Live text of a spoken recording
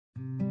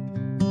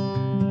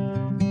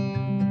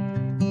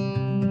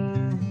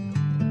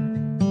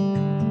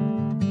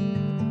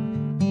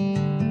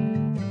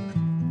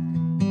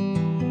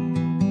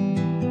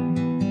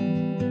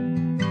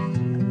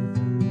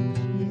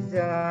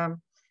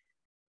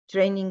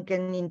Training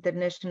and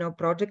International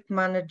Project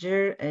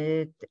Manager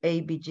at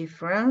ABG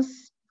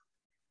France.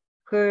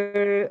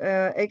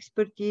 Her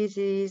expertise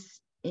is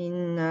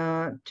in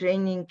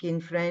training in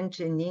French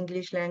and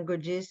English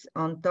languages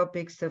on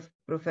topics of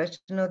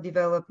professional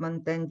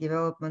development and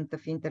development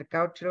of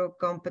intercultural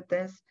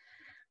competence,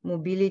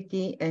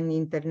 mobility and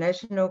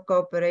international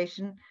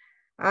cooperation,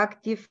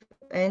 active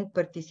and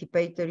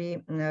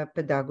participatory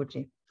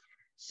pedagogy.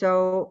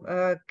 So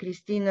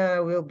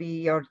Christina will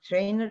be your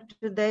trainer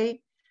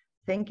today.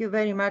 Thank you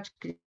very much,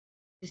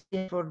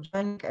 Christina, for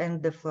joining,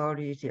 and the floor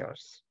is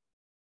yours.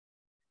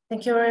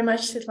 Thank you very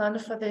much,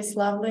 Svetlana, for this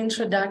lovely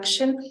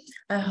introduction.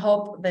 I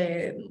hope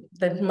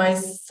that my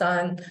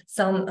sound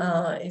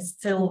is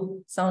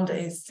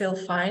still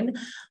fine.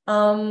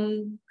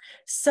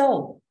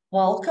 So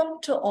welcome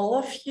to all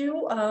of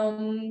you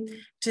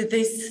to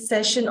this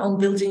session on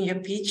building your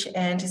pitch,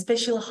 and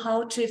especially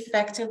how to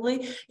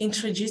effectively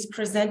introduce,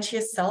 present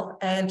yourself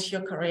and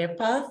your career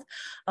path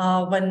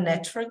when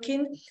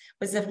networking,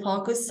 with a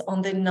focus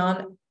on the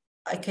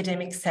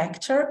non-academic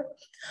sector.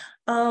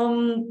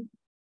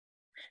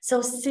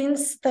 So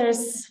since there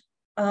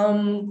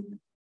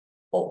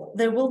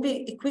will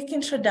be a quick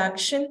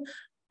introduction,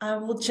 I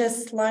will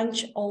just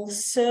launch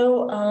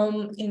also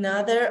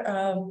another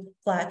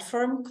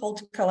platform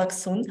called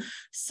Klaxoon.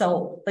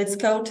 So let's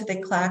go to the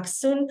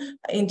Klaxoon.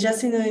 In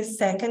a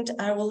second,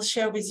 I will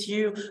share with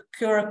you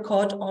QR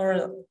code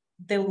or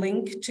the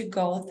link to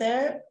go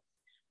there.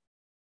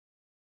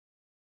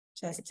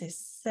 Just a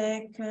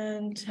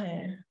second.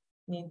 I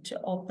need to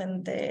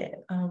open the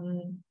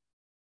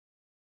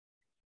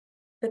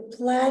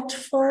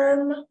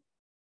platform,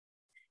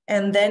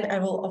 and then I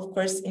will of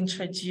course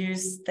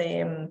introduce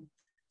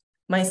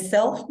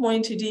myself more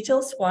into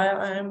details while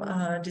I'm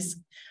just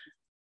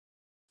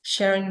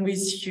sharing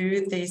with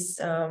you this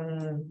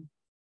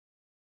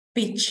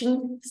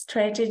pitching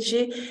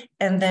strategy,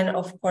 and then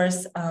of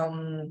course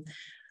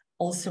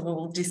also we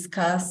will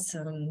discuss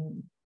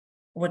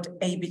what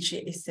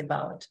ABG is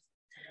about.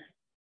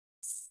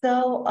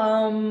 So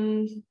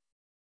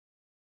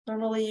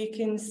normally you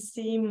can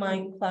see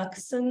my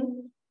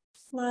Klaxoon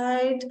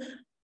slide.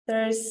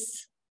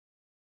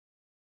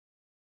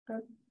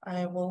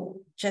 I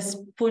will just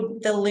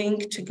put the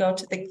link to go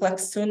to the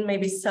Klaxoon.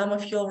 Maybe some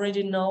of you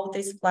already know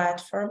this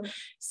platform.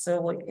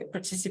 So like a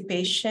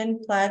participation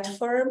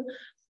platform.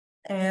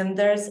 And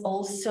there's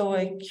also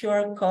a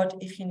QR code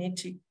if you need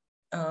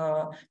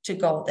to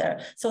go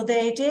there. So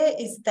the idea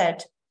is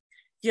that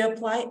you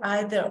apply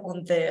either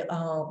on the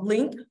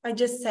link I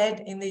just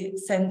said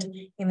sent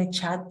in the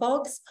chat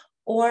box,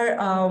 or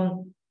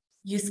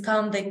you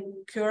scan the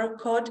QR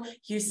code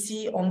you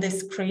see on the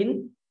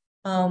screen.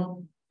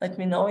 Let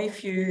me know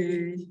if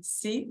you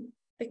see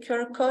the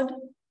QR code,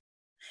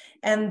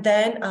 and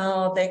then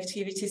the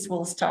activities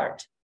will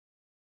start.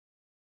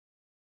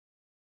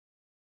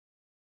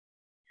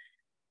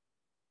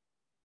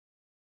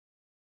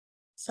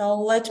 So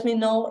let me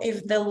know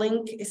if the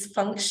link is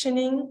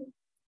functioning.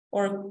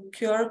 Or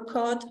QR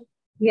code?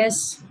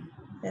 Yes.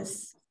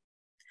 Yes.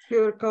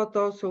 QR code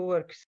also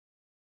works.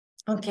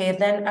 Okay,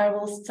 then I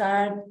will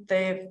start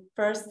the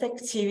first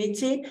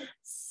activity.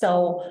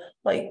 So,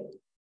 like,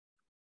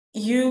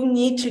 you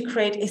need to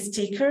create a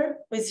sticker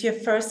with your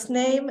first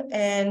name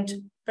and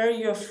where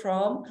you're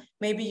from,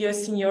 maybe your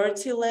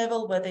seniority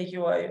level, whether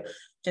you are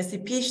just a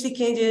PhD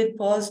candidate,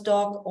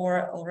 postdoc,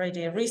 or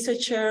already a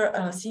researcher,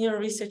 senior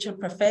researcher,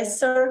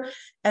 professor.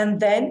 And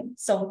then,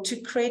 so to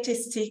create a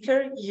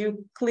sticker,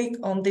 you click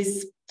on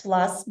this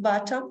plus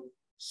button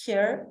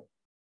here.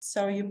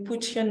 So you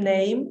put your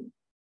name,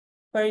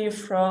 where you're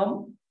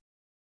from,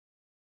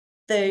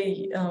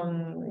 the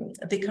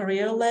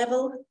career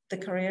level, the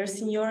career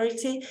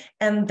seniority,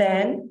 and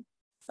then,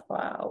 so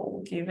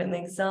I'll give an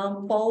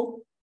example.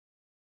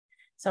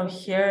 So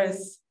here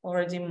is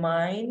already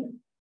mine.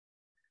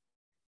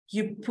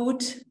 You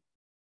put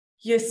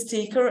your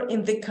sticker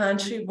in the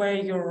country where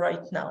you're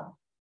right now.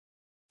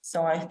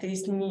 So I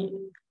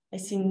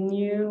see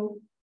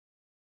new,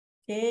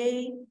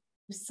 okay,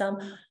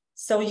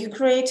 so you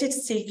created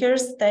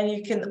stickers, then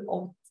you can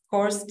of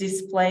course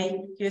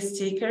display your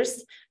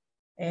stickers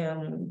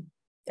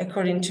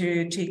according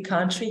to the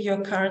country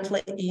you're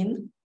currently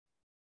in.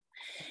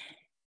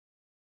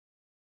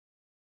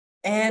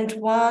 And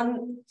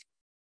one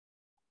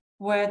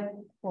where,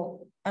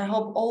 well, I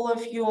hope all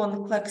of you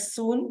on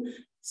Klaxoon.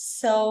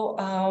 So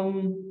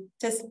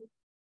just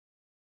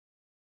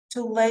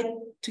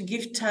to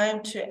give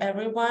time to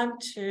everyone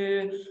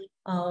to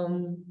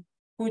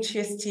put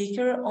your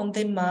sticker on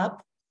the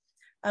map.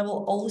 I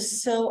will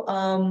also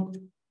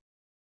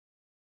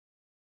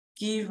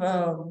give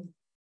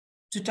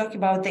to talk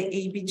about the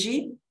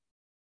ABG.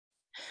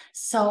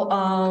 So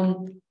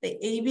the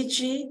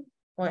ABG,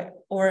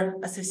 or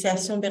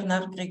Association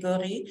Bernard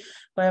Grégory,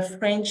 we're a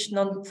French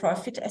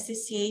non-profit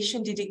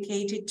association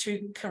dedicated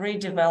to career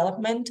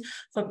development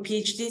for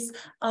PhDs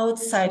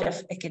outside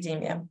of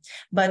academia.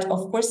 But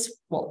of course,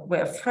 well,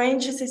 we're a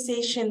French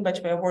association,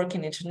 but we're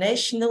working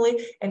internationally.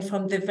 And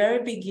from the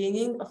very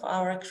beginning of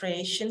our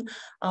creation,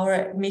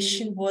 our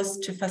mission was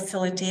to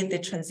facilitate the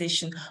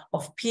transition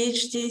of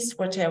PhDs,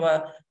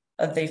 whatever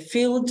their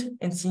field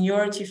and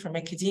seniority, from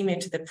academia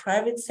to the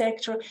private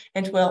sector,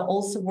 and we're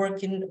also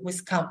working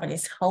with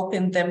companies,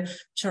 helping them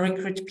to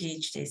recruit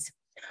PhDs.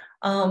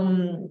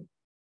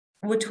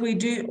 What we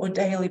do on a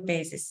daily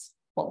basis?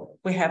 Well,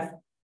 we have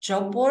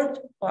job board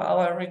for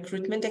our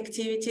recruitment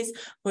activities.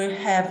 We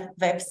have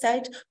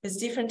website with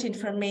different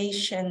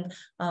information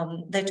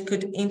that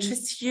could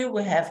interest you.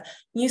 We have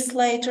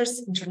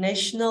newsletters,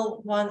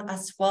 international one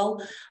as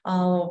well,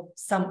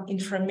 some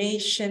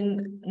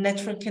information,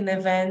 networking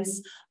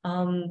events,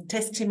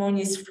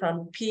 testimonies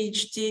from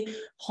PhD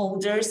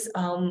holders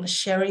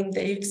sharing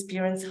their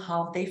experience,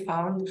 how they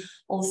found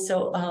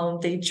also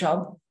their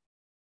job,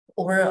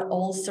 or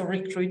also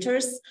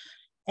recruiters.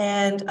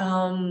 And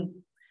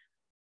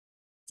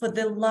for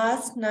the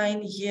last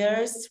 9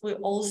 years, we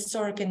also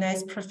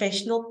organized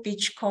professional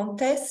pitch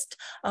contest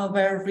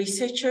where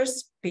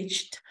researchers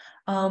pitched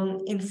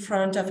in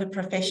front of a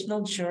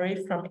professional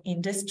jury from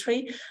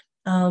industry.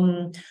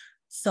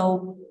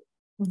 So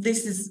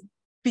this is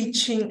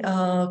pitching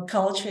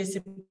culture is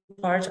a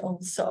part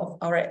also of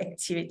our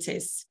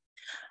activities.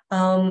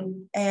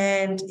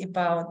 And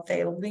about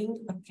the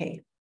link,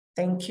 okay,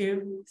 thank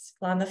you,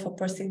 Svetlana, for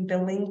posting the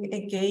link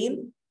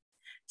again.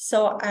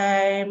 So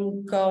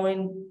I'm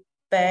going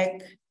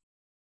back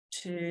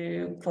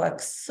to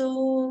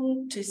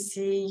Klaxoon to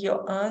see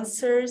your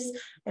answers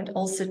and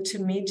also to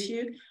meet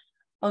you.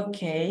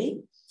 Okay,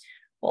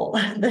 well,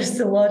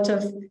 there's a lot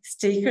of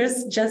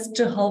stickers. Just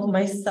to help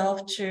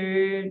myself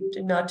to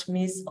not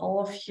miss all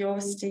of your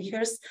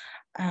stickers,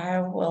 I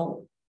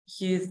will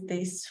use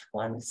this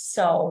one.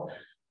 So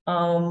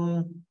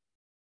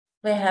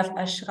we have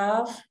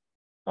Ashraf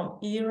from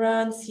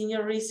Iran,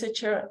 senior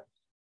researcher,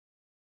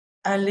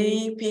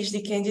 Ali,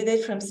 PhD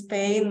candidate from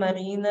Spain,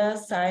 Marina,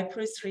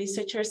 Cyprus,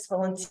 researchers,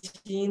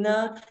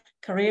 Valentina,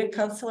 career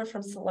counselor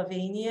from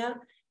Slovenia,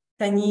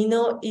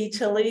 Tanino,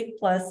 Italy,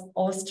 plus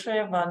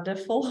Austria,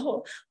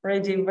 wonderful,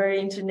 already very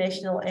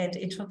international and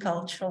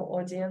intercultural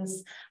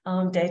audience,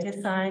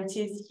 data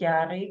scientist,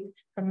 Yarik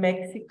from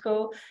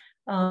Mexico.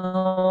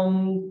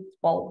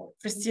 Well,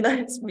 Christina,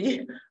 it's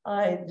me.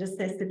 I just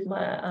tested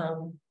my,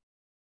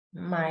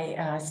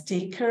 my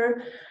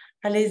sticker.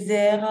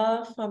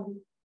 Alizera from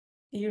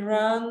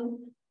Iran,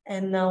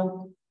 and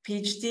now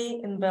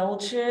PhD in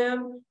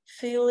Belgium.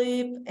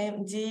 Philip,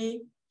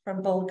 MD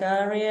from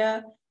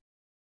Bulgaria.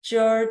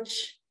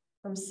 George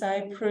from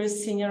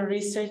Cyprus, senior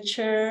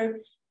researcher.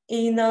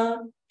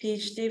 Ina,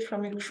 PhD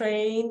from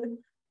Ukraine.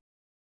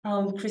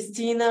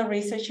 Christina,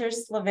 researcher,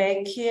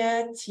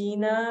 Slovakia.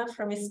 Tina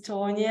from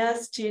Estonia,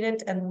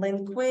 student and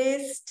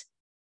linguist.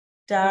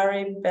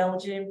 Dari,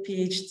 Belgium,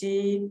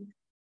 PhD.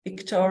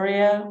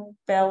 Victoria,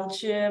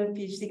 Belgium,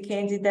 PhD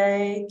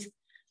candidate.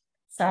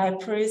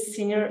 Cyprus,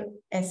 senior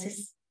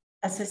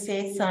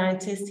associate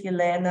scientist,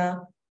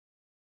 Helena,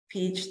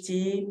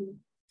 PhD.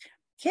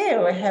 Okay,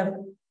 we have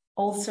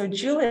also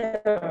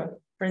Julia,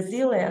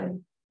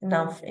 Brazilian,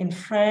 now in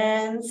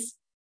France.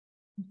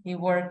 He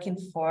working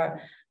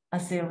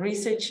as a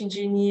research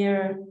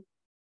engineer.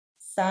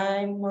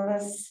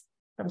 Simos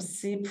from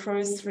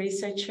Cyprus,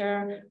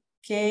 researcher.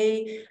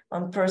 Okay,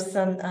 one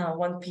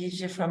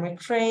PhD from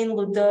Ukraine.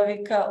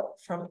 Ludovica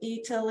from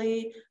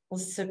Italy,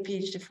 also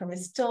PhD from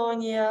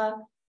Estonia.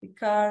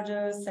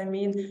 Ricardo, I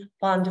mean,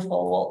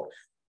 wonderful. Well,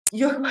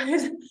 you're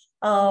quite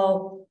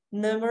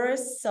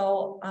numerous.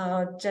 So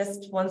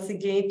just once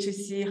again to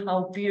see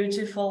how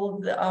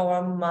beautiful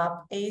our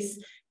map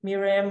is.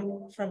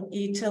 Miriam from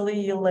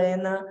Italy,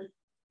 Elena,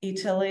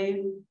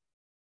 Italy,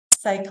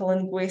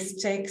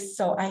 psycholinguistics.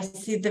 So I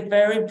see the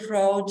very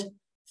broad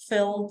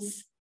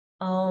fields,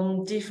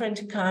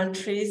 different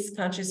countries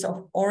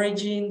of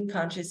origin,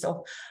 countries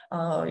of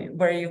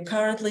where you're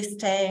currently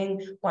staying.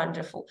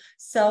 Wonderful.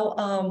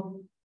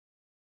 So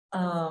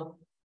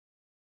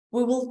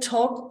we will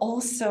talk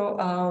also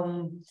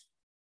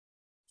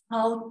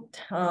how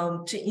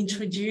to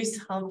introduce,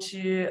 how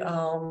to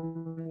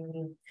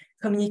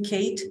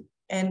communicate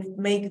and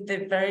make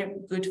the very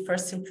good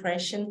first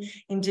impression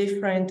in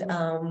different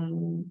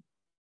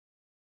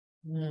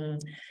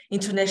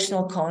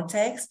international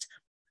context.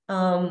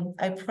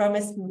 I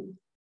promise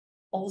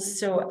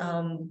also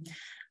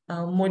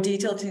more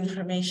detailed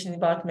information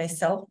about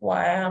myself,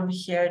 why I'm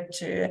here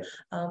to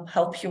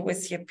help you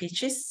with your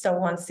pitches. So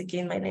once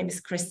again, my name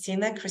is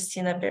Christina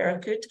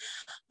Berakut.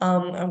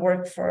 I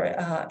work for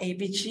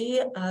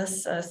ABG,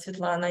 as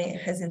Svetlana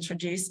has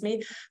introduced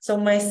me. So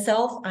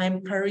myself,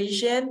 I'm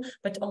Parisian,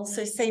 but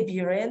also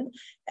Siberian.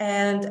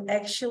 And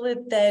actually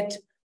that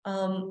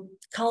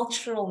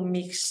cultural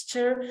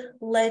mixture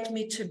led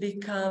me to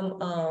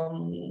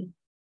become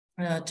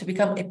to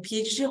become a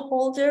PhD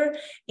holder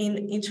in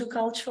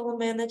intercultural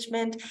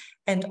management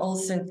and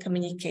also in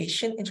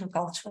communication,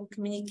 intercultural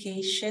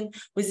communication,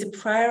 with a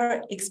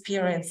prior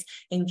experience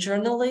in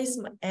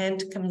journalism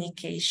and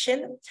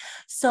communication.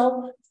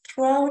 So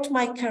throughout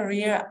my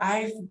career,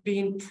 I've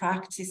been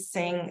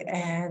practicing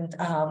and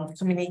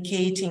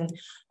communicating,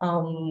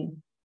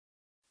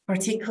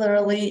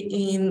 particularly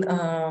in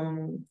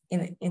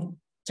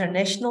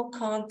international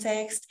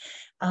context,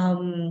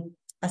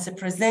 as a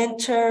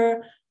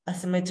presenter,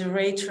 as a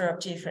moderator of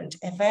different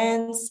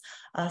events,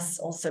 as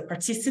also a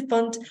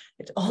participant.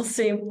 It's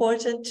also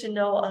important to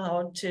know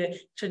how to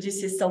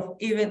introduce yourself,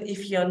 even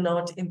if you're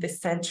not in the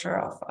center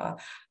of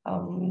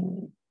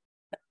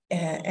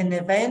an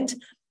event.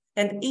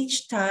 And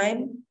each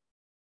time,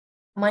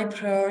 my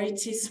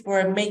priorities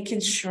were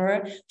making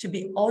sure to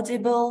be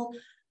audible,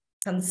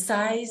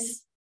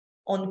 concise,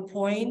 on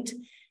point,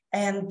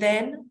 and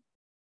then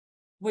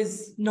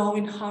with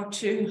knowing how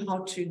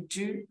to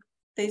do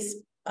this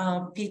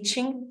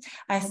pitching,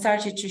 I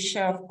started to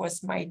share, of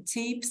course, my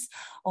tips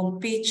on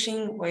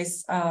pitching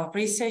with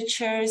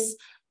researchers,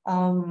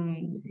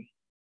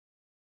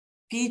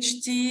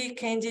 PhD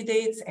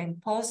candidates and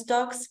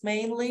postdocs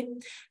mainly,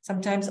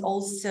 sometimes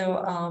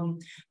also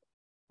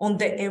on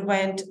the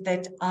event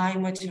that I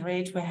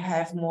moderate, we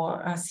have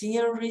more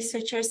senior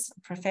researchers,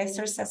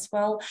 professors as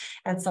well.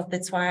 And so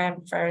that's why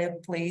I'm very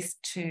pleased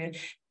to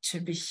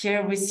be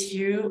here with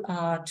you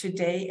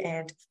today,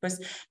 and of course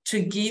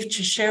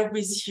to share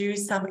with you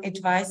some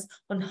advice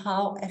on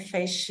how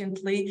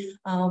efficiently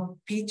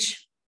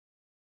pitch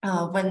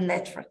when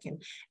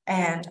networking.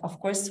 And of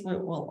course, we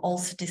will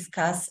also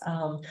discuss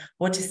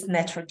what is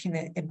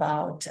networking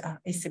about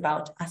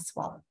as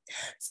well.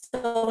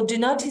 So do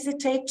not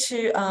hesitate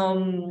to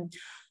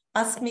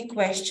ask me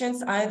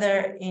questions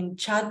either in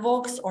chat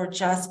box or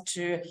just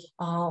to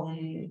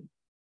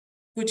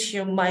put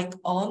your mic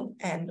on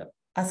and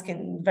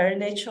asking very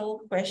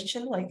natural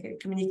question like a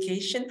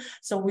communication.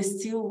 So we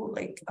still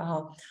like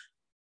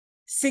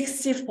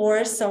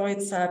 64, so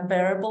it's a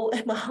bearable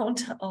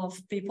amount of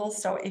people.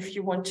 So if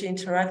you want to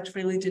interact,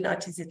 really do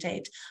not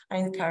hesitate. I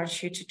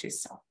encourage you to do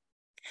so.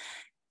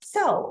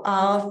 So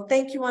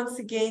thank you once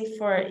again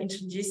for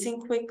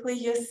introducing quickly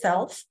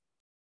yourself.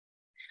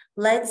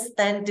 Let's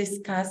then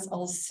discuss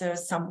also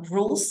some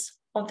rules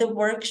of the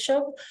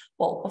workshop.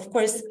 Well, of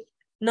course,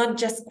 not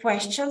just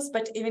questions,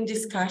 but even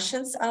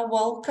discussions are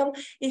welcome.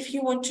 If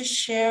you want to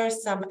share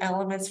some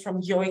elements from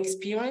your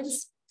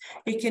experience,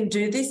 you can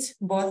do this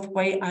both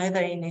way, either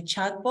in a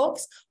chat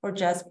box or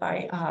just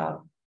by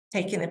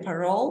taking a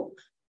parole.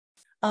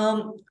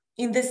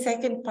 In the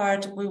second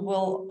part, we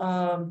will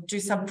do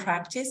some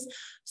practice.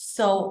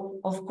 So,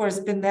 of course,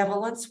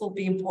 benevolence will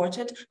be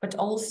important, but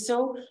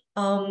also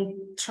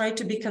try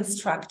to be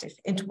constructive.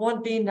 It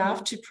won't be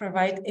enough to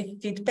provide a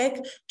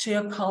feedback to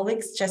your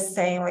colleagues, just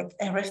saying like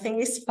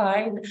everything is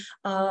fine,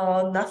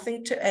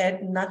 nothing to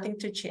add, nothing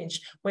to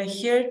change. We're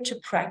here to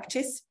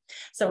practice.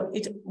 So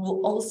it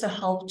will also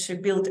help to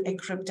build a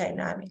group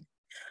dynamic.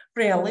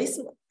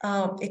 Realism,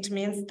 it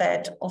means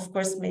that, of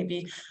course,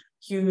 maybe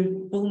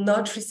you will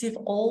not receive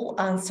all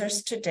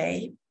answers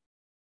today.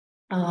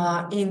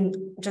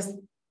 In just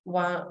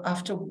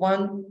after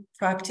one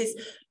practice,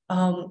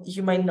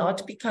 you might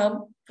not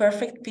become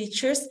perfect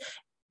pitchers,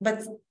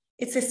 but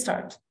it's a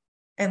start.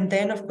 And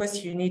then, of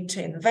course, you need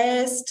to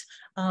invest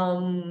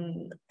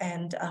and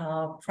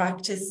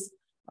practice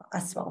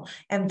as well.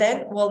 And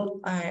then, well,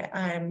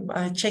 I'm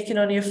checking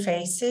on your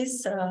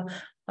faces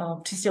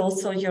to see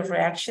also your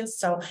reactions.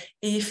 So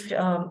if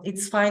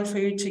it's fine for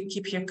you to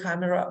keep your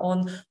camera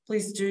on,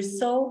 please do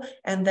so.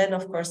 And then,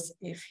 of course,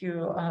 if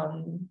you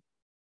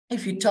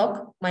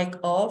talk, mic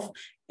off.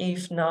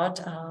 If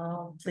not,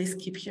 please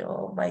keep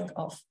your mic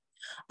off.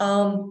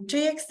 Do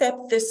you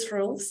accept these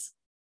rules?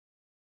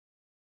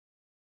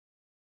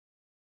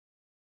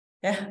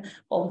 Yeah,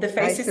 well, the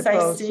faces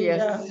I see,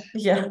 yes.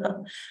 Yeah,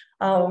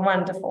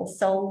 wonderful.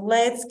 So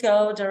let's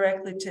go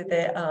directly to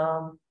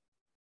the,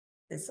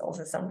 there's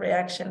also some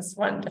reactions,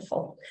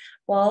 wonderful.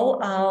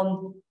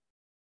 Well,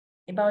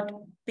 about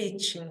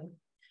pitching,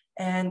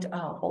 and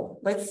well,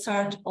 let's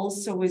start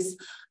also with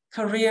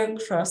career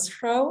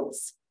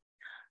crossroads.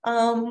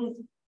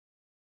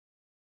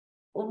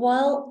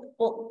 Well,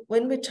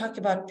 when we talk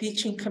about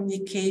pitching,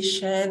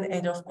 communication,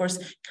 and of course,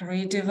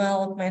 career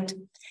development,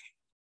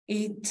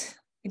 it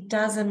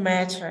doesn't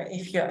matter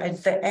if you're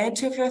at the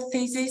end of your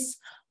thesis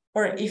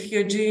or if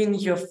you're doing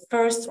your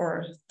first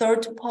or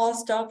third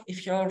postdoc,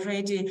 if you're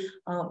already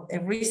a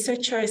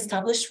researcher,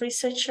 established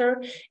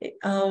researcher,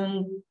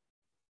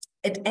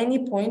 at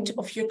any point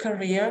of your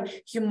career,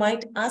 you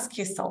might ask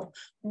yourself,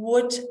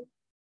 what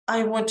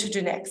I want to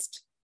do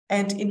next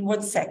and in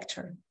what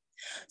sector.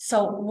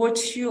 So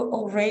what you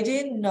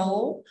already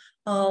know,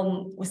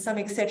 with some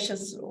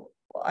exceptions,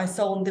 I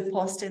saw on the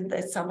posting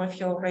that some of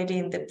you are already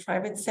in the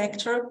private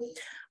sector.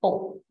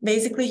 Well,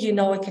 basically, you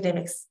know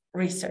academics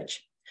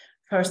research.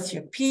 First,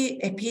 you're a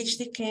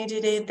PhD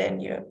candidate,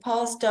 then you're a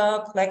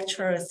postdoc,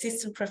 lecturer,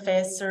 assistant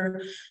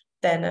professor,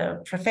 then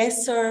a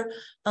professor,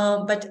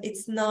 but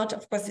it's not,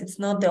 of course, it's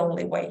not the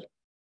only way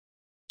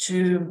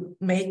to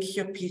make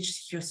your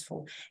pitch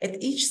useful.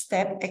 At each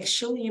step,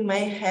 actually, you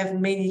may have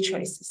many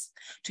choices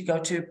to go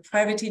to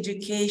private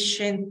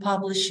education,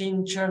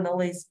 publishing,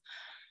 journalism,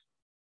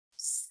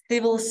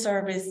 civil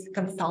service,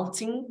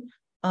 consulting,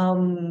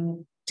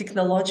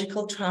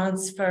 technological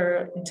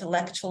transfer,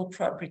 intellectual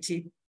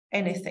property,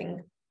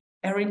 anything,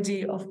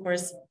 R&D, of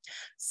course.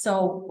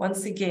 So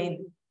once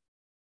again,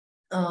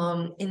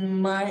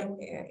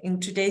 in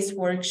today's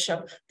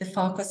workshop, the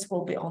focus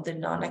will be on the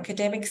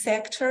non-academic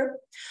sector.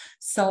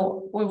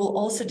 So we will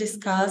also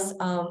discuss,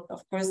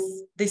 of course,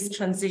 this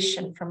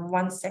transition from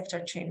one sector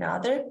to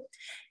another,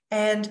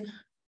 and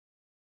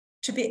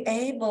to be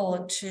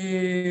able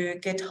to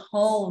get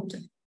hold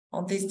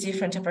on these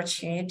different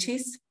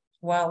opportunities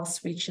while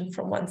switching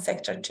from one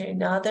sector to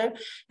another,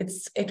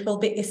 it will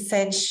be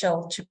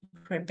essential to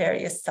prepare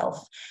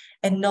yourself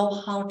and know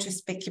how to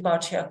speak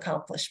about your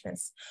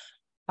accomplishments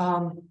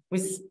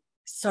with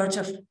sort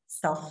of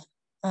self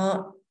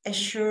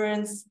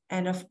assurance,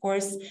 and of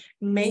course,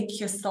 make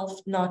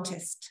yourself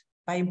noticed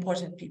by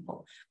important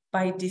people,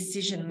 by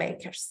decision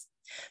makers.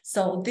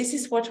 So this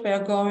is what we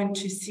are going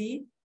to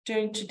see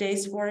during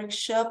today's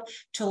workshop,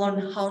 to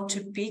learn how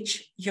to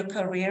pitch your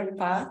career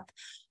path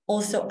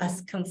also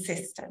as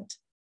consistent.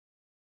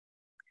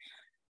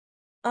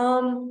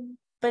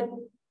 But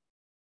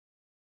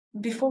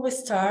before we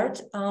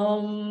start,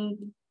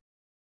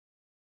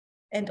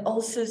 and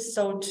also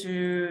so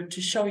to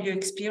show your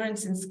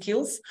experience and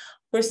skills,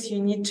 of course,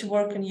 you need to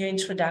work on your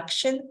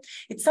introduction.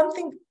 It's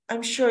something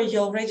I'm sure you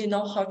already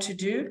know how to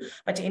do,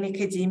 but in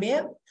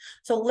academia.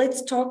 So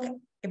let's talk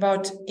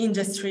about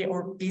industry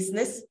or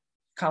business,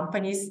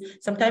 companies.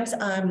 Sometimes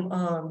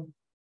I'm,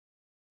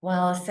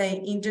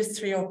 say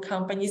industry or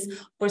companies,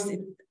 of course,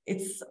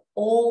 it's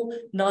all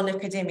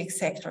non-academic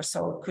sector.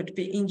 So it could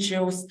be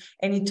NGOs,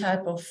 any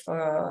type of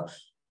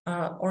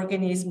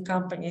organism,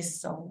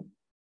 companies. So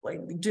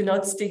like, do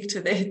not stick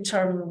to the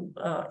term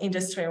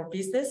industry or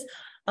business.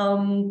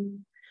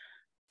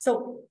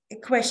 So a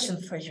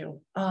question for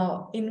you,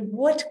 in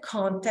what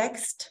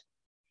context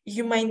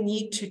you might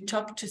need to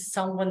talk to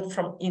someone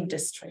from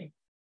industry?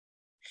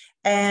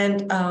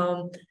 And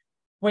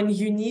when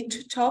you need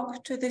to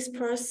talk to this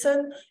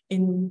person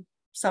in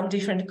some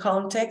different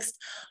context,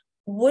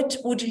 what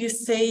would you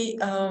say,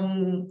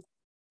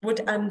 what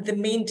are the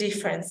main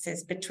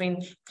differences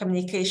between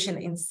communication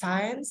in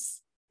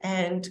science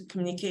and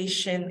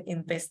communication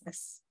in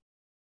business?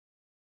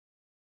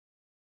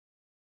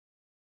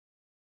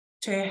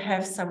 Do you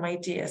have some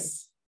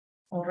ideas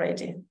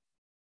already?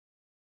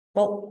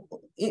 Well,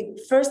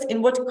 first,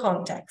 in what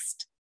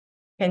context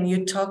can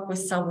you talk with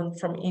someone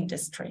from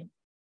industry?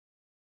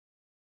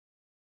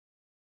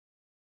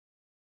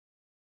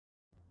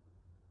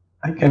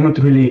 I cannot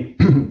really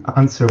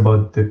answer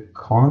about the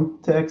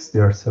context.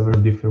 There are several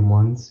different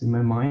ones in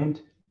my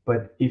mind,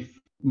 but if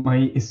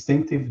my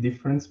instinctive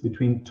difference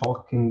between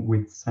talking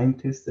with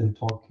scientists and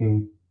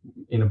talking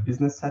in a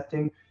business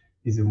setting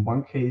is, in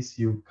one case,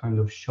 you kind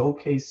of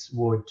showcase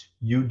what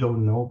you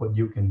don't know, but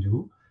you can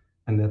do.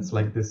 And that's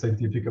like the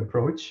scientific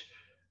approach.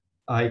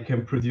 I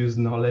can produce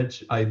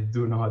knowledge, I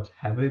do not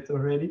have it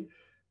already.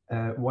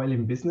 While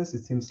in business,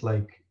 it seems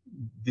like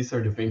these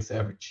are the things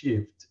I've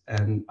achieved.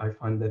 And I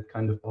find that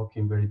kind of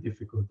talking very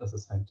difficult as a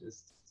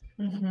scientist.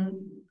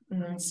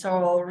 So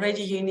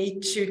already you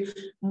need to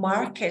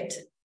market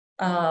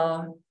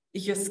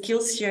your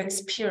skills, your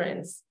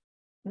experience.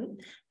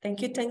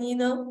 Thank you,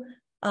 Tanino.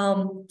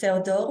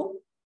 Teodoro?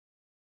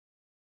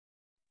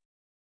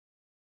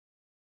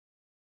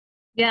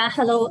 Yeah,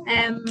 hello.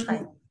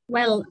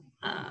 Well,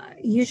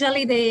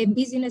 usually the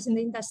business in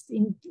the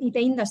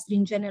industry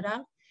in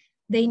general,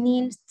 they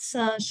need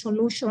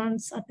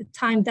solutions at the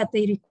time that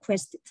they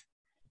request it.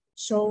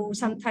 So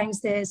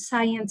sometimes the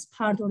science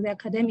part or the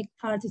academic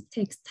part, it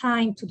takes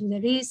time to do the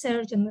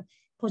research and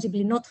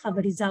possibly not have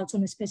results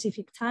on a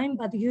specific time,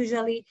 but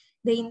usually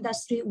the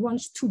industry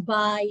wants to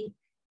buy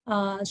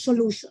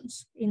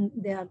solutions in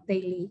their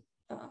daily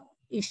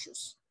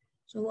issues.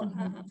 So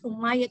from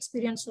my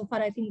experience so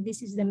far, I think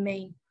this is the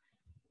main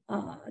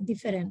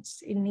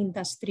difference in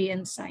industry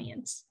and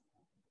science.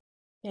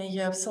 Yeah,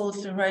 you're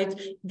absolutely right.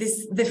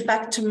 The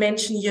fact to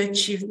mention your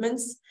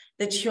achievements,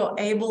 that you're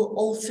able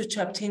also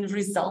to obtain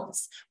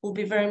results, will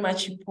be very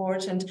much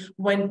important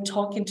when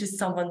talking to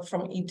someone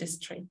from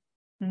industry.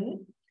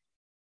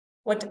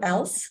 What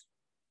else?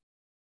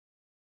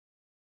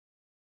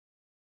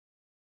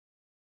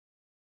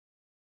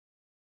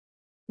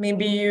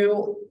 Maybe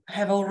you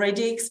have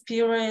already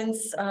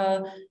experienced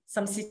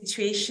some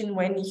situation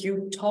when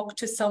you talk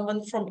to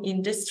someone from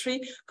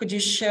industry. Could you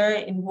share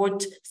in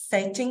what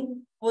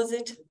setting was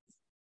it?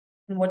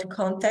 In what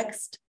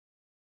context?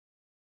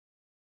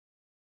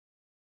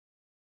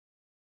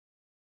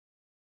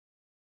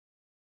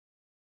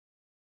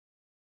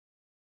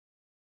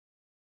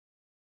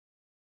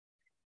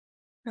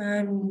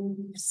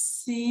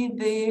 See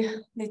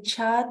the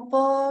chat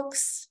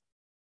box.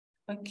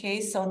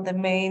 Okay, so the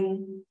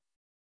main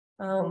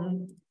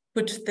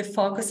put the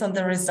focus on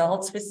the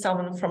results with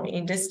someone from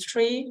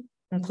industry,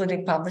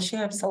 including publishing,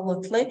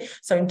 absolutely.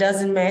 So it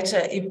doesn't matter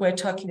if we're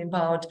talking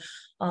about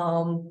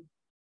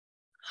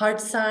hard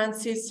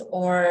sciences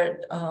or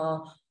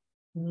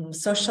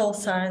social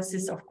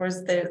sciences. Of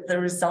course, the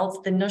results,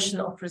 the notion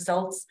of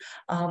results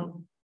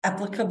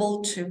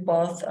applicable to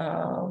both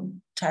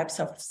types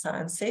of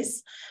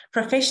sciences.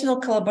 Professional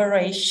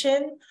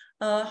collaboration,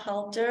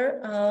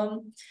 Halder,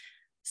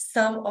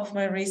 some of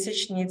my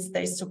research needs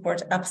their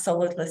support,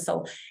 absolutely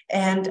so.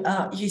 And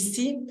you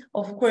see,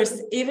 of course,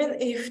 even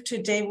if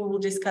today we will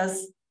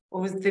discuss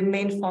with the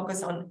main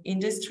focus on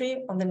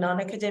industry, on the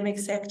non-academic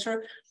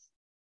sector,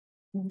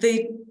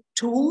 the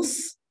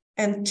tools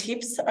and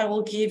tips I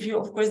will give you,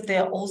 of course, they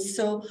are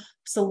also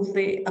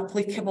absolutely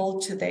applicable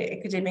to the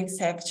academic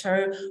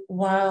sector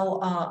while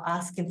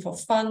asking for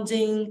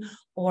funding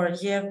or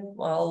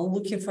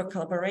looking for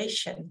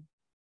collaboration.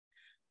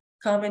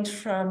 Comment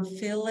from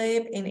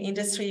Philip: in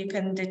industry, you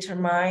can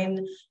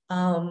determine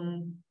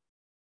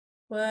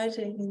what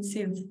you can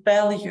see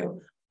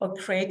value or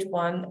create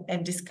one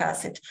and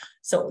discuss it.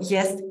 So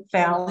yes,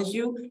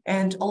 value,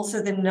 and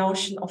also the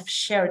notion of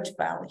shared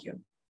value.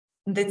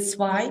 That's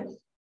why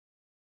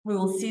we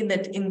will see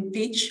that in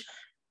pitch,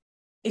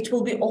 it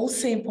will be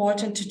also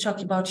important to talk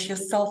about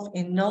yourself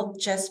and not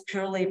just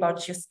purely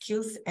about your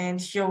skills and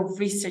your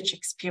research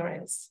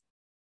experience.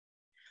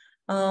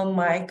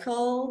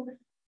 Michael: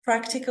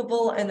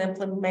 practicable and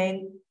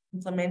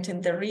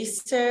implementing the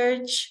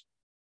research.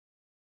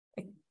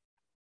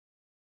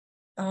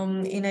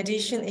 In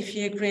addition, if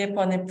you agree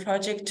upon a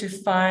project, to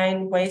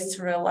find ways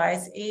to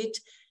realize it.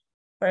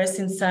 Whereas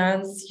in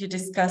science, you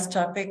discuss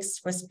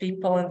topics with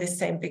people in the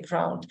same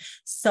background.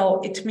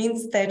 So it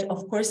means that,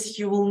 of course,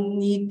 you will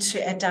need to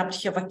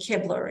adapt your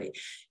vocabulary.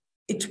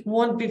 It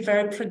won't be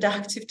very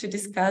productive to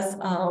discuss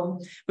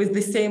with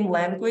the same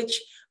language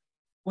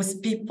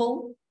with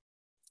people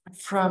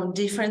from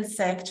different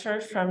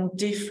sectors, from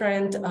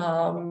different,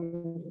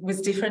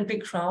 with different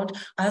background,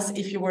 as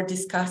if you were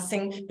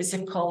discussing with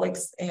your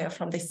colleagues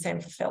from the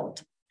same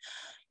field.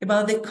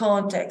 About the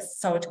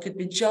context, so it could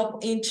be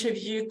job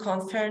interview,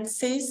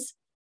 conferences,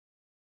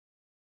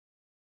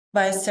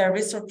 buy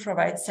service or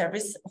provide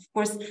service, of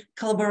course,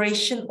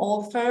 collaboration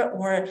offer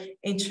or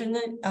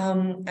internet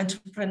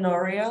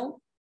entrepreneurial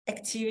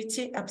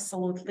activity,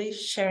 absolutely,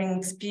 sharing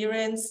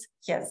experience,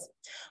 yes.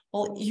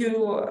 Well,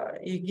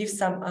 you give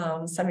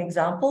some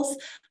examples,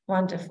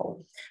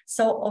 wonderful.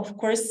 So of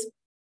course,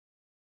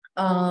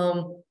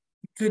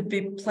 could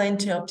be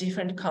plenty of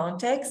different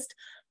contexts.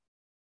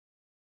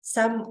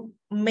 Some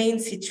main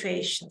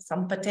situations,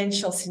 some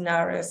potential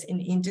scenarios in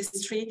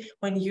industry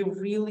when you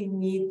really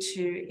need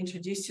to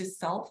introduce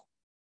yourself.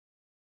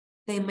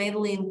 They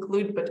mainly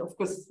include, but of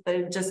course,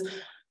 they're just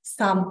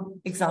some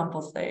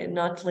examples. They're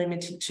not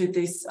limited to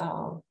this,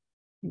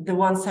 the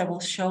ones I will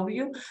show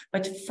you.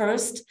 But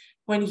first,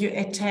 when you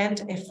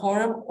attend a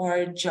forum or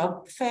a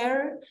job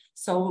fair,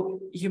 so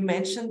you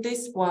mentioned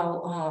this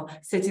while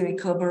setting a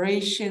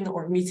collaboration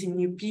or meeting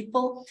new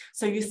people.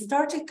 So you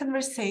start a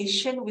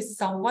conversation with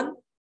someone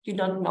you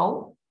don't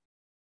know.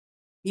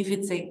 If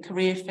it's a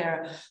career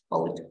fair,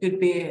 well, it could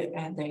be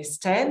at their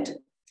stand.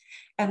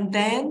 And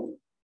then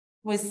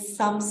with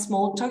some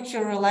small talk,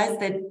 you realize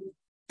that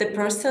the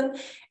person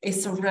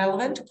is a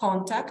relevant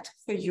contact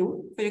for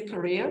you, for your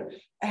career,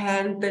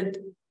 and that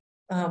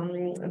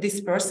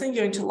this person,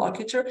 your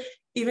interlocutor,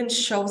 even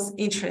shows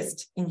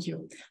interest in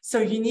you. So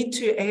you need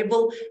to be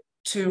able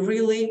to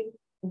really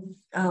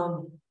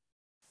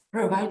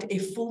provide a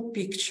full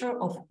picture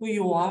of who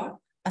you are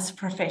as a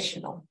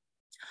professional.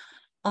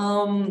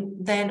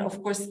 Then,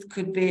 of course, it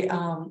could be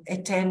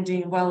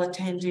attending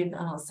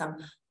some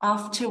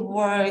after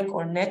work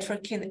or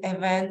networking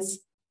events.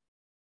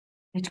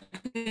 It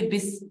could be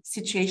a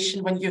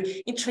situation when you're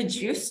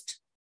introduced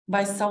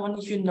by someone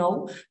you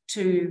know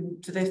to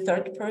the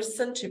third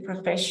person, to a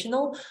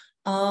professional,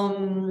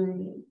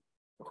 who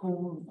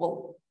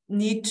will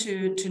need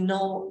to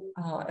know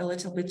a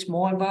little bit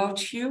more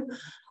about you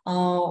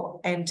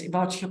and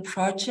about your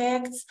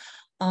projects,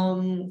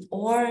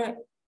 or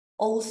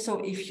also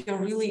if you're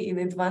really in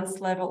advanced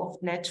level of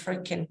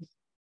networking,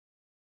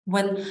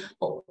 when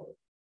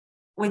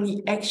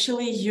you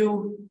actually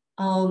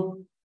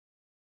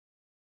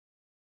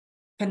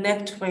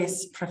connect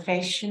with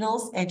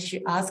professionals and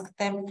you ask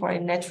them for a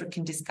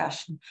networking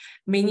discussion,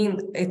 meaning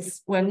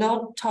we're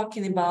not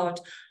talking about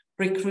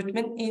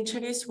recruitment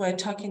interviews, we're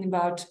talking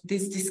about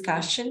this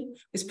discussion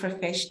with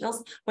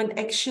professionals when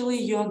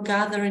actually you're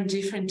gathering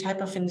different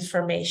type of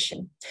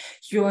information.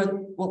 Your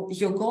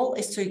goal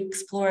is to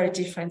explore a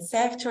different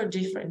sector,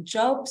 different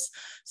jobs.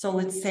 So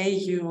let's say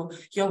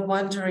you're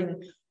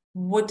wondering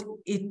what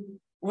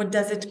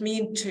does it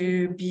mean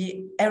to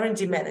be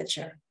R&D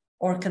manager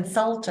or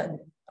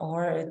consultant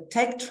or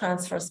tech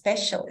transfer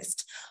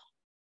specialist.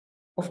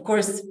 Of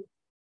course,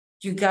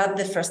 you got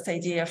the first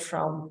idea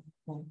from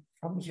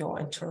your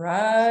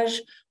entourage,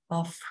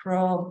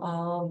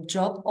 from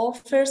job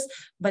offers,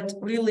 but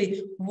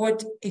really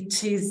what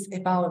it is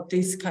about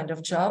these kind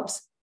of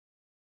jobs,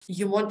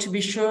 you want to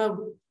be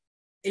sure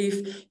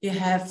if you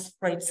have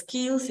right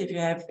skills, if you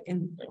have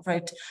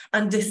right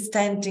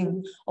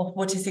understanding of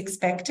what is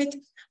expected.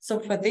 So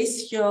for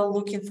this, you're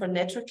looking for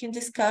networking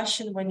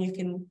discussion when you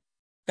can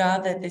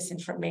gather this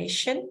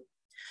information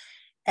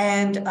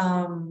and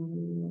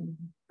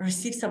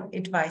receive some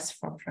advice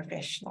from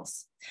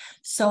professionals.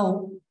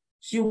 So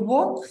you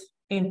walk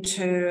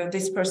into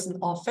this person's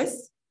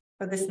office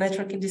for this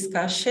networking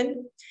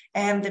discussion,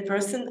 and the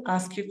person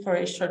asks you for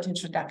a short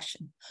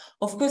introduction.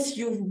 Of course,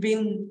 you've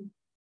been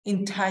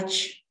in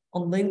touch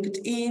on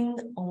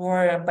LinkedIn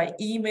or by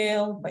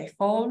email, by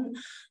phone.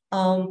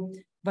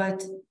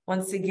 But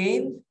once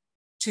again,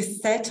 to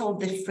settle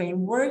the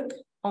framework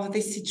of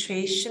the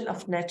situation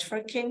of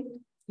networking,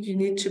 you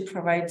need to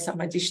provide some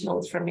additional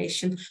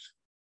information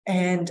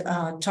and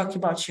talk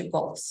about your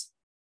goals.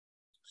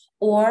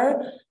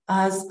 Or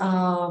as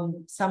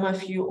some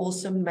of you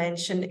also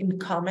mentioned in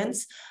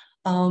comments,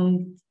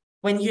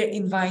 when you're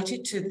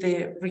invited to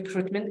the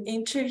recruitment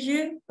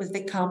interview with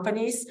the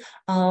companies,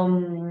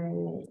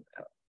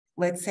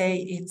 let's say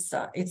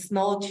it's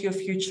not your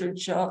future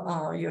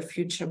job, your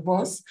future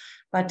boss,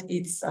 but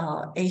it's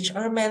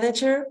HR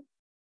manager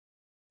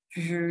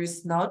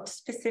who's not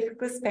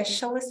specifically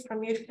specialist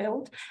from your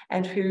field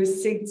and who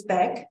sits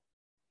back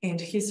in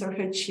his or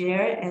her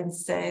chair and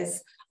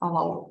says, oh,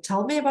 well,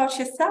 tell me about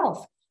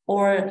yourself,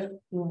 or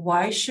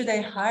why should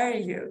I hire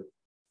you?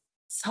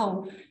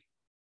 So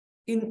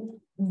in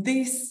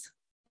these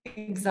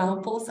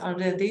examples,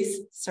 under these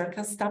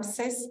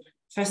circumstances,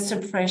 first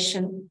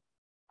impression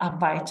are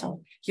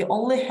vital. You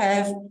only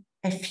have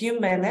a few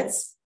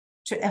minutes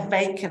to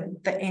awaken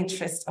the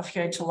interest of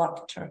your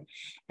interlocutor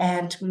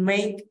and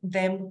make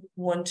them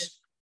want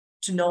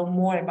to know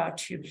more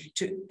about you,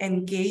 to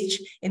engage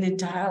in a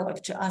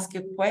dialogue, to ask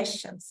you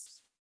questions.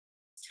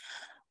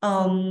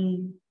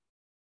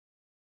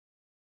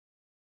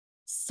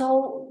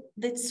 So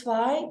that's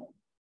why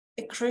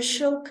a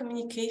crucial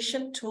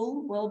communication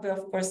tool will be,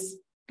 of course,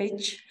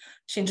 pitch,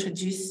 to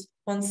introduce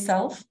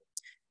oneself.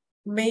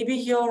 Maybe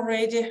you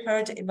already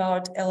heard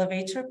about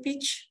elevator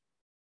pitch.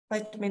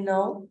 Let me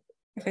know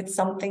if it's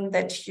something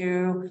that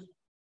you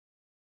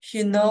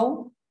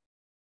know,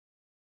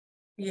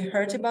 you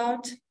heard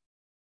about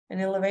an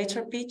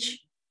elevator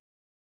pitch.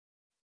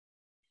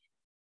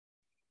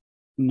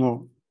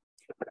 No.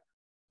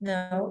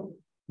 No.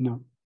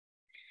 No.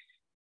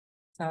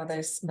 So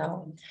there's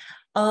no.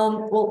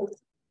 Well,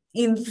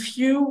 in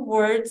few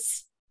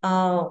words,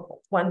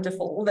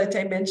 wonderful that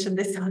I mentioned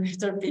this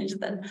elevator pitch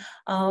then.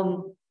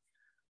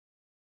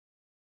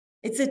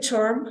 It's a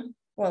term.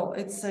 Well,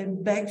 it's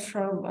back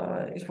from,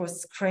 it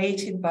was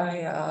created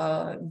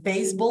by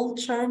baseball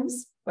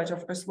terms, but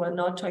of course we're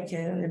not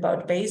talking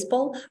about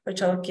baseball, we're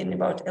talking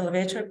about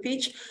elevator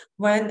pitch,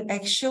 when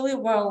actually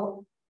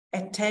while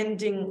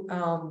attending,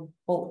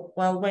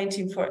 while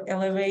waiting for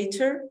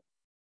elevator,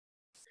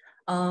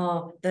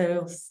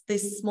 there's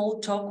this small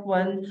talk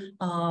when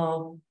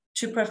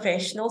two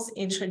professionals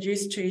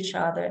introduce to each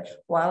other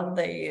while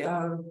they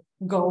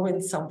go in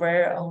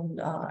somewhere on,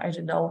 I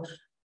don't know,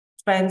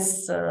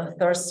 friend's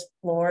third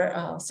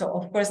floor. So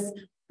of course,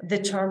 the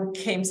term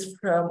came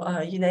from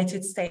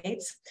United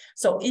States.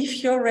 So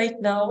if you're right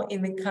now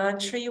in a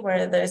country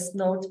where there's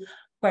not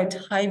quite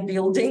high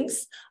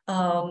buildings,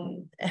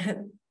 well,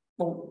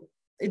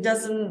 it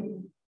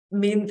doesn't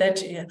mean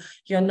that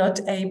you're not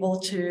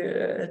able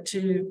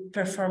to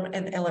perform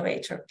an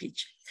elevator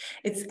pitch.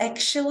 It's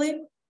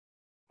actually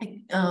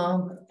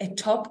a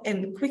talk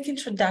and quick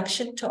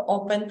introduction to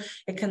open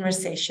a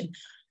conversation.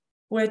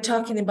 We're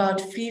talking about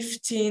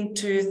 15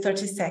 to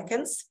 30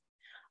 seconds.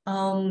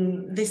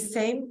 The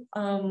same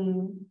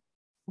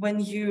when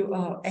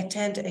you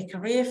attend a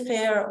career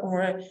fair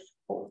or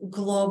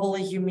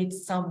globally you meet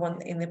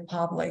someone in the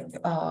public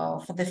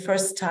for the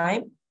first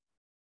time,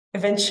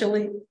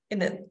 eventually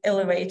in an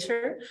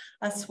elevator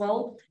as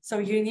well. So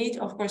you need,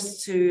 of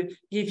course, to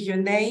give your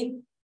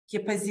name,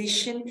 your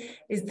position.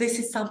 This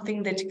is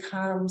something that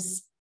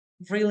comes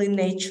really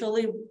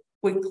naturally,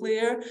 quickly.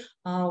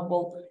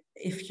 Well,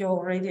 if you're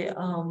already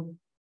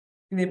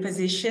in a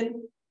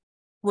position,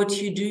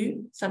 what you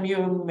do, some of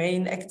your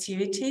main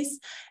activities,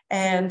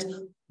 and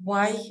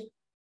why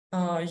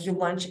you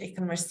launch a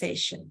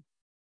conversation.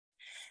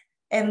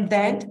 And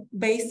then,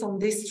 based on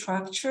this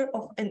structure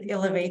of an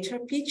elevator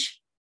pitch,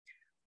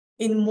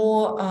 in a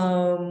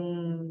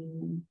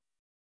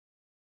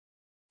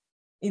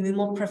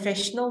more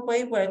professional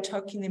way, we're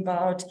talking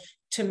about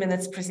 2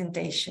 minutes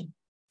presentation.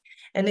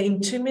 And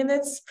in 2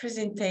 minutes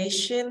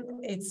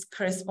presentation, it's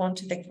correspond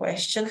to the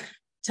question,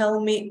 tell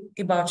me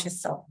about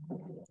yourself.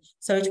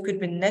 So it could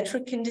be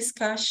networking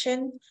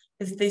discussion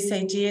with this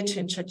idea to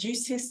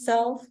introduce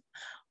yourself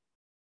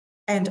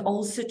and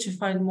also to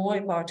find more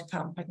about the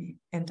company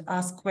and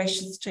ask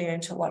questions to your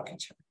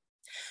interlocutor.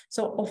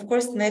 So of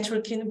course,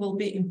 networking will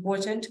be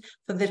important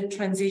for the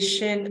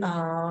transition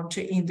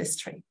to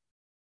industry.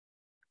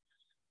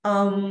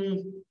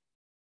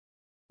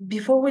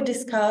 Before we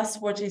discuss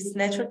what is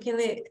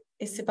networking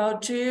is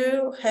about, do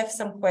you have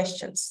some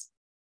questions?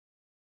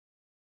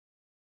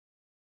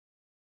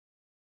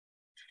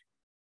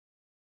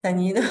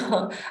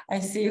 Danilo, I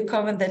see you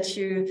comment that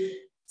you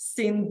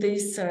seen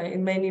this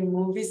in many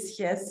movies.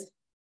 Yes.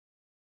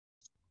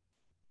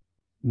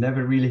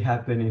 Never really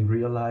happened in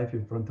real life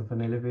in front of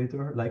an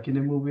elevator, like in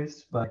the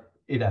movies, but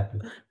it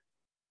happened.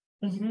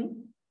 Mm-hmm.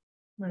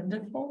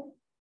 Wonderful.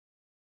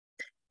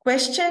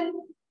 Question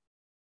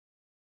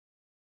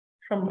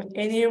from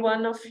any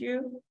one of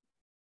you?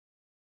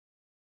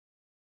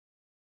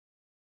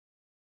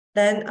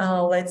 Then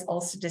let's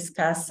also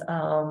discuss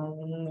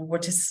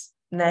what is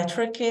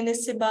networking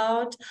is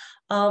about.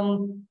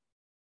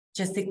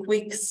 Just a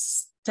quick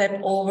step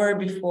over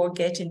before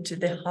getting to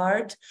the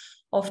heart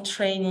of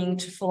training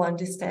to fully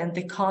understand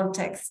the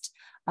context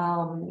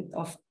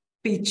of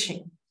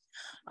pitching.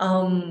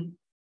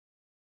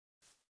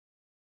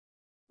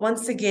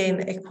 Once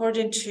again,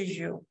 according to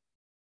you,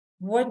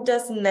 what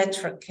does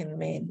networking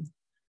mean?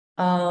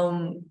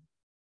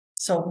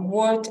 So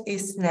what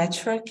is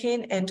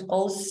networking, and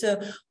also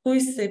who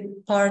is a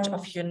part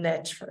of your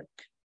network,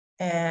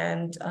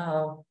 and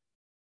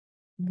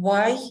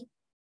why,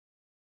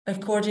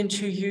 according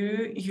to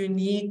you, you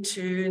need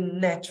to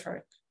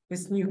network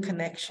with new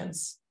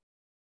connections?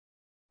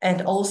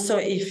 And also,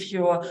 if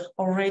you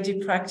already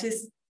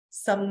practice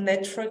some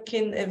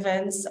networking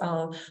events,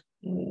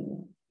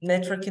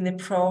 networking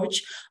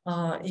approach,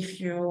 if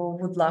you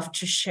would love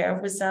to share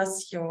with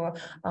us your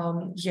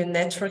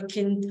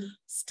networking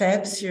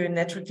steps, your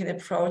networking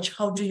approach,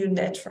 how do you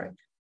network?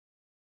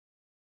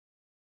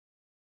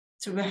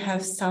 Do we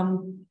have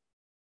some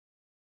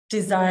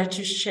desire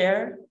to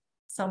share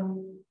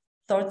some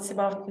thoughts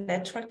about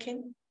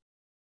networking?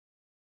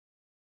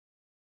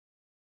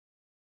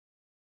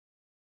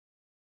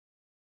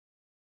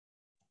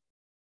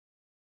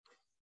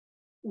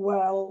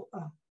 Well,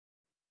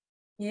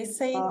 Yes,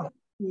 Said?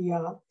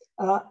 yeah,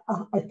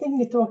 I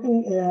think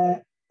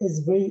networking is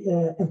very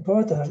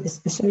important,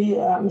 especially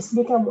I'm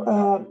speaking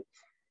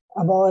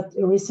about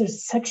a research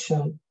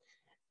section.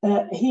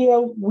 Here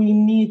we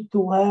need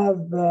to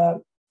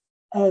have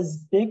as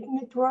big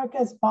network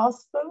as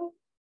possible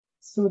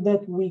so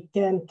that we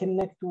can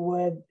connect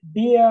with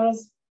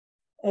peers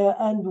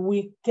and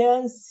we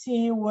can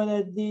see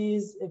whether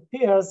these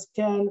peers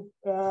can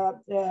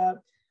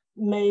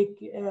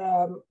make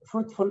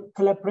fruitful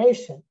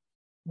collaboration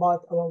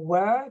about our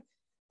work.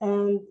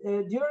 And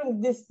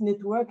during this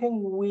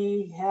networking,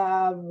 we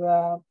have,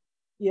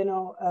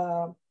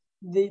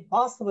 the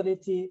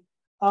possibility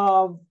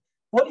of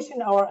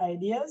polishing our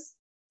ideas,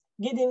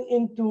 getting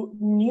into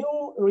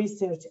new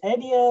research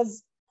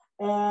ideas,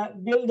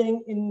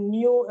 building in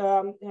new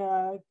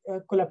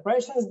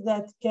collaborations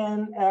that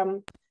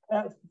can,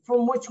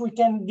 from which we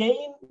can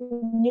gain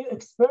new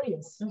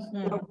experience.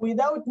 Mm-hmm.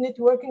 Without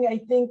networking, I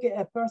think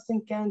a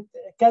person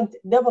can't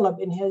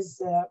develop in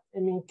his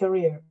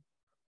career.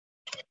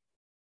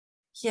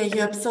 Yeah,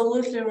 you're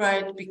absolutely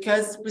right,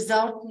 because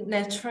without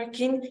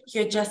networking,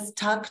 you're just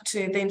stuck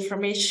to the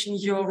information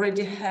you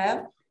already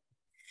have.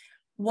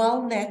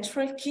 While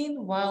networking,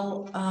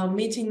 while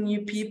meeting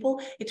new people,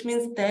 it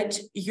means that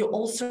you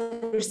also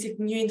receive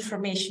new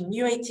information,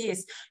 new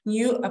ideas,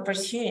 new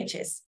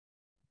opportunities.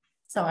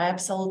 So I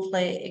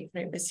absolutely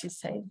agree with you,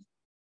 Said.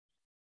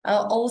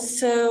 I'll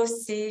also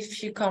see a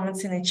few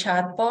comments in the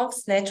chat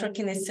box.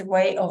 Networking is a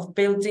way of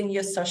building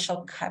your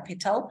social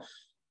capital,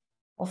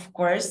 of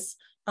course,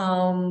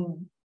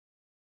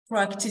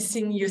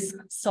 practicing your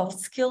soft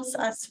skills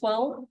as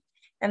well.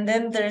 And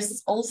then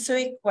there's also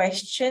a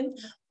question,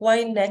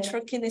 why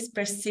networking is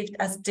perceived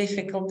as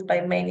difficult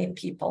by many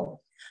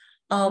people.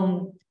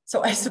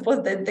 So I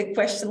suppose that the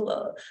question,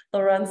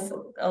 Laurence,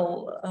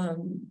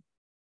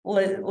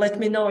 let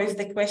me know if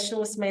the question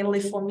was mainly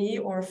for me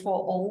or for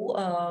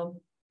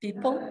all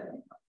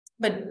people.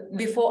 But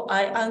before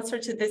I answer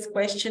to this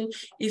question,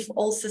 if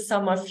also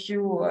some of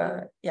you,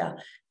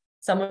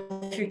 some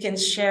of you can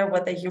share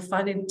whether you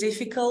find it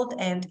difficult,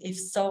 and if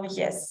so,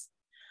 yes.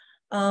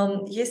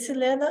 Yes,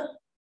 Elena?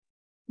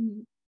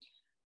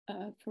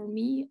 For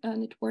me,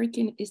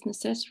 networking is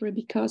necessary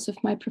because of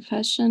my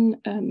profession,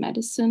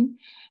 medicine.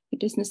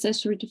 It is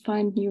necessary to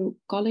find new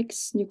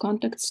colleagues, new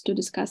contacts to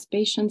discuss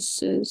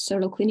patients,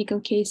 several clinical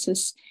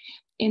cases.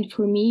 And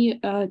for me,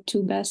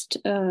 two best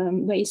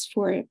ways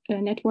for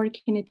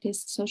networking, it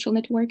is social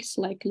networks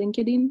like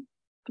LinkedIn,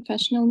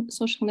 professional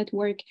social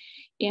network,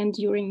 and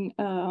during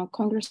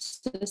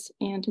congresses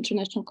and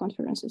international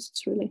conferences.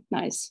 It's really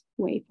nice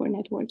way for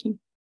networking.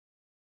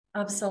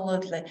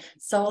 Absolutely.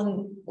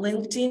 So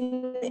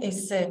LinkedIn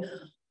is an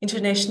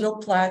international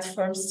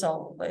platform.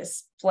 So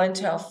there's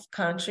plenty of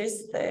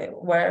countries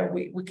where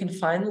we can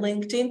find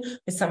LinkedIn,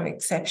 with some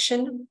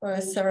exception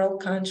for several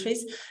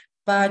countries.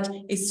 But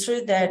it's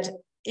true that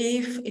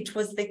if it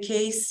was the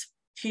case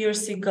a few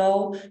years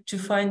ago to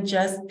find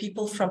just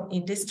people from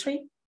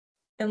industry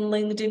in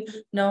LinkedIn,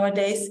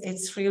 nowadays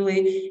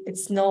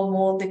it's no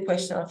more the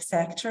question of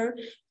sector.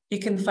 You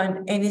can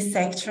find any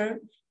sector,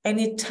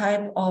 any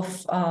type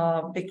of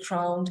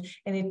background,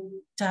 any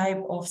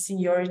type of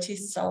seniority.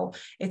 So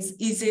it's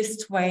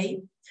easiest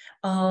way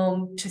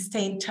to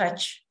stay in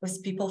touch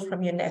with people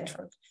from your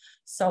network.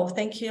 So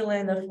thank you,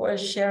 Elena, for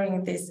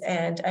sharing this.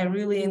 And I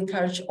really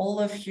encourage all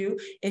of you,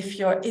 if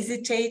you're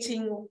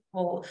hesitating,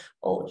 well,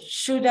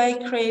 should I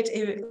create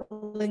a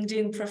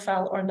LinkedIn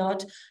profile or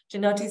not? Do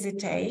not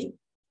hesitate.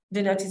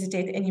 Do not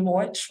hesitate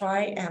anymore.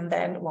 Try, and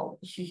then, well,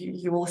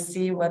 you will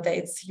see whether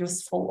it's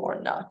useful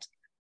or not.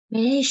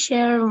 May I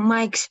share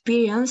my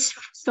experience?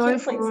 Sorry Yeah,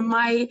 for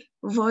my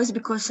voice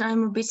because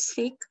I'm a bit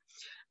sick.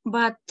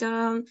 But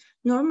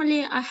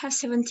normally I have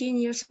 17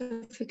 years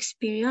of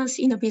experience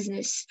in a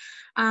business.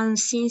 And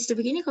since the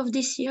beginning of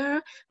this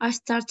year, I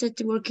started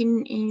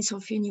working in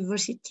Sofia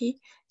University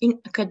in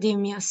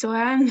academia. So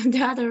I'm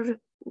the other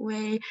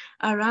way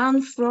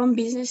around, from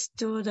business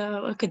to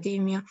the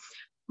academia.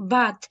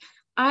 But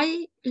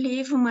I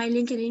leave my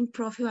LinkedIn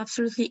profile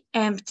absolutely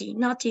empty.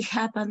 Nothing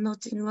happened,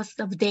 nothing was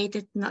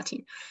updated,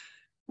 nothing.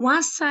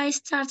 Once I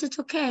started,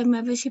 okay,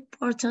 maybe it's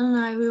important,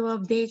 I will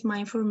update my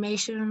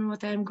information,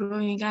 what I'm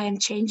growing, I am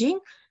changing.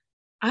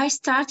 I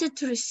started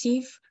to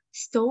receive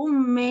so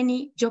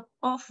many job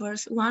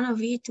offers. One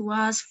of it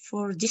was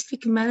for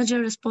district manager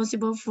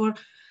responsible for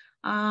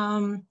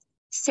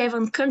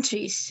 7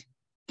 countries.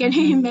 Can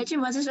you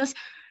imagine what it was?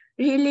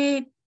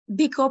 Really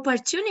big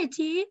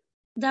opportunity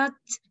that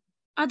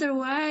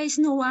otherwise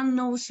no one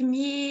knows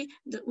me,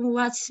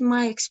 what's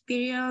my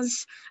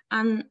experience,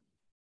 and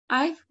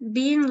I've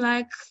been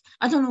like,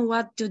 I don't know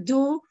what to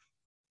do,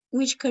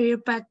 which career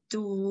path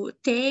to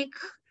take.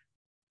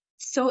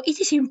 So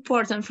it is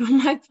important from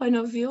my point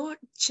of view.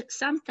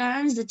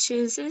 Sometimes the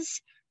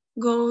chances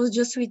go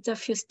just with a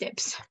few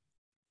steps.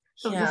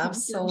 So yeah,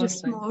 absolutely. Just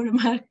small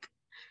remark.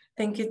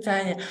 Thank you,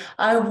 Tanya.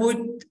 I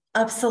would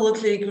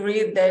absolutely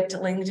agree that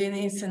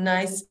LinkedIn is a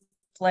nice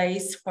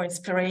place for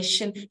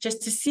inspiration,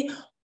 just to see.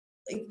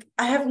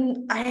 I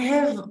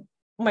have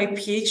my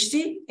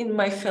PhD in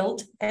my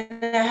field,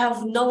 and I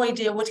have no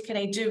idea what can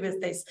I do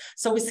with this.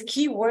 So with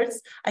keywords,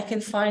 I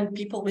can find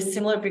people with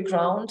similar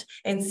background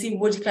and see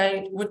what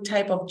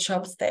type of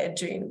jobs they're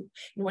doing,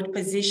 in what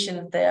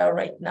position they are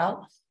right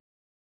now.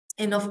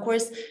 And of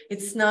course,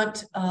 it's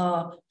not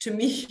to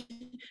me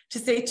to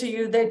say to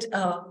you that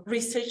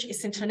research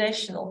is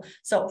international.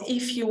 So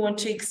if you want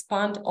to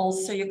expand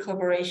also your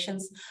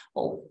collaborations,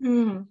 well,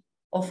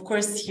 of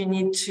course, you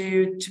need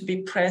to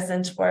be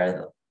present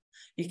where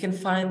you can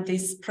find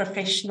these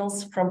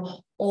professionals from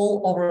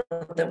all over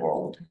the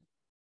world.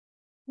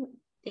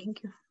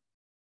 Thank you.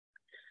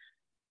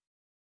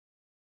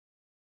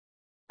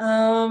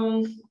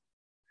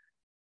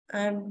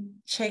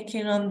 I'm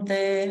checking on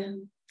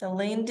the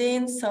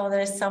LinkedIn. So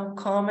there's some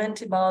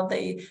comment about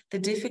the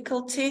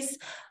difficulties.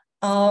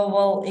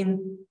 Well,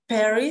 in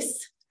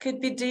Paris, could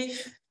be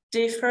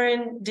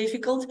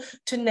difficult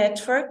to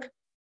network.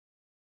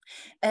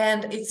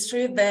 And it's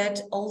true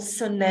that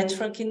also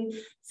networking,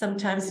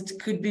 sometimes it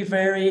could be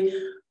very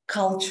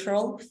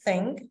cultural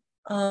thing.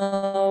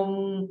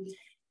 But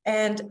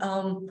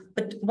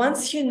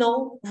once you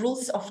know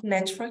rules of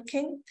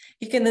networking,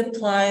 you can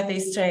apply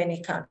this to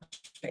any country,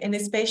 and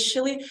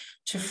especially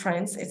to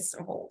France.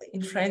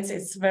 In France,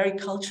 it's a very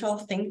cultural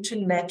thing to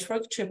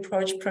network, to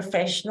approach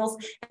professionals,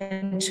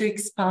 and to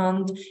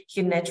expand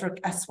your network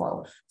as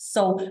well.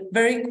 So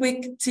very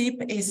quick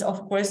tip is,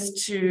 of course,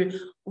 to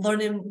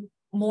learn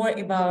more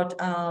about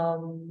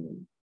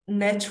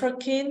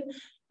networking,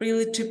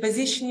 really to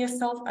position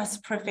yourself as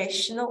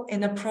professional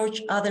and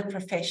approach other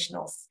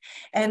professionals.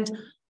 And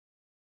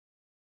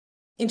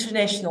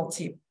international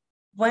tip,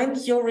 when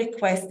your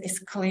request is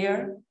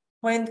clear,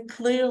 when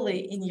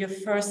clearly in your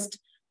first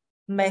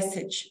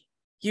message,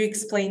 you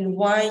explain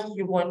why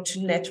you want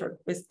to network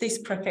with this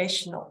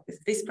professional,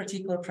 with this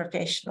particular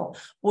professional,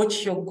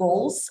 what your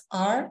goals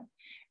are,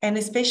 and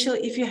especially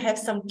if you have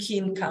some key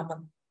in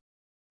common.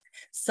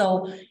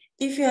 So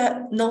if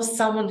you know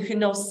someone who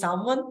knows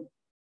someone,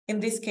 in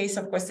this case,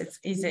 of course, it's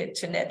easy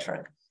to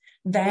network.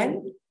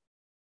 Then,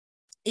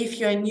 if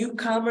you're a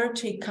newcomer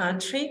to a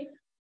country,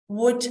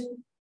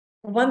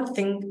 one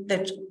thing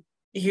that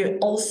you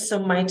also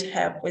might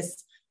have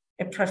with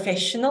a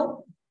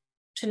professional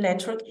to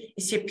network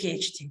is your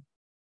PhD.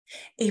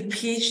 A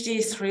PhD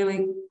is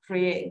really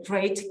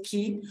great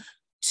key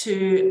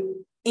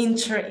to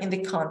enter in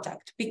the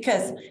contact,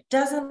 because it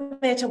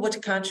doesn't matter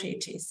what country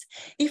it is.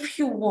 If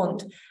you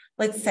want,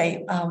 let's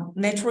say,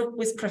 network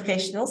with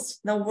professionals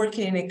now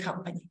working in a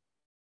company,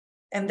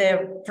 and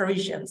they're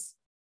Parisians.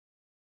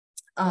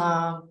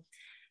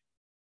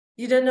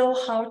 You don't know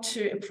how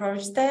to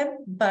approach them,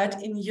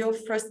 but in your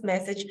first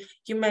message,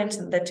 you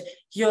mentioned that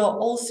you're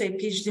also a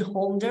PhD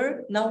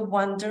holder, now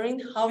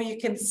wondering how you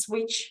can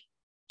switch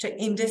to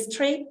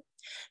industry.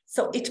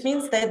 So it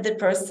means that the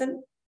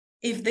person,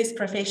 if this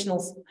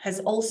professional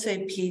has also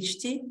a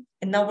PhD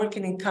and now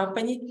working in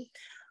company,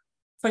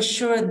 for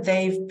sure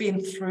they've been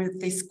through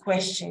this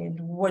question,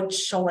 what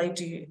shall I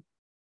do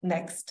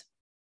next?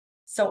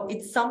 So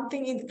it's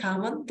something in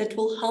common that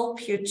will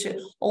help you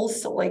to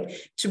also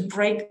to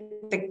break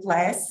the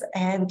glass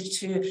and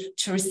to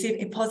receive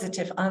a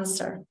positive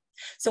answer.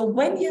 So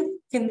when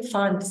you can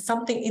find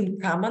something in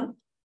common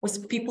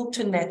with people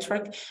to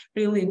network,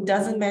 really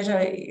doesn't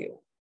matter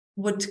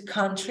what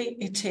country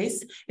it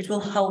is, it will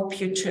help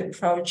you to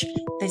approach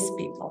these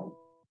people.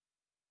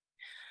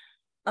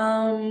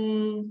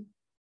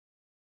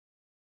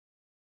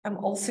 I'm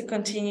also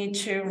continuing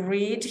to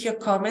read your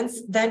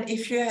comments. Then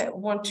if you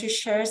want to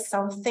share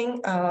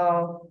something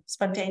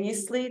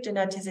spontaneously, do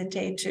not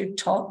hesitate to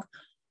talk.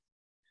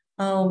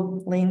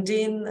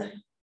 LinkedIn,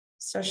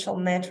 social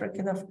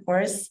networking, of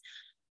course.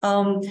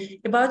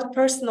 About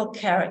personal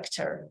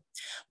character.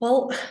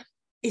 Well,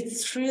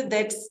 it's true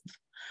that a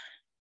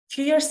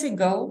few years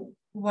ago,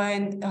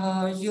 when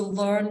you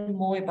learn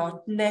more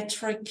about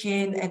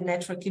networking and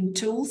networking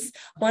tools,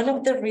 one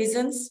of the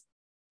reasons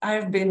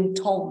I've been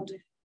told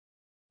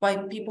why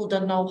people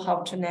don't know how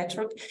to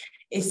network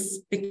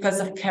is because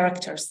of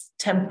characters,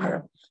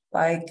 temper,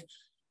 like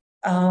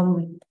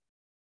how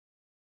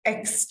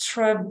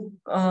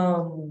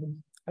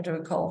do we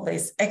call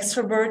this?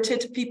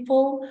 Extroverted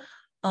people,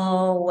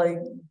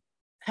 like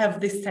have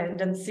this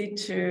tendency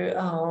to,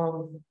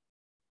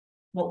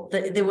 well,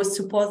 they were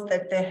supposed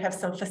that they have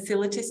some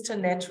facilities to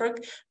network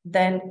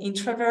than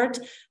introvert.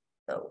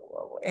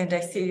 And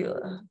I see,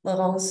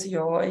 Laurence,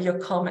 your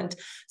comment.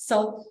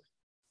 So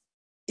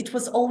it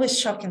was always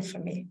shocking for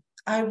me.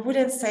 I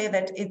wouldn't say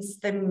that it's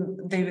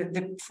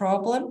the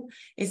problem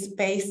is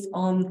based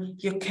on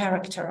your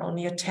character, on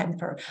your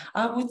temper.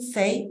 I would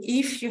say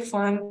if you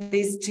find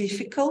this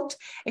difficult,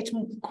 it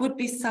could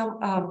be some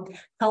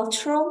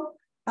cultural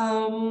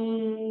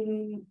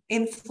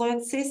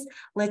influences.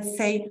 Let's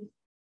say,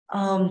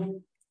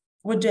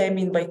 what do I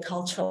mean by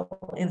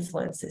cultural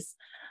influences?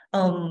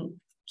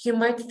 You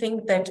might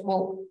think that,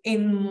 well,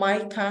 in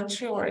my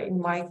country or in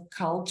my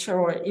culture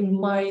or in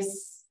my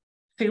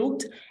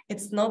field,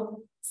 it's not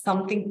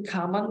something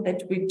common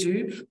that we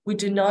do. We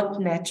do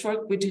not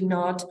network. We do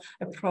not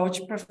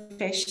approach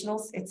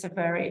professionals. It's a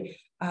very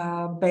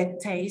bad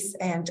taste.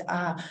 And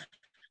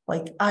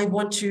like I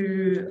want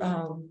to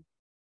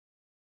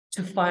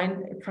find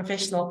a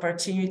professional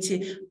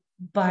opportunity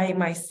by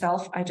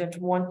myself. I don't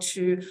want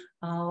to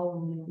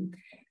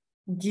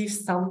give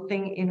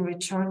something in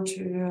return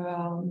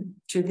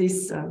to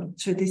these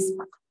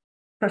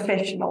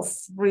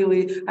professionals.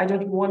 Really, I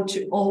don't want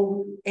to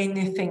owe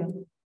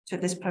anything to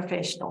these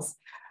professionals.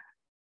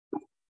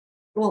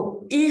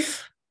 Well,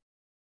 if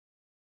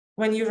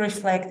when you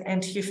reflect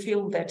and you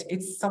feel that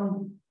it's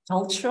some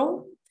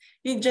cultural,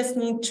 you just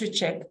need to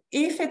check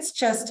if it's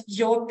just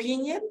your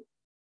opinion.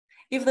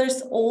 If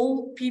there's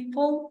all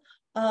people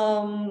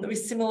with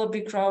similar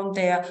background,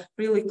 they are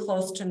really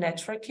close to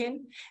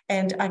networking,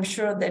 and I'm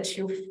sure that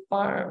you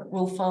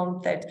will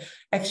find that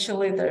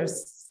actually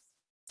there's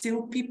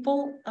still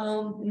people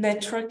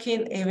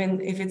networking,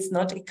 even if it's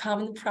not a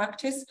common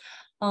practice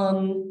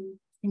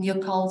in your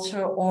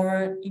culture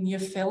or in your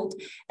field.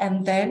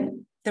 And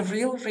then the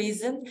real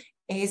reason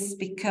is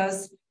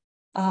because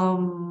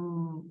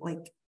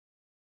like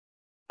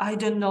I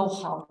don't know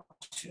how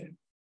to.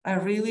 I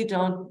really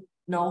don't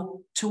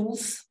know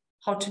tools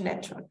how to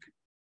network.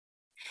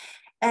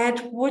 And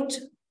what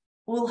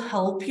will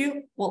help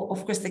you? Well,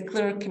 of course, the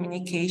clear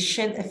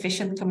communication,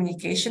 efficient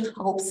communication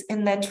helps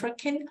in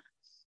networking.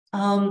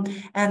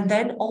 And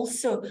then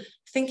also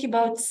think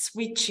about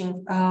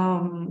switching,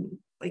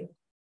 like,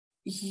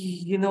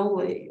 you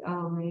know,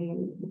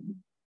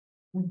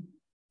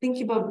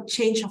 think about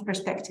change of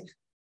perspective.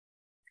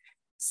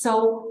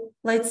 So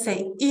let's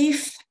say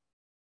if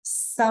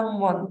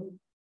someone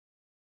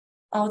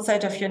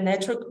outside of your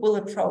network will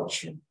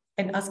approach you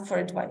and ask for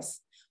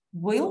advice,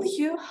 will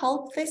you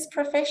help this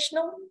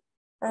professional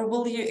or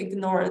will you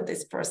ignore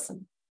this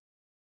person?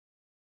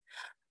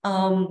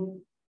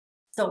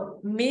 So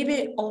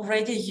maybe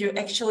already you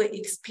actually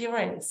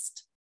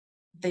experienced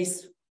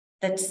this,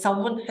 that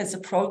someone has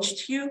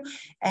approached you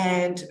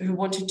and who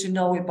wanted to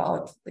know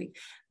about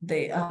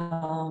the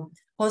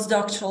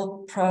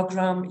postdoctoral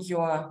program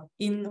you're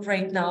in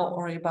right now,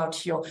 or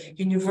about your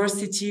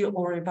university,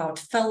 or about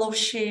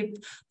fellowship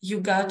you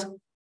got.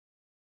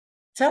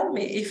 Tell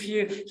me if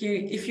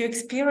you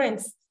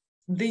experienced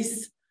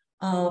this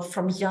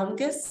from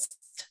youngest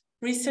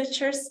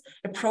researchers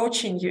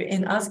approaching you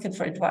and asking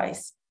for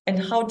advice, and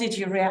how did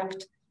you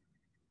react?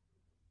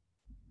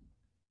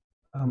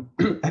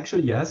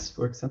 Actually, yes.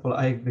 For example,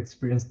 I've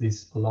experienced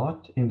this a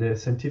lot in the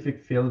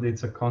scientific field.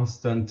 It's a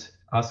constant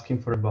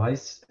asking for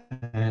advice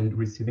and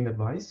receiving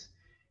advice.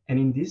 And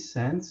in this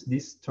sense,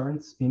 this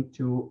turns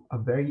into a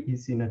very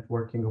easy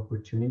networking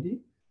opportunity.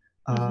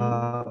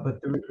 But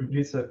there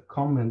is a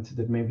comment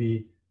that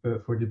maybe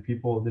for the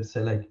people that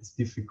say like it's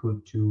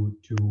difficult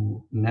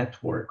to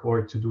network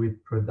or to do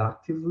it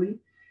productively.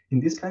 In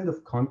this kind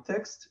of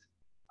context,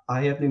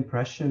 I have the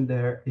impression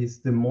there is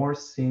the more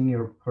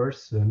senior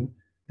person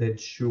that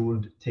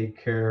should take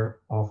care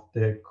of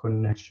the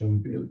connection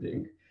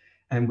building.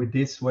 And with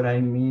this, what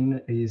I mean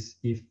is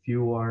if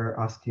you are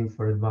asking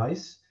for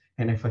advice,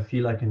 and if I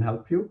feel I can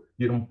help you,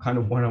 you don't kind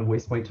of want to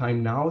waste my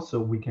time now, so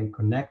we can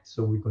connect,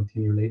 so we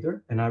continue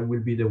later. And I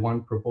will be the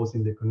one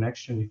proposing the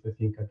connection if I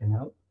think I can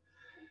help.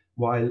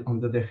 While on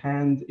the other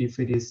hand, if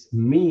it is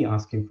me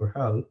asking for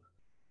help,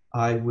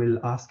 I will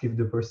ask if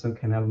the person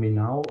can help me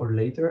now or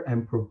later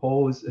and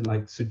propose and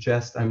like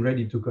suggest I'm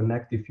ready to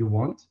connect if you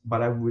want,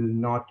 but I will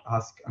not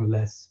ask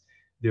unless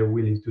they're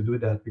willing to do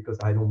that because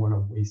I don't want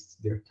to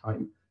waste their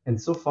time.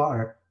 And so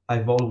far,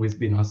 I've always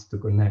been asked to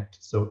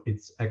connect, so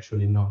it's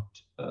actually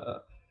not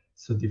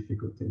so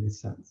difficult in this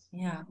sense.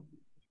 Yeah,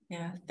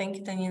 yeah. Thank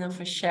you, Tanina,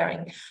 for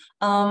sharing.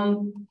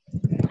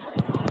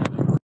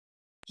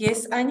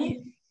 Yes,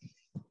 Annie?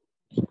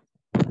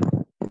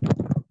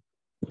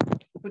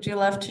 Would you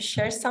love to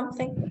share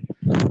something?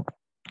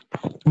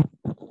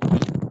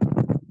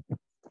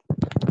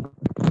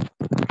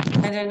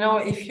 I don't know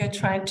if you're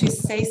trying to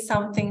say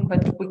something,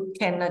 but we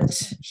cannot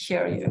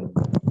hear you.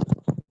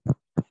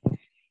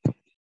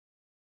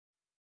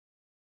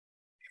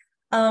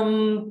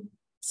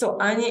 So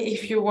Annie,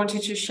 if you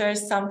wanted to share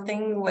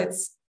something,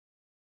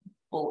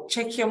 we'll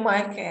check your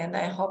mic, and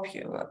I hope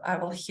I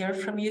will hear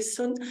from you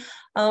soon.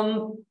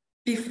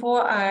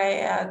 Before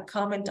I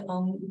comment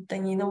on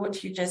Tanina,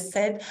 what you just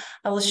said,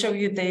 I will show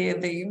you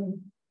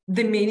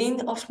the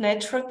meaning of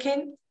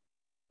networking.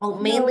 Well,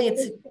 mainly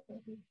it's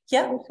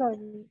yeah.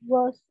 Sorry,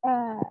 was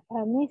a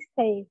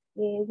mistake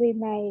with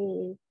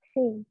my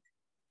thing.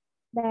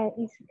 That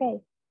is okay.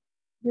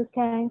 You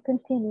can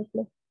continue,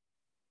 please.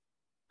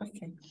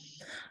 Okay.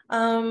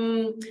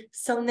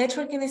 So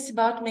networking is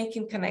about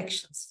making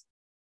connections,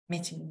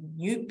 meeting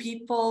new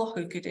people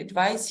who could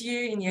advise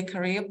you in your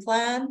career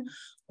plan,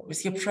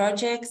 with your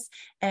projects,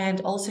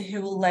 and also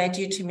who will lead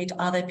you to meet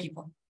other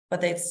people,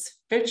 whether it's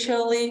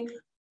virtually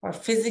or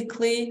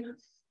physically,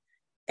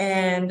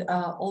 and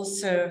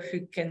also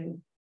who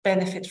can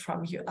benefit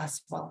from you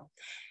as well.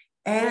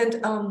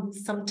 And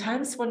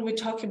sometimes when we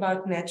talk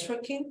about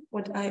networking,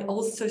 what I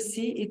also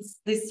see, it's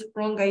this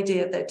wrong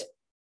idea that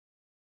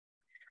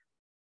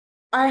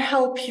I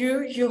help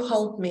you, you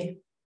help me.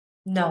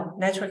 No,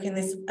 networking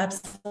is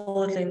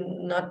absolutely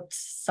not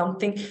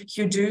something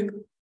you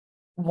do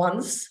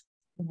once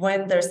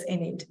when there's a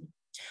need.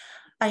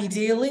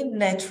 Ideally,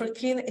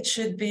 networking, it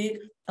should be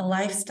a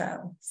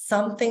lifestyle,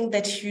 something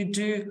that you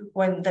do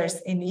when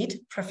there's a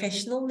need,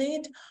 professional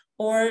need,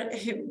 or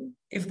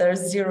if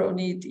there's zero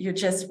need, you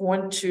just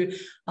want to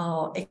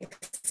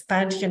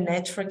expand your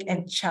network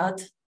and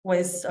chat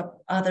with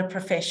other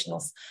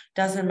professionals.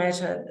 Doesn't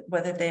matter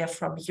whether they are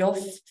from your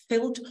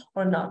field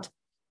or not.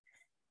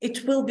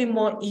 It will be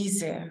more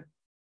easier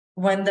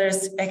when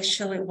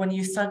when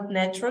you start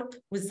network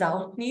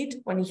without need,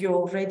 when you're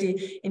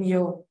already in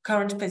your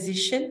current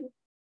position,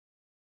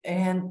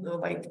 and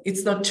like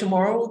it's not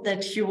tomorrow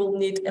that you will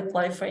need to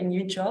apply for a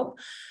new job.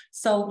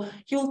 So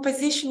you'll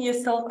position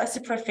yourself as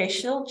a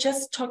professional,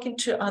 just talking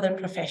to other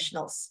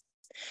professionals.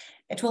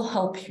 It will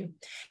help you.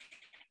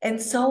 And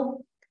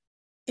so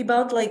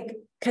about like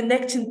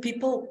connecting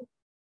people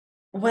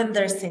when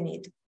there's a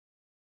need.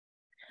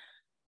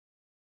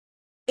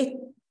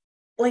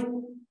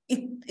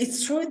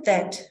 It's true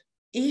that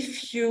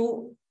if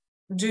you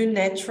do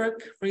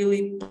network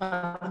really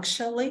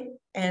punctually,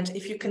 and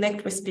if you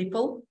connect with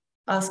people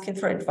asking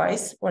for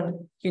advice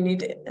when you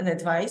need an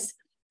advice,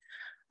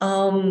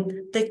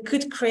 they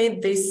could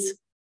create this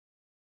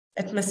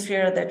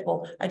atmosphere that,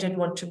 well, I don't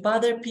want to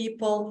bother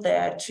people, they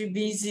are too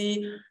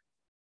busy.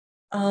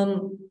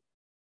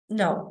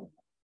 No,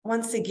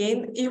 once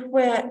again, if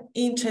we're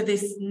into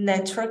this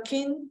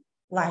networking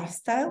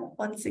lifestyle,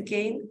 once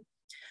again,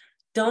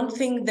 don't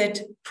think that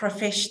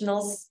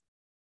professionals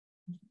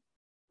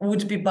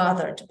would be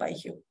bothered by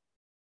you.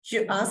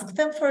 You ask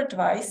them for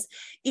advice.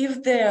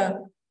 If they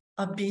are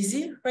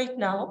busy right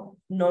now,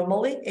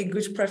 normally a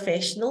good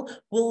professional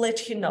will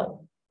let you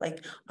know,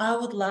 like, I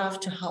would love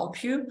to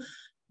help you,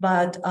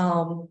 but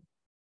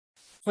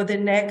for the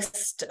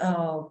next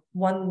for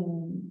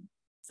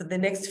the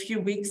next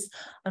few weeks,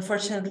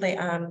 unfortunately,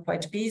 I'm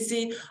quite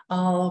busy.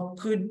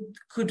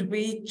 Could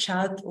we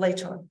chat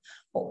later?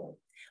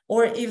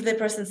 Or if the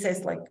person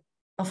says, like,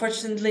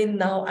 unfortunately,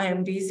 now I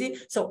am busy.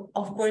 So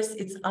of course,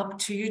 it's up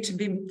to you to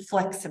be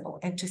flexible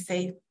and to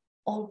say,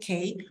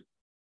 okay,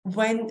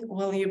 when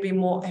will you be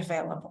more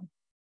available?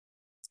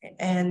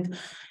 And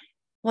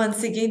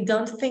once again,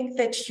 don't think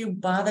that you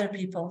bother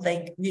people,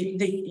 like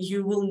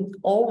you will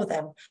owe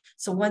them.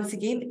 So once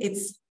again,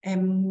 it's a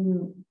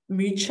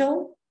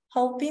mutual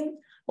helping.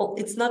 Well,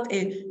 it's not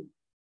a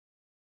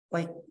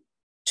like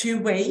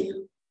two-way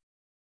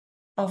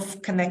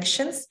of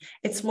connections.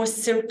 It's more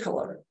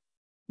circular,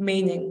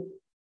 meaning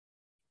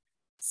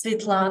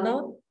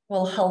Svetlana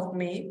will help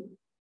me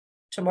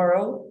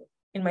tomorrow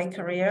in my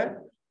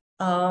career.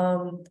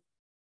 The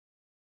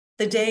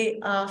day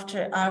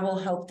after, I will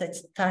help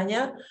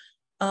Tanya.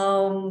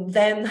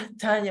 Then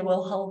Tanya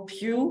will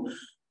help you.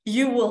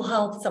 You will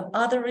help some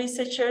other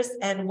researchers,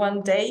 and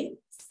one day,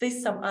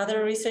 some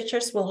other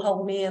researchers will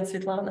help me and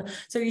Svetlana.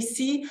 So you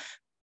see,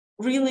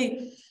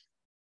 really,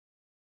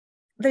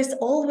 there's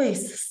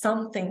always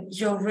something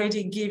you're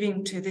already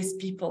giving to these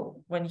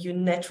people when you're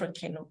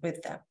networking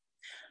with them.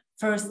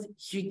 First,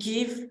 you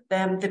give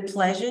them the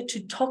pleasure to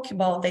talk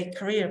about their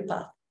career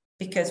path,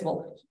 because,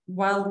 well,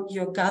 while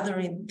you're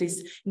gathering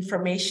this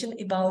information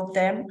about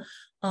them,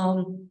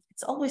 it's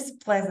It's always a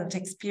pleasant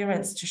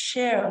experience to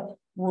share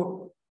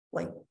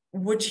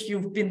what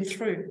you've been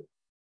through.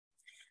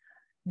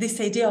 This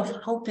idea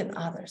of helping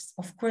others,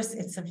 of course,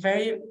 it's a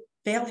very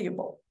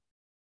valuable.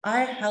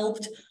 I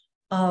helped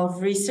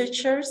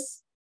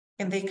researchers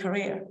in their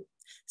career.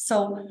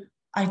 So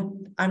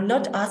I'm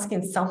not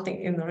asking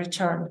something in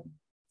return.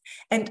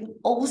 And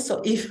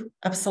also, if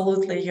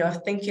absolutely you are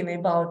thinking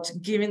about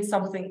giving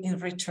something in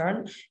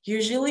return,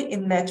 usually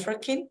in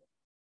networking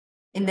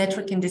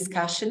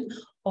discussion,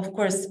 of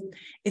course,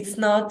 it's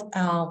not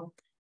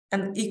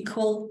an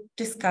equal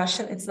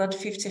discussion. It's not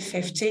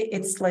 50-50.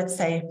 It's, let's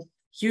say,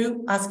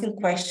 you asking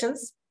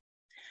questions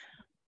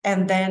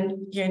and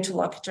then your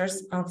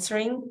interlocutors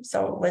answering.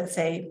 So let's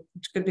say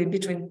it could be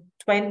between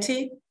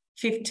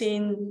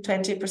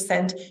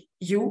 15-20%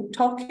 you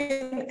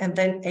talking, and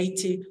then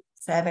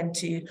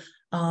 80-70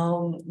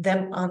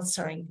 them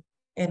answering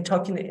and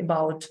talking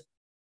about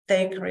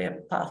their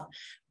career path.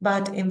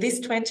 But in this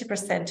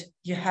 20%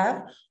 you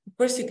have, of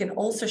course, you can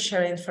also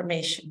share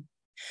information.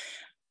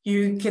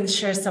 You can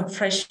share some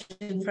fresh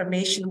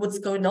information, what's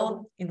going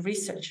on in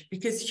research,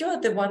 because you're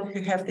the one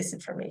who have this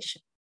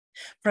information.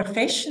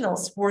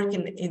 Professionals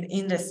working in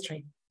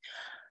industry,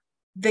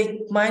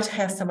 they might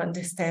have some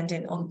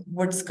understanding on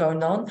what's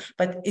going on,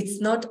 but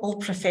it's not all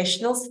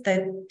professionals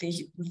that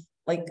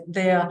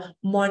they are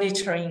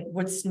monitoring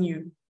what's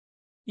new.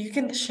 You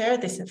can share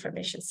this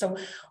information. So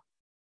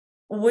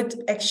what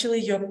actually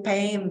you're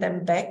paying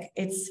them back,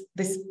 it's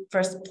this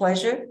first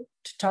pleasure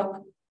to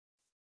talk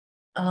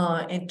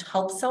and to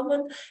help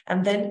someone,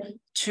 and then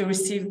to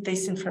receive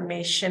this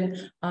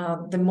information,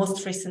 the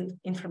most recent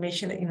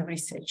information in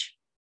research.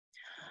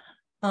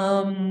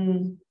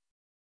 I'm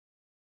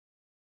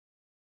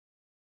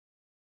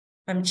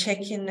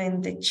checking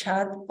in the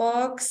chat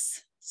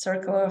box,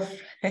 circle of,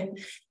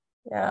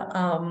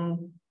 yeah.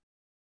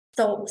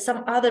 So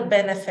some other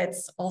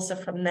benefits also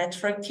from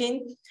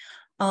networking.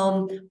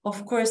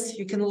 Of course,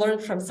 you can learn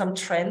from some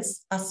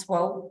trends as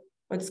well,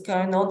 what's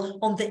going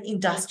on the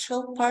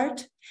industrial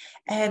part.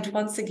 And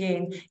once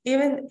again,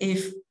 even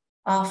if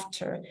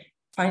after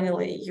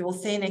finally you will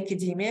stay in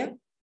academia,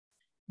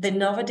 the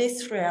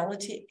nowadays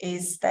reality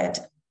is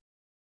that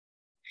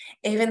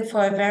even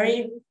for a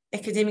very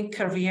academic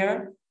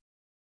career,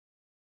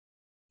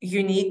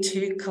 you need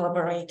to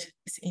collaborate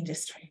with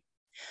industry.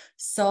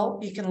 So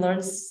you can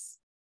learn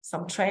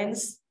some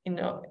trends, and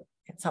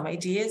some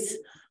ideas,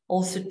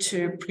 also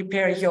to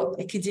prepare your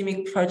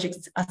academic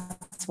projects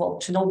as well,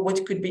 to know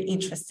what could be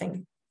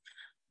interesting.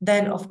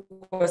 Then, of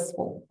course,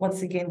 well,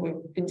 once again,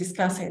 we've been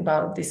discussing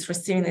about this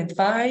receiving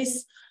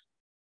advice,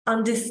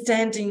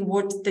 understanding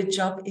what the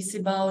job is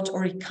about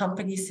or a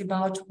company is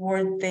about,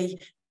 what the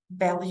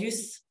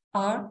values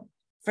are,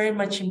 very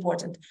much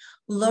important.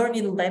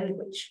 Learning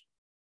language.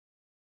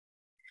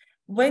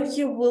 When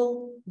you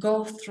will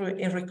go through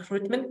a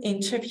recruitment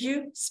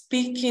interview,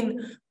 speaking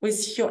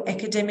with your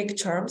academic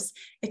terms,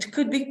 it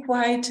could be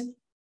quite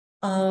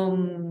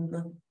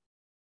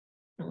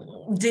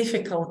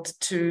difficult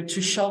to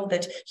show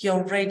that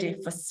you're ready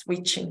for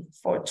switching,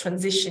 for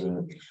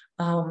transitioning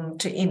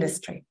to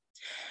industry.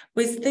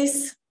 With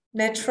these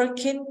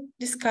networking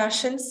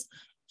discussions,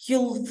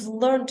 you've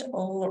learned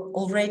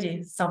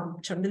already some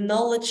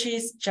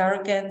terminologies,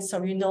 jargon,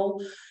 so you know,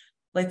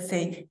 let's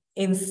say,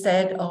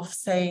 instead of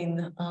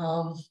saying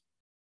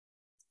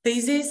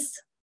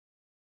thesis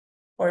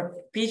or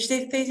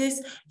PhD thesis,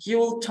 you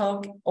will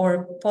talk,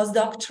 or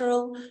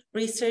postdoctoral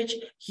research,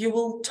 you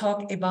will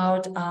talk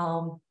about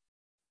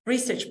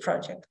research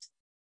project.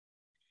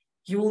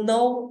 You will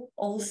know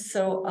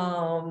also,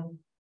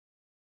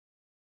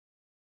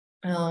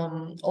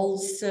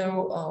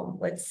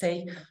 let's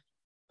say,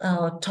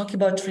 talk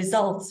about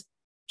results,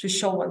 to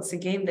show once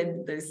again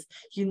that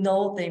you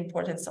know the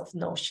importance of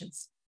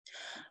notions.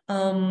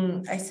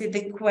 I see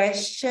the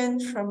question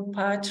from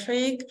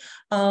Patrick,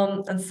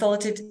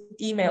 unsolicited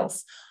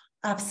emails.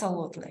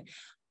 Absolutely.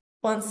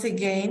 Once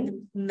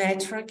again,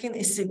 networking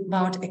is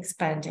about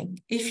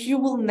expanding. If you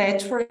will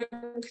network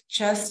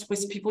just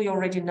with people you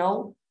already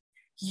know,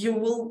 you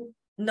will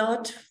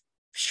not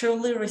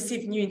surely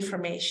receive new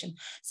information.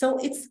 So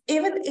it's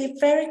even a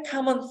very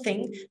common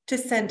thing to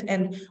send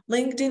an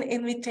LinkedIn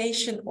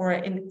invitation or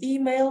an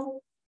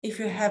email. If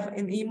you have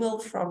an email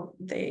from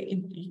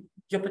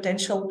your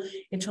potential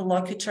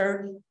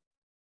interlocutor,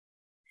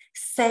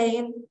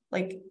 saying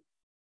like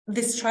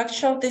the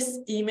structure of this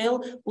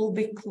email will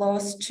be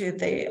close to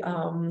the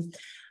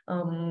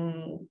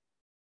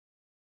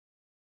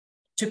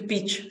to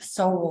pitch.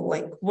 So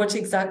like what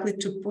exactly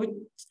to put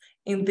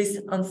in this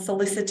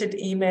unsolicited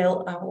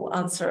email, I will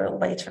answer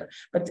later,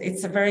 but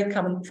it's a very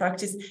common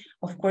practice.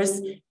 Of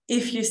course,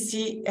 if you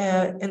see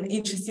an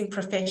interesting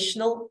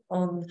professional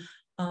on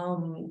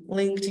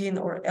LinkedIn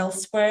or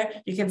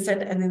elsewhere, you can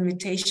send an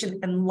invitation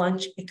and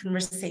launch a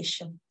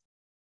conversation.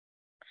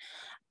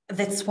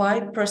 That's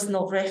why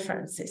personal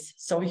references.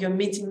 So you're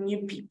meeting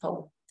new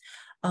people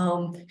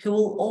who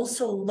will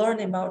also learn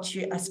about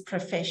you as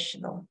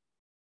professional.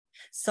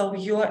 So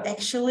you're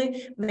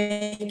actually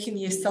making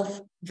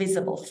yourself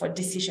visible for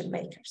decision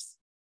makers.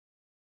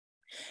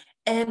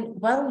 And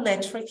while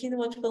networking,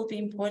 what will be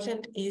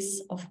important is,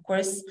 of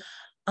course,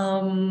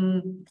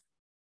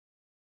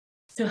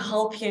 to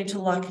help your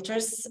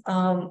interlocutors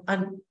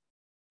and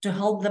to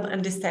help them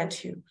understand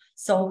you.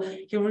 So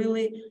you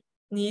really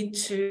need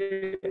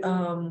to,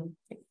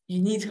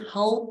 you need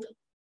help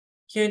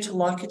your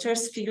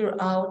interlocutors figure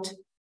out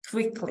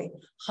quickly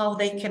how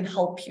they can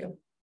help you.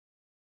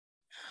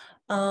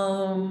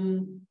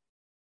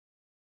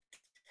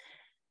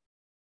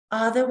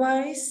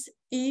 Otherwise,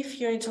 if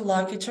your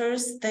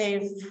interlocutors,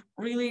 they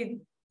really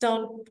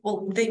don't,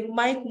 well, they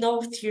might know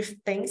a few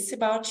things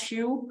about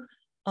you,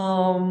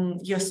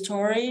 your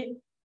story,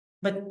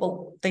 but well,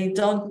 they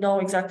don't know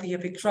exactly your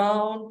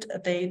background.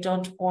 They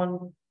don't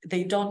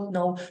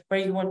know where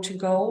you want to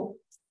go.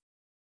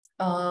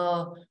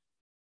 Of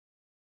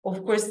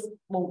course,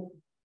 well,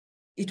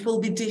 it will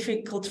be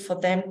difficult for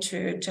them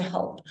to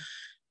help.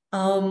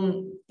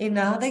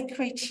 Another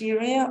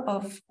criteria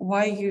of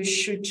why you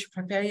should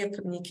prepare your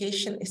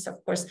communication is,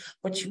 of course,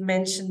 what you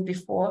mentioned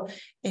before,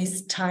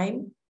 is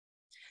time.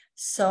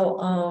 So,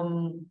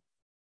 of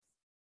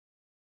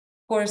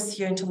course,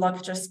 your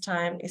interlocutor's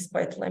time is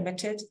quite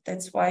limited.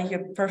 That's why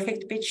your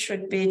perfect pitch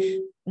should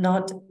be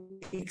not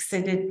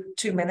exceeded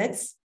 2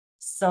 minutes.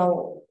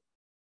 So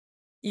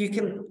you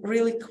can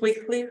really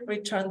quickly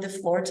return the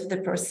floor to the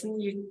person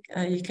you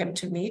came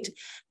to meet.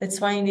 That's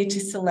why you need to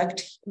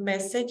select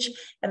message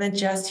and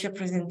adjust your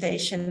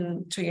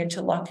presentation to your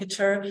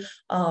interlocutor,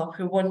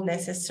 who won't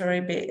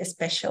necessarily be a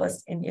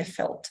specialist in your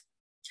field.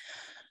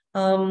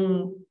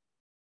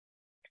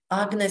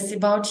 Agnes,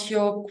 about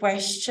your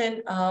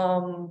question,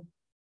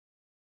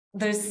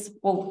 there's,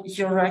 well,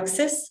 your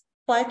access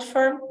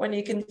platform, when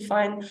you can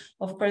find,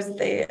 of course,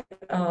 the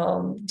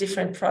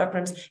different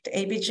programs, the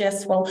ABG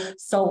as well.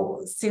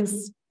 So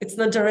since it's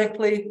not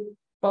directly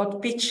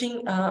about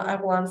pitching, I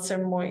will answer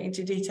more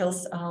into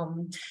details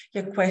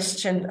your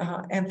question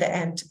at the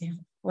end if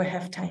we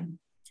have time.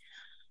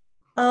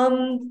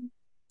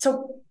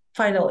 So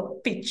finally,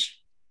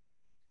 pitch.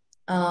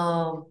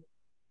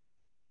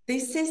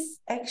 This is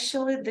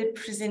actually the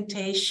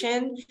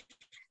presentation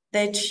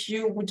that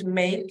you would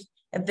make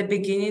at the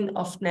beginning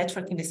of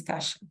networking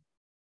discussion.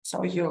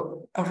 So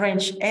you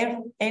arrange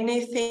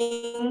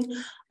anything.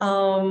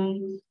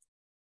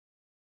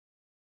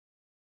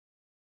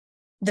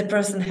 The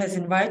person has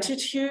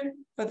invited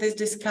you for this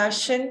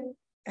discussion,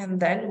 and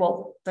then,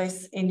 well,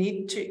 there's a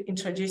need to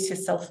introduce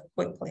yourself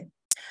quickly.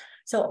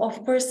 So,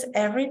 of course,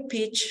 every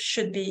pitch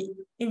should be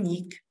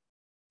unique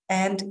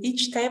and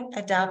each time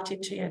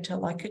adapted to your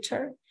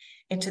interlocutor,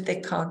 into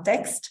the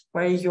context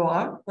where you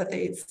are, whether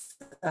it's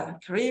a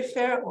career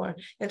fair or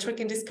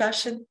networking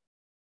discussion.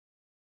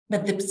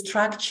 But the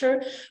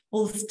structure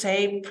will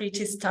stay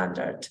pretty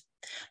standard.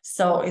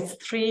 So it's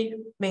 3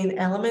 main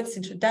elements: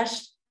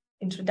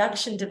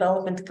 introduction,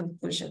 development,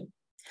 conclusion.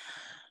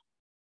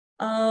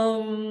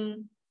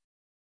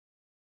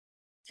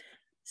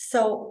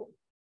 So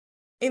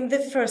in the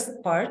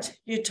first part,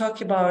 you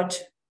talk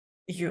about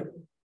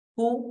you,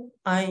 who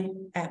I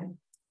am,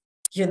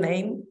 your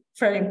name,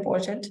 very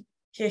important,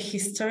 your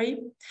history.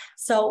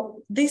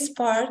 So this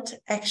part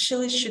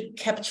actually should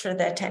capture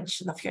the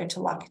attention of your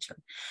interlocutor.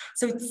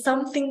 So it's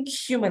something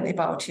human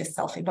about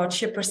yourself,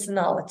 about your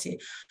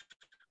personality.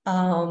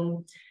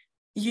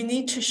 You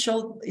need to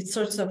show it's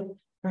sort of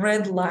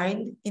red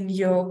line in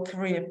your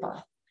career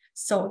path.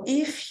 So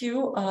if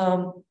you,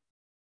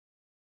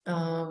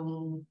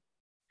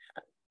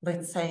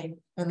 let's say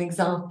an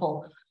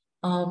example,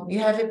 you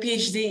have a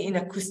PhD in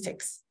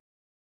acoustics,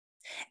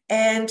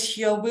 and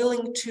you're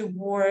willing to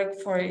work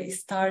for a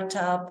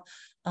startup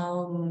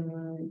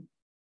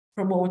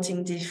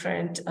promoting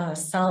different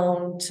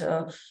sound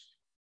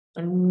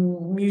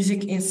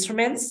music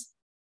instruments.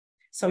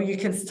 So you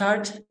can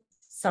start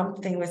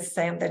something with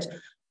saying that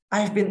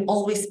I've been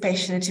always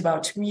passionate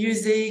about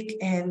music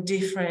and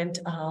different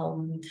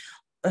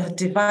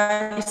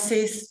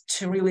devices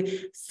to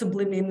really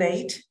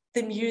sublimate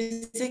the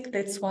music.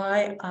 That's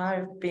why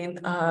I've been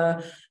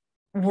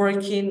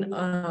working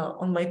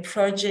on my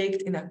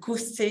project in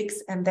acoustics,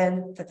 and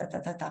then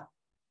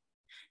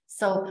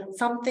So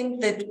something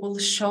that will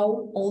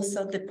show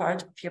also the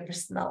part of your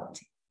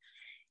personality.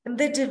 In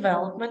the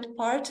development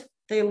part,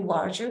 the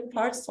larger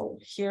part, so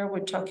here we're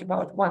talking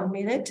about 1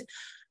 minute,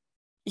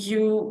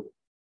 you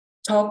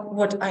talk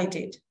what I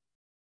did.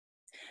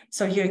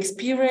 So your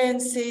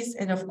experiences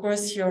and of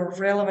course your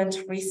relevant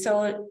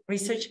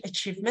research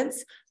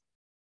achievements.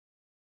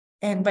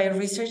 And by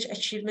research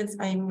achievements,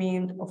 I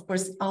mean, of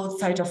course,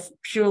 outside of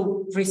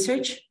pure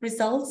research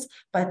results,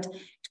 but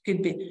it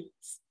could be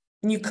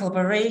new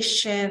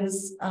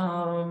collaborations,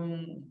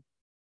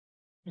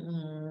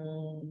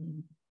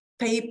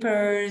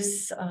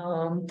 papers,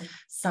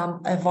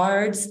 some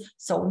awards.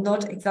 So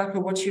not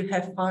exactly what you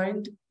have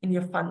found in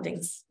your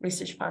fundings,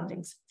 research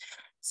fundings.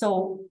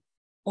 So,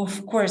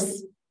 of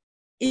course,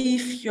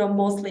 if you're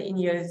mostly in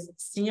your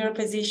senior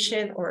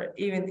position, or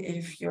even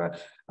if you're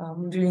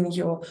doing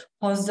your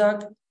postdoc,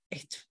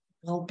 it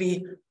will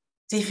be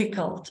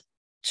difficult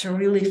to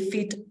really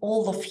fit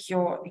all of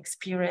your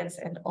experience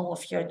and all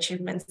of your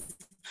achievements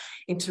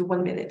into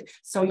 1 minute.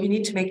 So you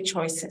need to make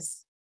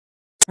choices.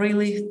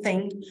 Really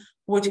think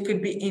what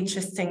could be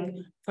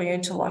interesting for your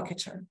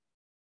interlocutor.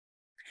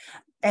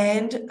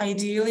 And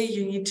ideally,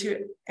 you need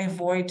to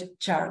avoid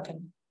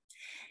jargon.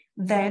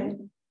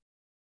 Then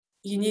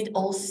you need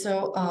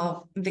also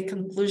the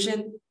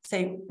conclusion,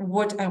 say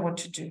what I want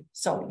to do.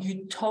 So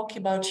you talk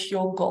about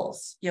your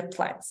goals, your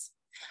plans.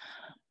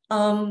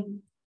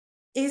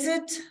 Is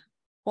it,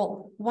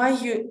 well, why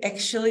you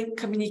actually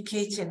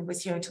communicating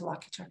with your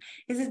interlocutor?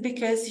 Is it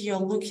because you're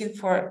looking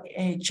for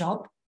a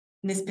job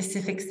in a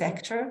specific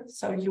sector?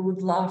 So you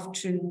would love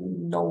to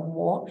know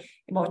more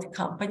about the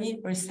company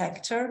or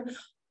sector,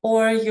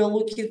 or you're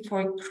looking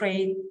for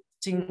creating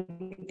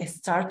a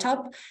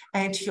startup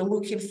and you're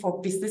looking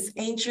for business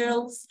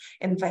angels,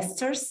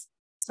 investors.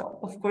 So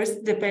of course,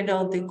 depending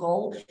on the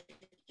goal,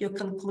 your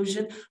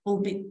conclusion will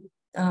be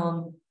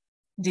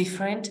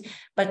different.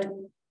 But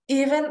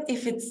even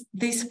if it's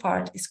this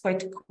part is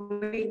quite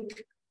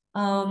quick,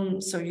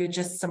 so you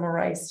just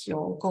summarize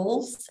your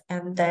goals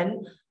and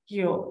then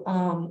you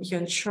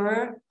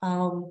ensure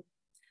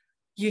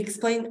you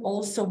explain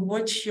also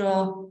what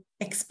you're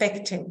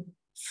expecting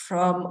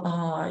from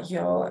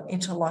your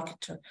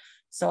interlocutor.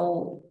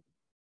 So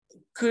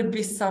could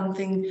be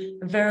something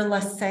very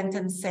last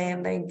sentence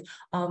saying,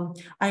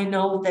 I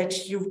know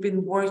that you've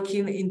been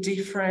working in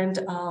different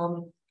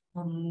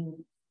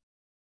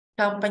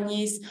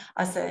companies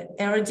as an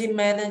R&D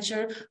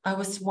manager. I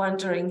was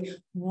wondering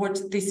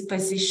what this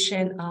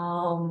position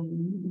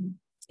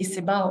is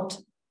about.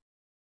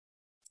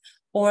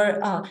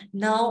 Or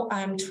now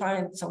I'm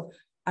trying, so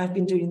I've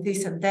been doing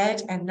this and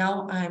that, and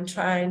now I'm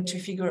trying to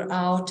figure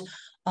out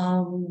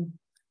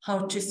how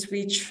to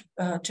switch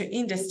to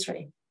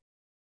industry.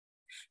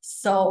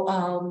 So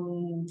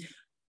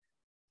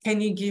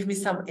can you give me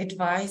some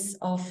advice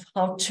of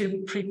how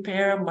to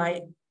prepare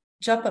my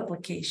job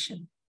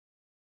application?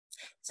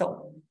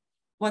 So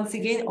once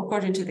again,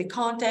 according to the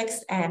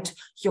context and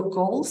your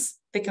goals,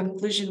 the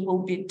conclusion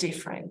will be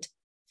different.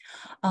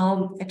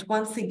 And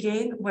once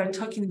again, we're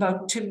talking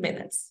about 2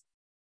 minutes.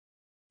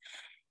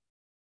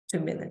 2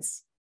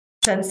 minutes.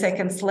 10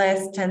 seconds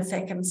less, 10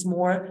 seconds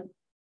more,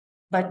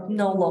 but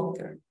no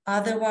longer.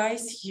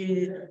 Otherwise,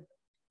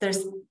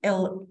 there's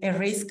a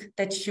risk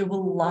that you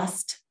will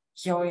lose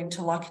your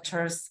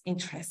interlocutor's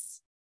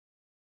interests.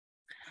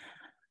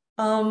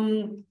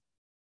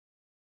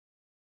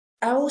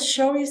 I will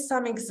show you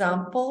some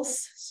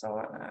examples. So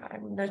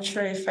I'm not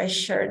sure if I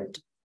shared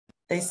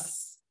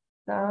this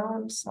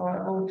down. So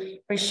I will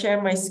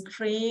reshare my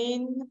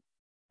screen.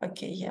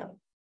 Okay, yeah.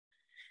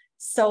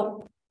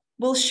 So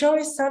we'll show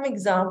you some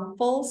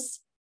examples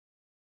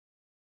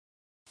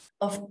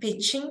of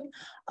pitching.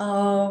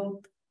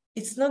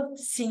 It's not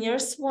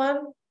seniors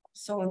one.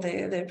 So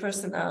the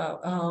person,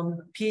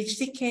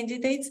 PhD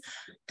candidates,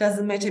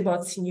 doesn't matter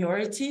about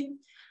seniority.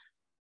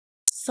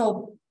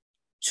 So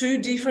 2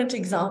 different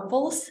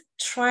examples,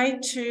 try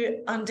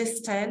to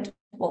understand,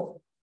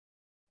 well,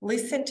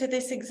 listen to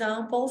these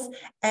examples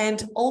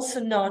and also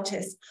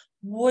notice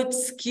what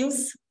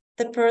skills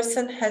the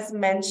person has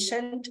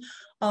mentioned,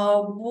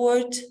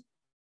 what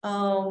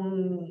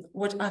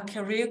are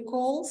career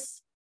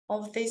goals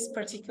of this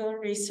particular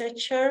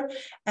researcher,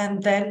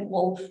 and then,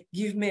 well,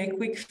 give me a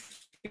quick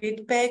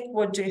feedback.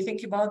 What do you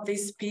think about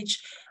this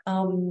speech?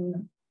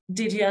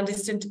 Did you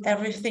understand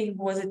everything?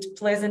 Was it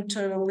pleasant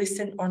to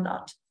listen or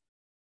not?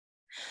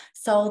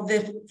 So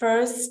the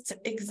first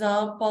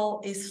example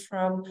is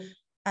from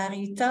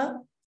Arita.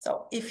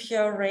 So if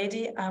you're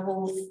ready, I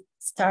will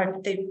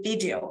start the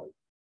video.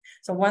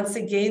 So once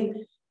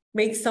again,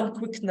 make some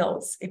quick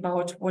notes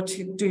about what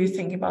do you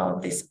think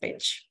about this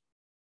pitch.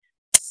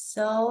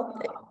 So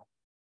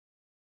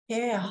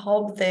yeah, I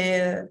hope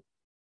the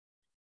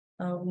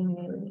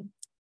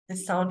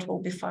sound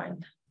will be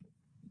fine.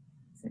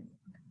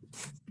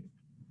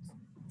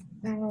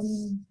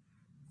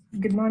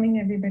 Good morning,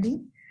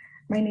 everybody.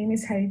 My name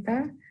is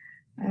Harita.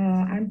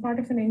 I'm part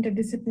of an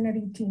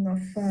interdisciplinary team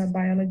of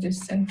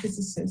biologists and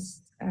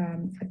physicists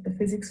at the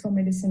Physics for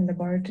Medicine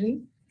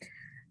laboratory.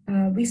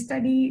 We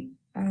study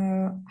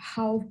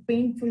how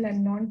painful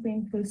and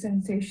non-painful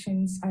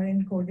sensations are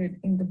encoded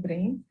in the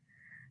brain.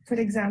 For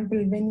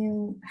example, when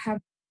you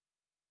have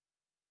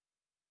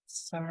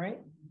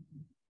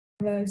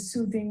a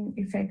soothing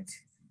effect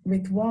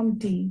with warm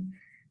tea,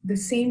 the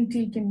same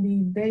tea can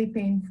be very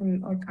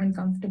painful or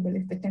uncomfortable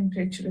if the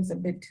temperature is a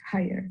bit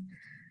higher.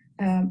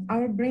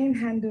 Our brain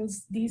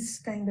handles these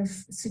kind of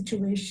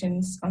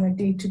situations on a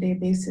day-to-day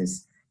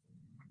basis,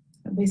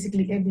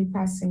 basically every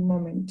passing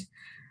moment.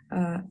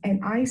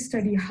 And I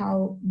study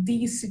how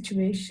these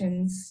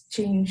situations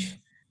change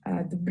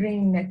the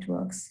brain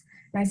networks.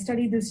 And I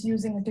study this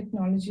using a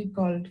technology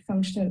called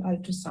functional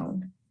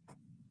ultrasound.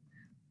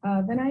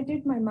 When I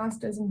did my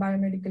master's in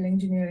biomedical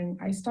engineering,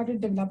 I started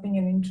developing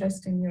an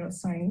interest in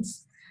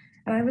neuroscience.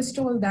 And I was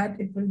told that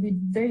it will be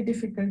very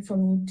difficult for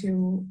me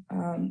to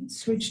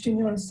switch to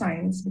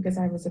neuroscience because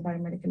I was a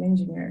biomedical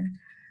engineer.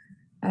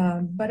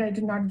 But I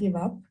did not give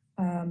up.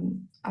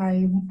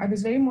 I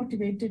was very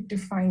motivated to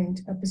find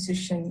a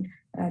position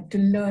to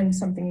learn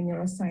something in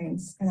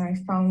neuroscience. And I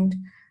found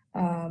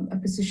a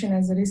position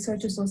as a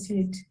research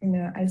associate in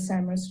an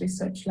Alzheimer's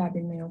research lab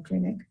in Mayo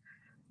Clinic.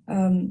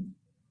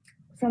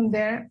 From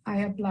there, I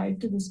applied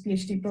to this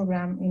PhD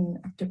program in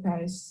After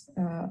Paris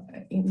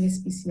in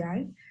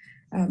ESPCI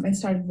and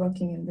started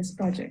working in this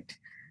project.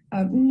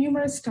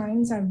 Numerous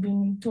times I've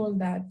been told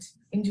that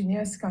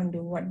engineers can't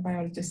do what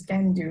biologists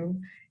can do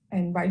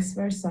and vice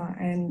versa.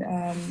 And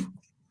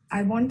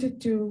I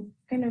wanted to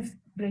kind of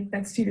break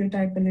that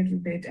stereotype a little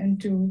bit and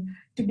to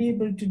be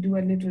able to do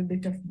a little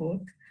bit of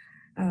both.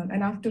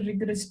 And after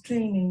rigorous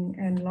training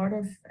and a lot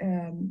of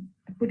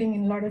putting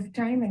in a lot of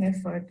time and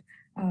effort,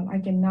 I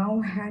can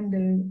now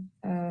handle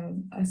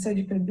a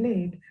surgical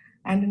blade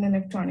and an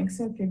electronic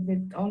circuit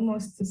with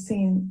almost the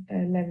same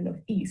level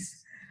of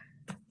ease.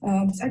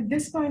 So at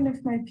this point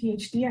of my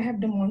PhD, I have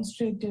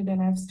demonstrated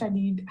and I've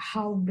studied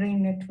how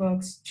brain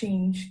networks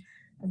change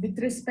with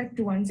respect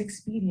to one's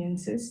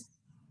experiences.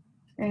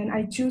 And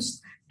I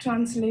choose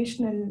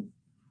translational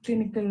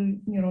clinical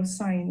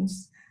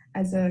neuroscience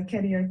as a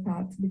career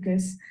path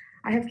because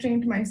I have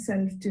trained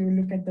myself to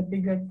look at the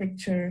bigger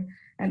picture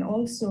and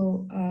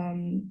also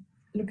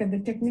look at the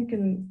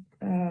technical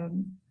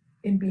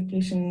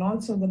implication and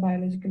also the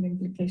biological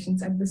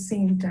implications at the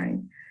same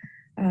time.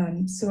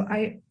 So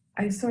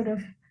I sort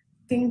of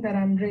think that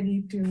I'm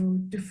ready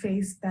to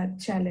face that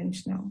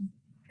challenge now.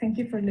 Thank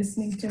you for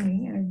listening to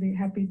me, and I'd be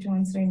happy to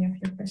answer any of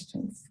your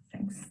questions.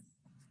 Thanks.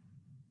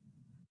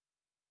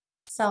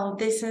 So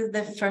this is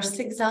the first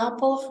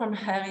example from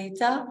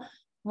Harita.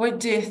 What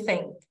do you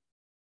think?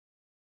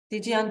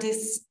 Did you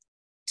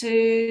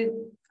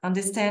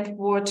understand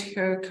what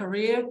her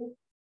career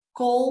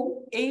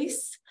goal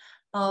is?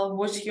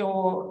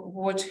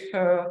 What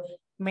her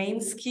main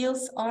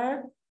skills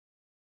are?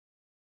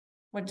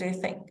 What do you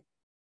think?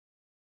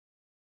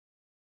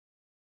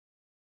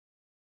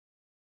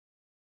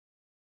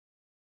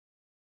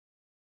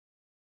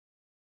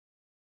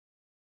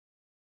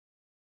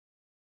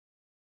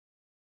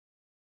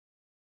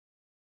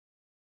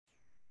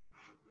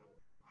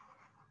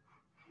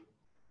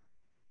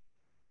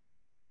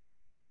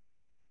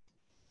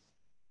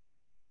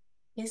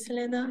 Yes,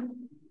 Elena?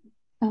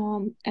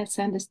 As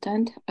I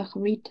understand,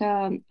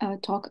 Rita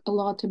talked a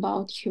lot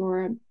about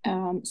her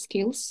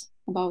skills,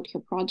 about her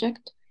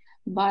project,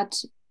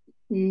 but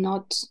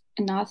not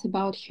enough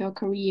about her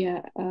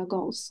career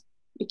goals,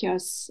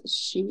 because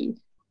she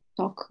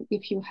talked,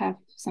 if you have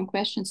some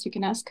questions, you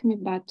can ask me,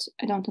 but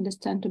I don't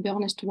understand, to be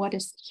honest, what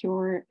is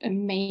your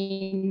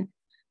main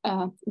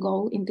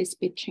goal in this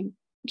pitching.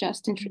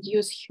 Just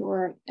introduce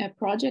your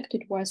project,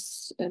 it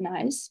was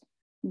nice,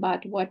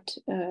 but what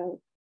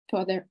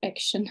further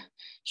action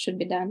should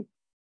be done?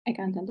 I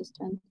can't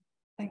understand.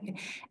 Okay.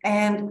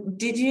 And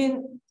did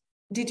you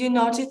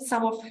notice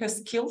some of her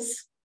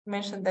skills? You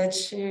mentioned that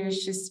she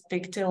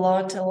speaks a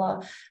lot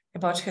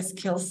about her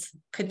skills.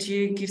 Could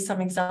you give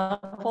some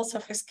examples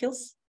of her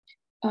skills?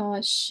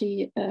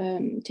 She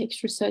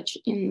takes research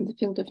in the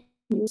field of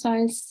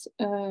neuroscience,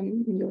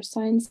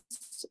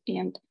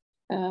 and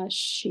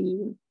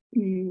she,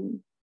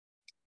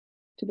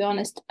 to be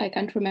honest, I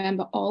can't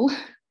remember all.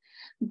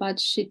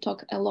 But she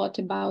talked a lot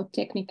about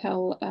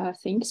technical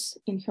things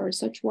in her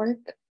research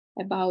work,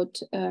 about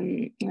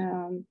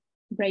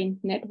brain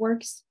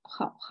networks,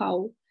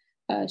 how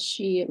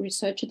she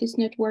researched these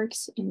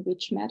networks, in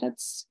which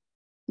methods.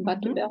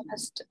 But to be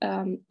honest,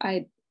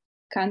 I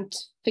can't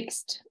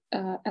fix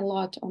a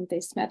lot on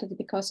this method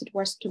because it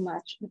was too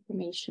much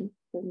information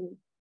for me.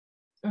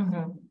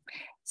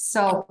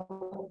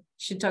 So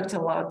she talked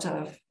a lot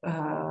of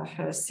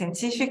her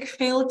scientific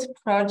field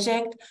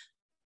project.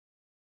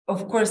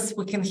 Of course,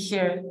 we can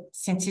hear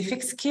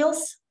scientific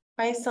skills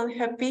based on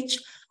her pitch.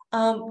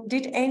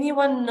 Did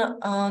anyone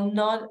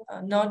not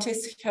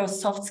notice her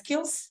soft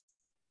skills?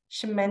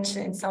 She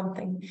mentioned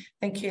something.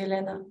 Thank you,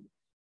 Elena.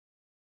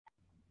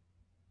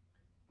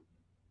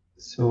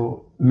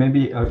 So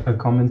maybe a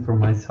comment from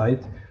my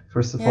side.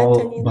 First of all,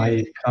 Tanina.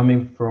 by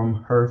coming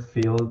from her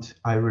field,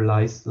 I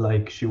realized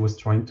like she was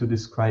trying to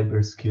describe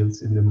her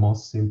skills in the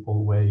most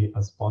simple way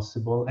as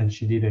possible, and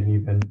she didn't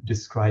even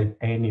describe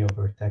any of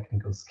her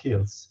technical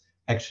skills.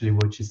 Actually,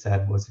 what she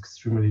said was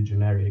extremely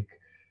generic.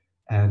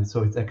 And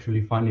so it's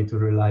actually funny to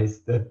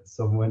realize that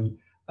someone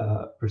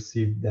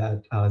perceived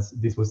that as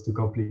this was too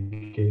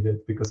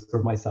complicated, because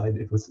from my side,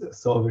 it was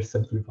so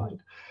oversimplified.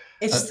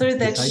 It's true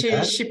that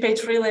she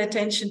paid really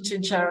attention to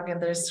jargon.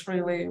 There's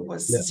really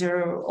was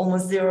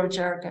almost zero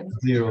jargon.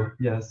 Zero,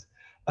 yes.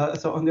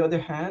 So on the other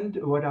hand,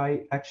 what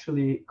I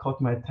actually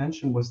caught my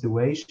attention was the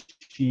way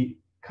she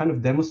kind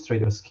of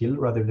demonstrated a skill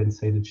rather than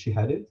say that she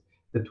had it.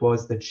 That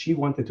was that she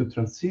wanted to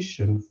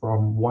transition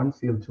from one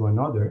field to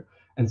another.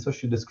 And so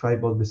she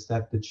described all the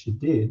steps that she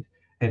did.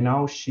 And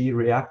now she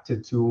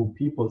reacted to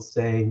people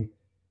saying,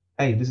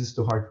 hey, this is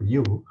too hard for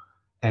you.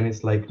 And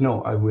it's like,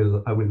 no, I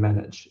will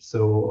manage.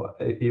 So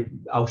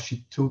how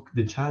she took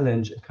the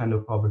challenge and kind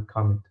of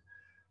overcome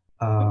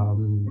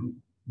it.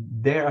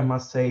 There, I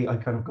must say, I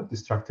kind of got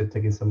distracted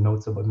taking some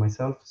notes about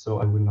myself. So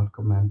I will not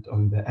comment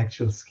on the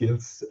actual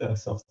skills,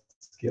 soft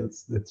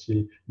skills that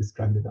she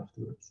described it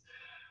afterwards.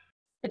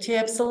 But you're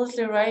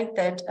absolutely right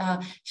that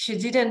she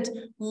didn't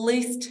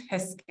list her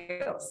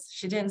skills.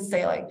 She didn't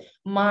say like,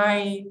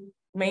 my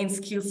main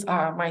skills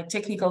are, my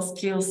technical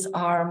skills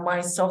are,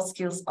 my soft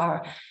skills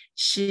are.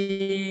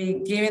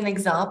 She gave an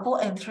example,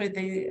 and through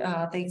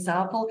the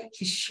example,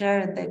 he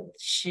shared that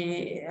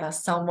she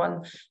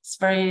someone is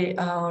very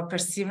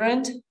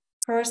perseverant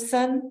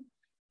person,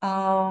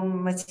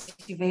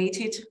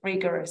 motivated,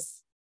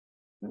 rigorous.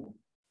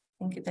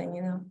 Thank you,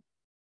 Danila.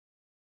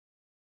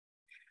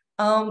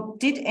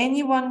 Did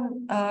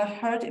anyone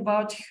heard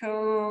about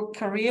her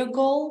career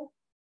goal?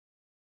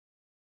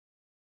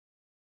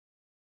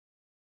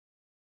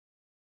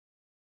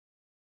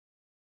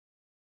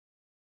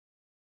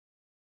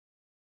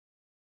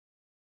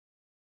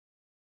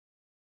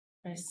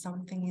 There's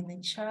something in the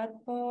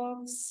chat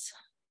box.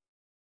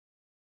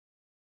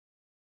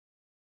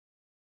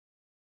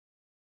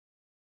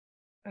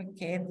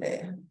 Okay,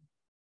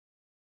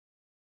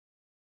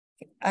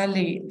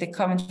 Ali, the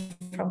comment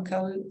from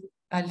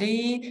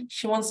Ali,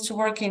 she wants to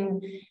work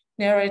in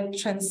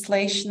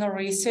neurotranslational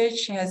research.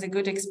 She has a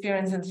good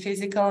experience in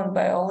physical and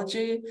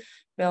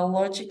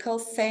biological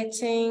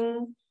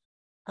setting.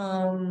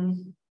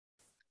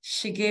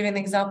 She gave an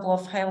example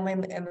of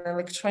handling an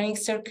electronic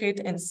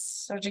circuit and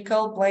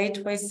surgical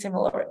blade with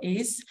similar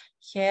ease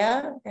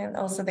here. And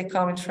also the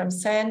comment from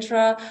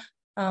Sandra,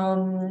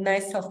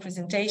 nice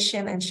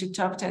self-presentation, and she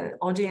talked to an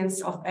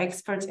audience of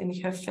experts in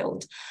her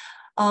field.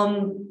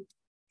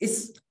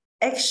 It's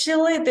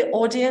actually the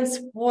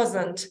audience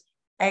wasn't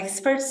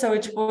experts, so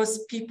it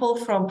was people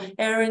from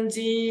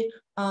R&D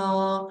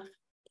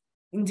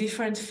in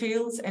different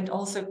fields and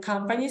also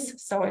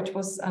companies. So it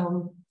was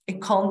a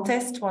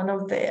contest. One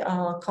of the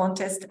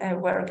contests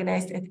were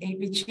organized at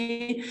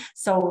ABG.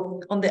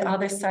 So on the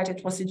other side,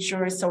 it was a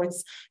jury. So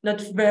it's not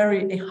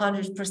very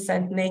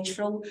 100%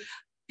 natural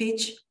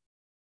pitch.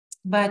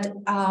 But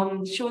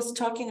she was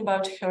talking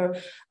about her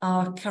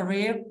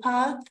career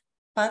path,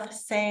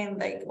 saying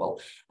like, well,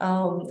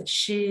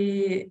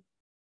 she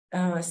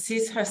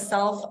sees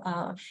herself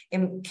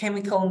in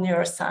chemical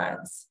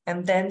neuroscience,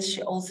 and then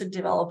she also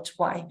developed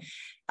why.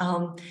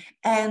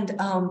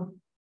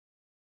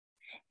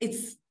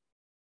 It's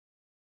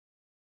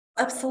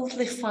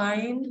absolutely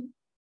fine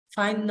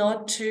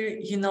not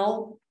to,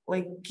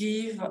 like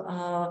give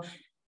a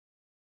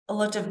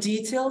lot of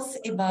details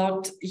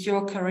about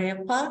your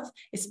career path,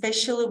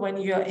 especially when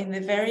you're in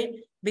the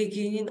very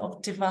beginning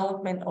of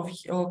development of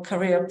your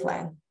career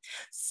plan.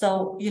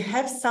 So you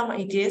have some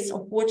ideas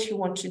of what you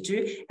want to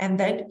do, and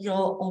then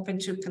you're open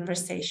to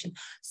conversation.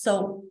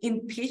 So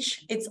in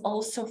pitch, it's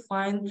also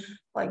fine,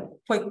 like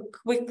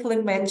quickly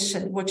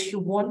mention what you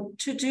want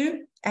to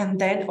do, and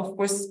then of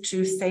course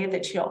to say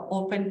that you're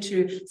open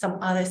to some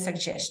other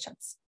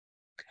suggestions.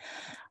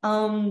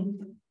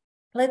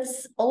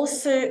 Let's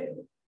also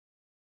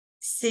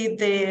see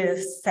the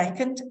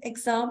second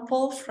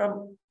example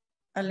from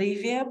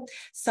Olivia.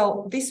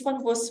 So this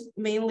one was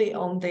mainly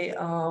on the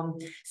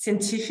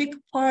scientific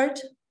part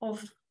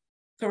of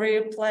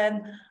career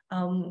plan,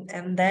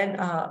 and then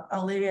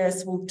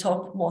Olivia's will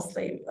talk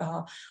mostly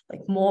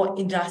like more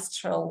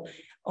industrial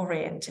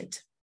oriented.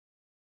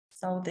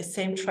 So the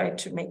same, try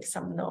to make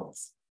some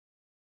notes.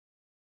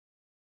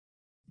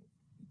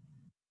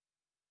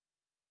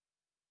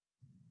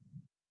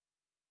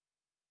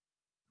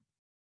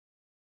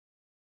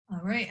 All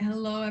right,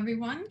 hello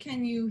everyone.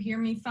 Can you hear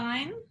me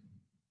fine?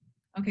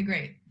 Okay,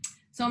 great.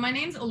 So my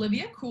name's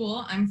Olivia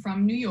Kuhl. I'm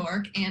from New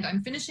York, and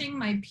I'm finishing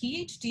my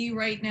PhD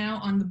right now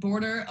on the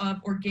border of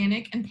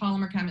organic and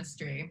polymer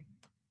chemistry.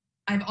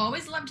 I've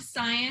always loved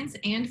science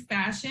and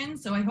fashion,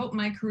 so I hope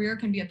my career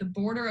can be at the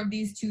border of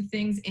these two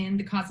things in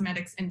the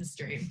cosmetics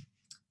industry.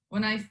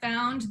 When I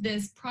found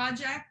this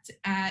project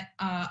at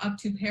Up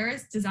to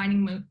Paris,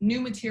 designing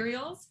new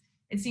materials,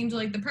 it seemed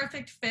like the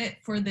perfect fit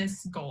for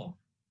this goal.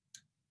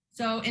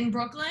 So in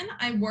Brooklyn,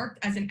 I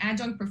worked as an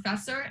adjunct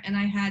professor, and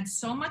I had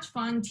so much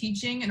fun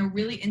teaching in a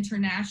really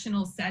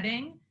international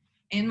setting.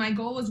 And my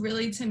goal was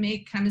really to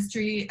make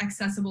chemistry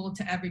accessible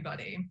to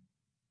everybody.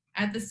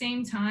 At the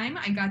same time,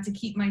 I got to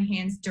keep my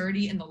hands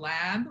dirty in the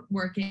lab,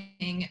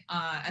 working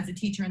as a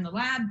teacher in the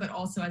lab, but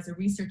also as a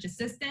research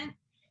assistant.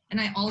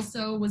 And I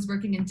also was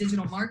working in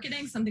digital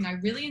marketing, something I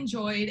really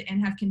enjoyed,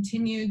 and have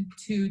continued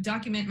to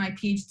document my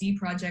PhD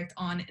project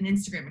on an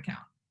Instagram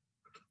account.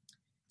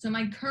 So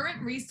my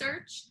current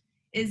research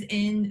is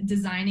in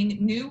designing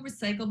new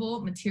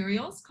recyclable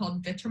materials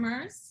called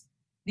Vitramers.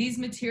 These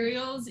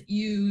materials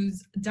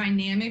use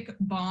dynamic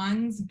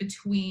bonds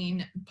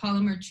between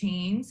polymer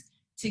chains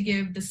to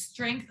give the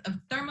strength of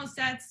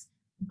thermosets,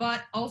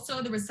 but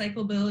also the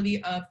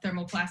recyclability of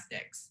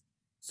thermoplastics.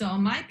 So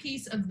my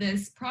piece of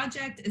this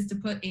project is to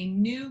put a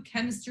new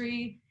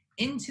chemistry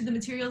into the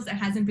materials that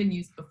hasn't been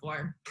used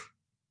before.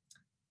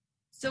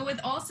 So with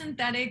all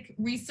synthetic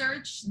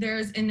research,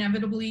 there's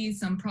inevitably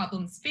some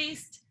problems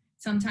faced.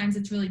 Sometimes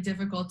it's really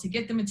difficult to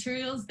get the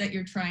materials that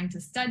you're trying to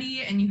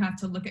study, and you have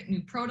to look at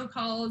new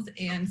protocols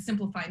and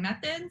simplify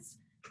methods.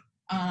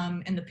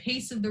 And the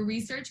pace of the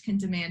research can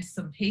demand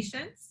some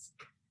patience.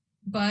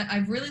 but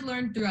I've really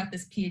learned throughout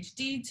this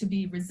PhD to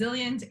be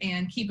resilient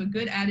and keep a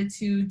good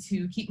attitude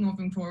to keep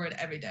moving forward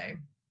every day.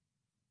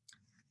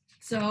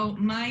 So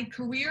my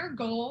career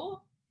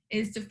goal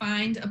is to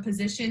find a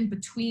position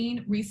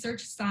between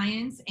research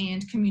science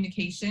and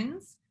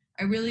communications.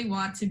 I really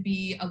want to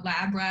be a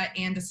lab rat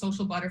and a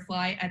social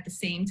butterfly at the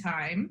same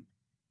time.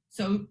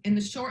 So in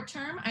the short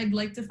term, I'd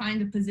like to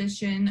find a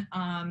position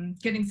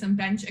getting some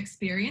bench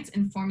experience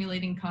in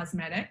formulating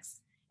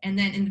cosmetics. And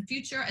then in the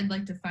future, I'd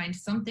like to find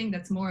something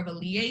that's more of a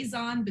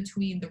liaison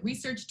between the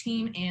research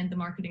team and the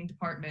marketing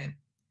department.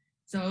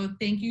 So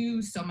thank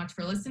you so much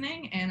for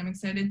listening, and I'm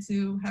excited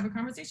to have a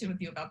conversation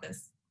with you about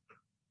this.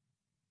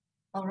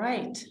 All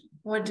right.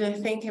 What do you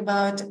think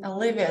about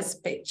Olivia's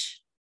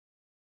speech?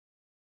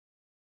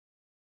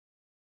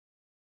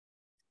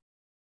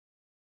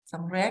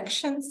 Some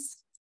reactions?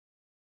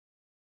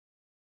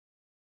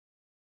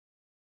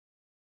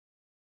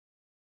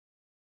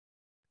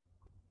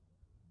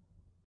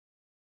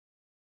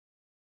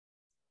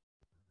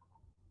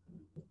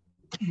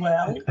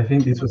 Well, I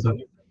think this was a...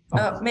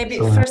 Maybe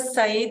sorry. first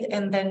Said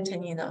and then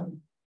Tanino.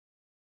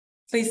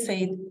 Please,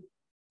 Said.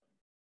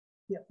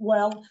 Yeah,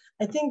 well,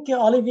 I think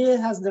Olivia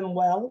has done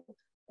well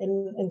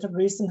in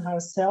introducing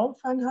herself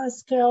and her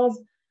skills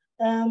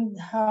and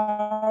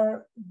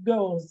her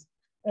goals.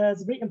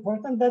 It's very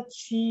important that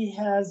she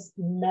has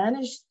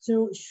managed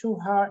to show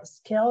her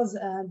skills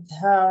and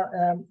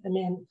her,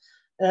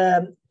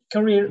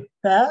 career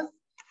path.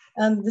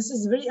 And this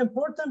is very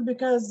important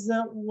because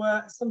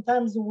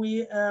sometimes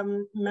we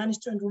manage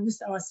to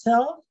introduce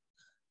ourselves,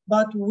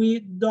 but we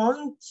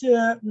don't,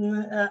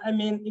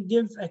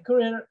 give a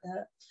career,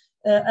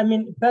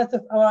 path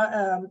of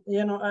our,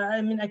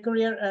 a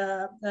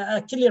career,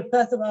 a clear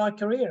path of our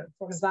career,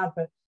 for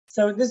example.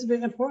 So this is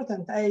very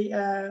important.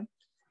 I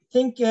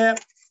think if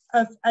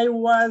I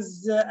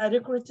was a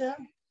recruiter,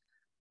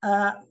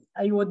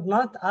 I would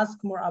not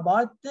ask more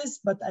about this,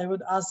 but I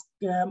would ask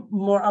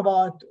more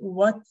about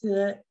what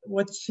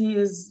she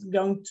is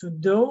going to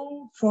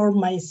do for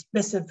my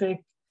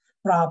specific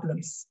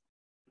problems.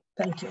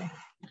 Thank you.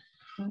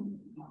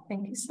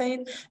 Thank you,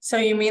 Said. So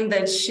you mean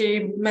that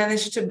she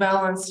managed to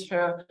balance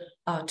her,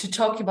 to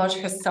talk about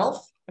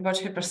herself, about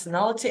her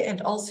personality,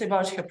 and also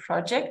about her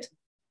project?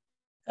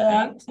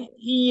 Right?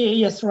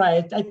 Yes,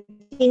 right. I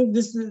think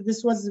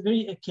this was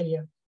very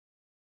clear.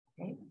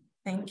 Okay.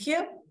 Thank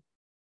you.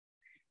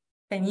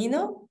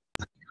 Tanino?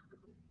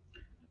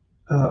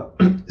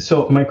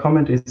 So my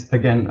comment is,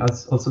 again,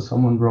 as also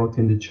someone wrote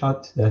in the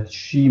chat, that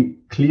she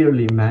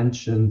clearly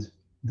mentioned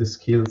the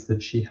skills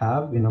that she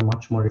have in a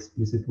much more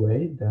explicit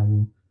way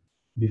than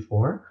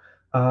before.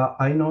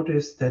 I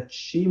noticed that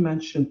she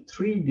mentioned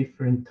 3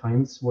 different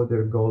times what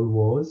her goal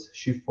was.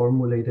 She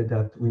formulated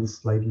that in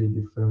slightly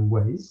different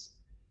ways.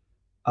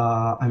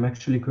 I'm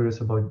actually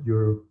curious about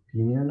your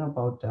opinion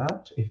about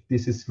that, if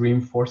this is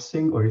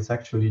reinforcing or is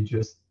actually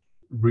just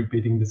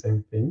repeating the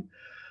same thing.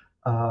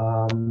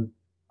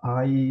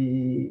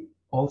 I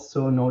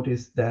also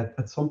noticed that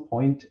at some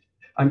point,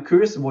 I'm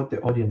curious what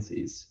the audience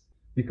is,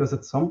 because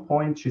at some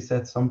point she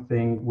said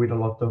something with a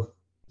lot of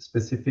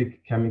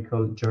specific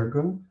chemical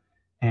jargon,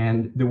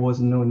 and there was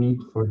no need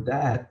for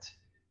that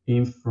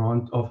in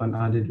front of an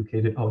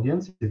uneducated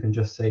audience. You can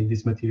just say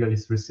this material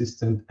is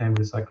resistant and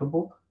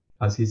recyclable,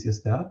 as easy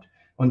as that.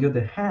 On the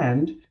other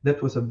hand,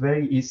 that was a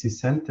very easy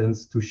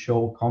sentence to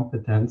show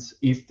competence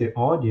if the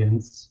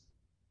audience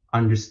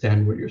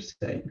understand what you're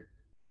saying.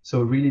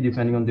 So really,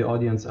 depending on the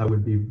audience, I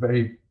would be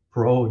very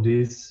pro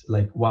this,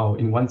 like, wow,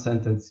 in one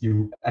sentence,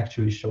 you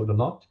actually showed a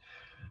lot,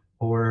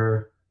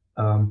 or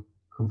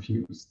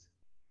confused.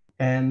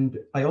 And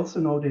I also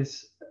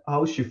noticed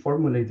how she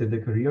formulated the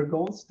career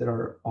goals that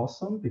are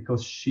awesome,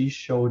 because she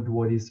showed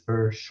what is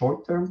her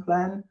short-term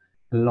plan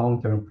and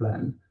long-term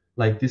plan.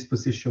 Like, this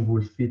position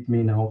will fit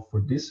me now for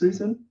this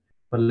reason,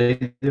 but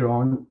later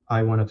on,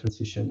 I want to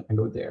transition and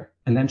go there.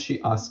 And then she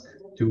asked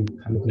to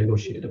kind of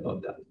negotiate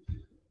about that.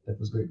 That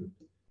was very good.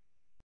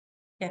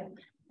 Yeah,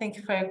 thank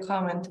you for your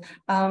comment.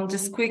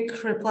 Just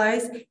quick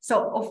replies.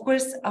 So, of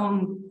course,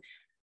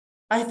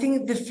 I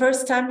think the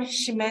first time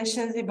she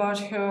mentions about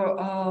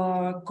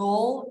her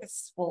goal,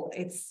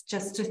 it's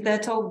just to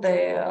settle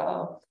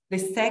the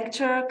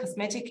sector,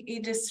 cosmetic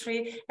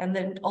industry, and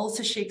then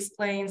also she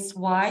explains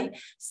why.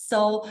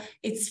 So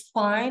it's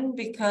fine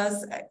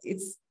because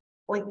it's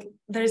like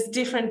there's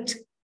different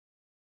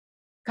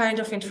kind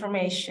of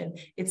information.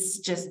 It's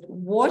just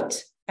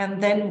what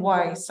and then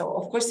why. So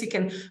of course you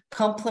can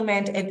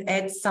complement and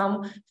add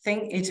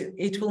something.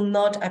 It will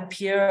not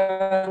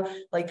appear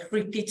like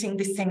repeating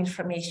the same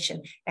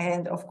information.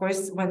 And of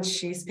course, when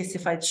she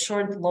specified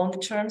short, long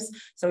terms,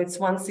 so it's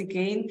once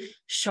again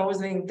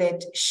showing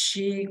that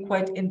she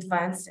quite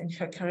advanced in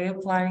her career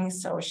planning.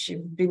 So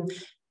she's been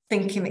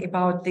thinking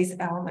about these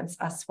elements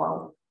as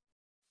well.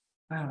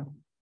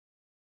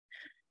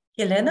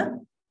 Helena?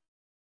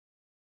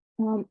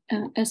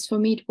 As for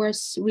me, it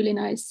was really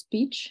nice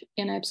speech,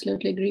 and I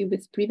absolutely agree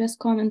with previous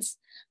comments.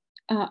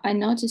 I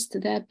noticed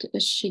that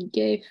she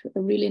gave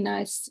a really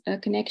nice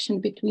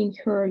connection between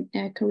her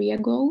career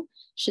goal.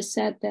 She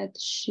said that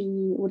she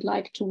would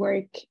like to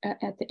work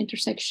at the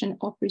intersection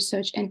of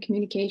research and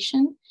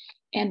communication.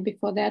 And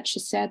before that, she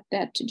said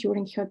that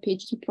during her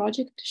PhD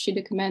project, she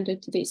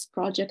documented this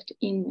project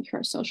in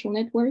her social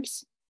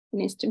networks, on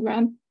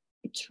Instagram.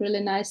 It's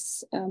really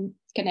nice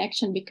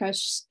connection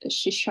because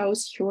she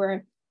shows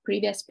her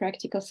previous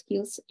practical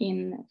skills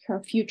in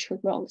her future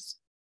roles.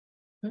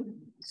 Mm-hmm.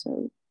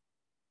 So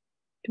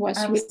it was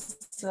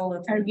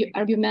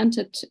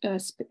argumented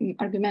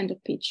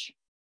pitch.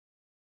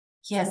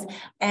 Yes,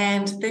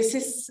 and this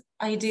is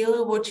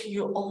ideally what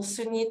you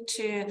also need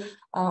to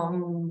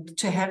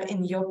have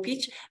in your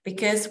pitch,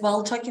 because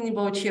while talking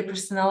about your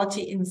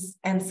personality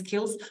and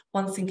skills,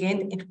 once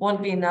again, it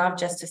won't be enough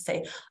just to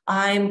say,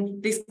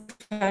 I'm this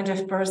kind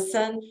of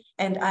person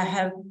and I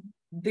have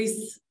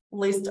this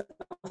list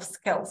of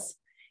skills.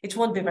 It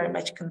won't be very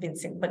much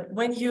convincing, but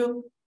when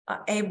you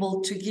are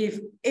able to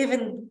give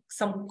even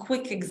some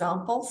quick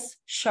examples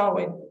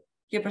showing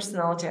your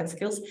personality and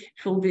skills,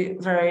 it will be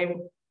very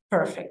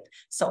perfect.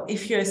 So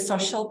if you're a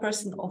social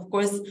person, of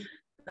course,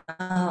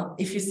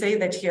 if you say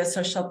that you're a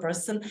social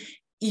person,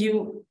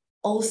 you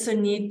also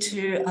need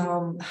to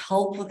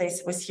help with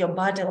this with your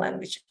body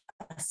language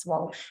as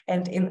well.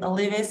 And in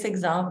Olivia's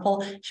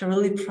example, she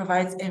really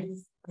provides a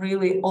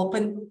really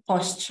open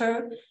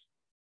posture,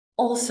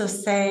 also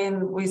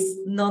saying with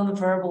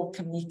non-verbal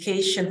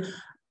communication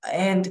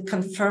and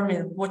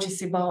confirming what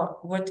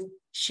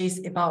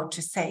she's about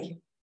to say.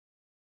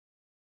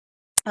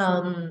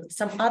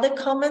 Some other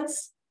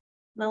comments,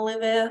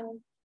 Olivia?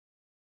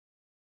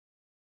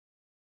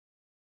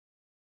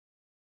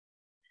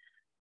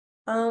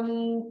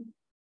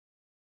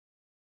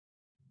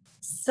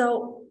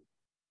 So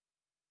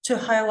to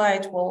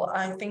highlight, well,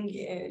 I think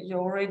you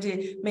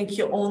already make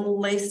your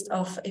own list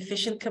of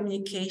efficient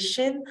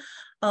communication.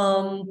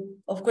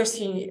 Of course,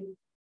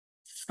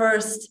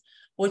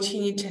 what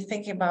you need to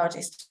think about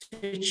is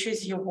to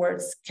choose your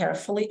words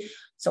carefully.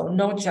 So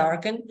no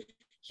jargon.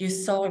 You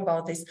saw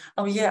about this.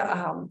 Oh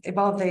yeah,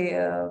 about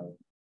the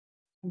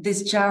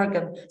this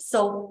jargon.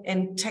 So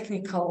in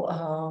technical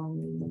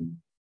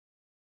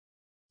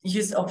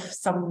use of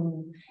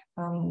some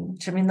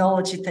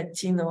terminology,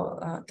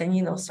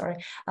 Tanino, sorry,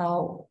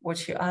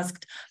 what you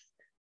asked.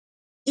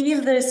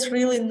 If there's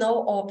really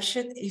no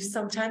option, if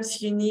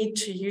sometimes you need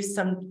to use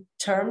some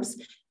terms,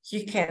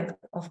 you can,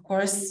 of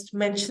course,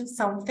 mention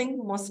something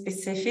more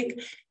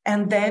specific.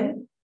 And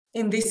then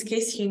in this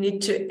case, you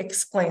need to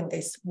explain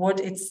this, what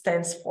it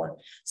stands for.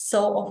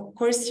 So, of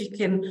course, you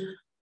can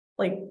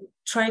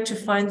try to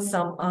find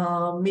some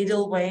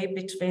middle way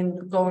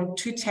between going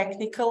too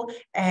technical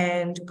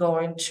and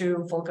going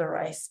too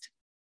vulgarized.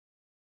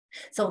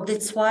 So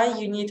that's why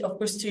you need, of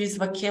course, to use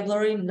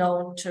vocabulary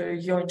known to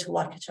your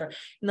interlocutor.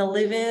 In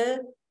Olivia's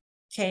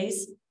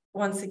case,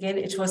 once again,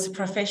 it was a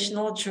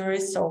professional jury,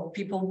 so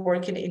people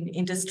working in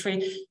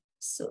industry,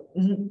 so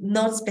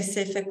not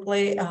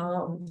specifically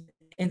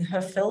in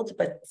her field,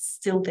 but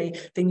still they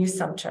knew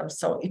some terms.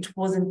 So it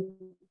wasn't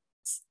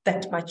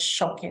that much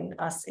shocking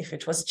as if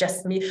it was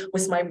just me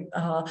with my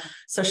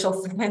social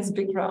science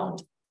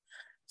background.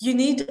 You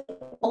need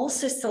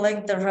also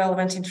select the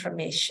relevant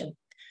information.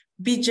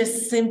 Be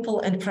just simple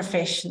and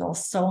professional.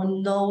 So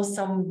know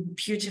some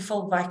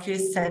beautiful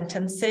vacuous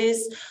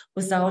sentences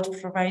without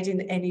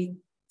providing any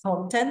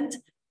content,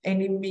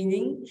 any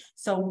meaning.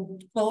 So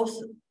go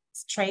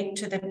straight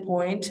to the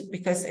point,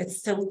 because it's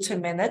still 2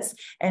 minutes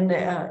and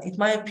it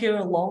might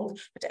appear long,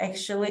 but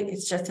actually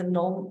it's just a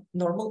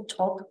normal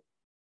talk.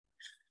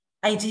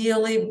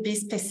 Ideally, be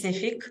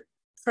specific,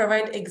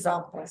 provide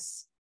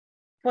examples,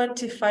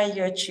 quantify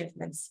your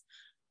achievements.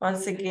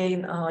 Once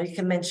again, you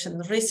can mention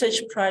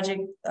research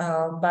project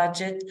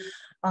budget,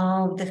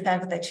 the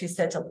fact that you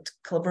settled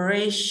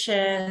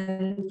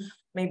collaboration,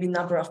 maybe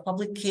number of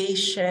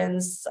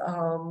publications,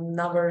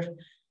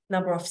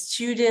 number of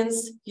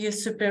students you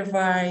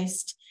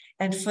supervised.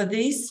 And for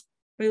this,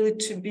 really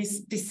to be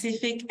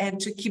specific and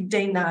to keep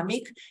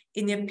dynamic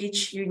in your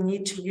pitch, you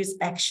need to use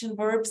action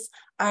verbs.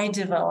 I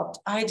developed,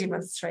 I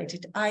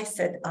demonstrated, I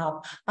set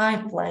up, I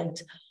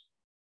planned,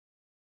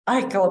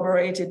 I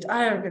collaborated,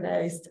 I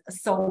organized,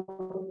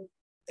 so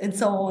and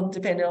so on,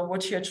 depending on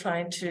what you're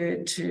trying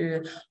to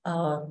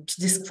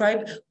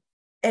describe.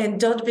 And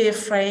don't be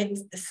afraid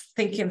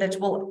thinking that,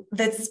 well,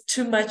 that's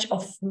too much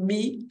of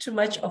me, too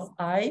much of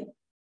I.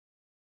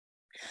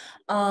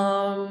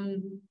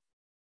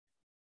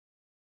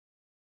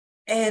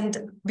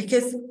 And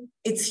because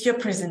it's your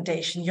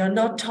presentation, you're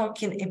not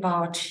talking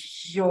about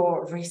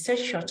your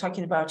research, you're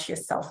talking about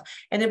yourself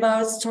and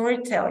about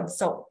storytelling.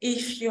 So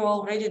if you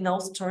already know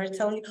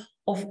storytelling,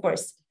 of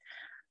course,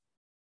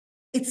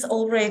 it's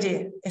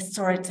already a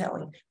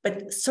storytelling,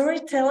 but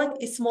storytelling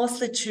is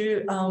mostly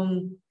to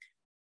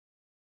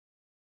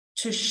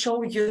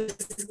show your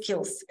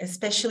skills,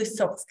 especially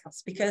soft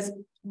skills, because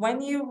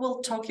when you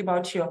will talk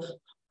about your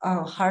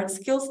hard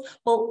skills,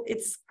 well,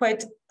 it's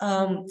quite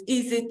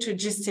easy to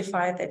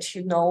justify that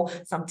you know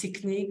some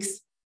techniques,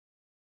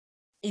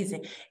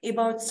 easy.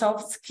 About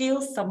soft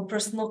skills, some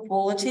personal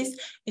qualities,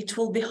 it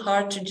will be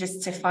hard to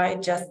justify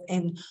just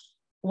in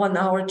 1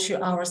 hour, 2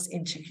 hours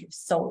interview.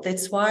 So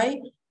that's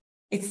why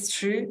it's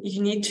true,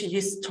 you need to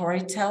use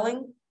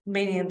storytelling,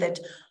 meaning that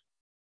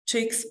to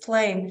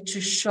explain,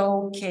 to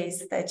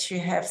showcase that you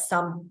have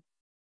some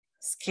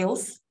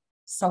skills,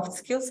 soft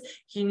skills,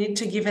 you need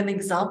to give an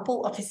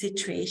example of a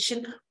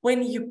situation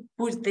when you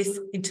put this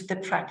into the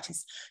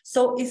practice.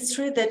 So it's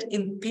true that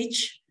in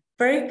pitch,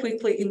 very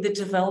quickly in the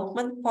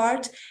development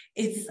part,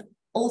 it's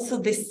also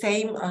the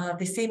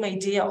same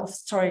idea of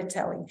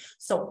storytelling.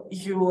 So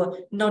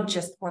you not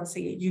just once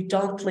again, you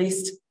don't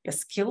list your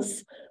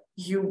skills,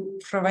 you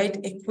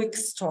provide a quick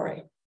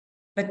story.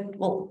 But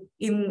well,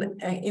 in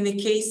the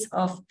case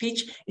of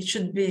pitch, it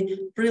should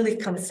be really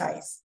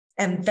concise.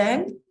 And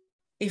then,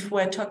 if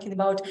we're talking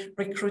about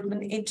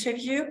recruitment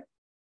interview,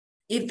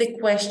 if the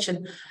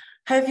question,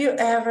 have you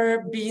ever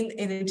been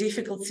in a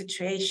difficult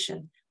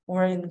situation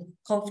or in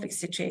conflict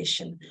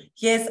situation?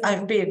 Yes,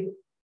 I've been.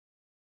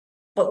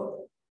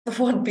 Well, that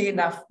won't be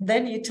enough.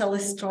 Then you tell a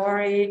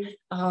story,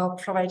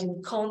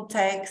 providing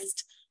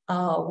context,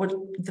 what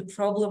the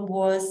problem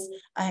was,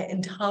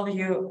 and how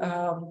you,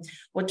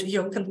 what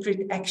your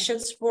concrete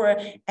actions were,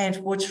 and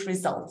what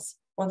results.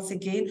 Once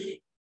again,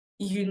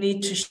 you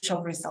need to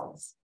show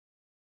results.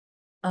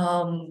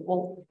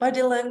 Well,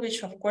 body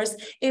language, of course,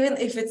 even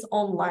if it's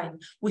online,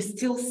 we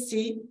still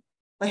see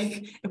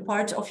like a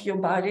part of your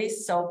body,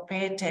 so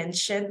pay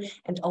attention,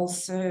 and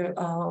also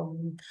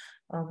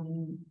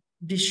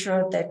be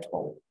sure that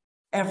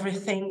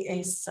everything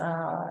is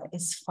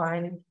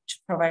fine to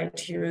provide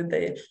you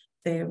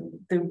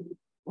the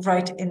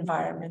right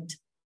environment.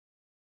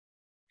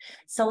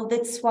 So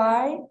that's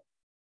why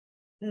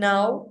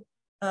now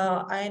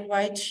I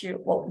invite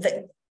you,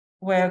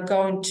 we're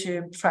going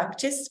to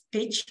practice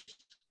pitch.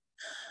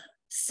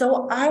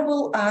 So I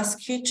will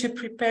ask you to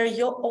prepare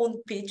your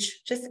own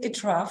pitch, just a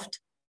draft,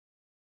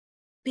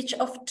 pitch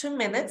of 2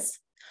 minutes.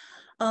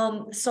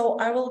 So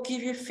I will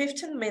give you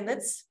 15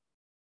 minutes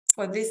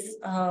for this,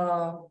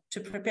 to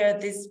prepare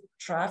this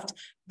draft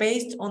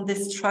based on the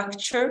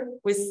structure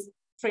with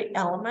 3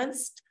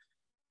 elements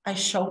I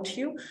showed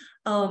you,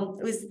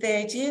 with the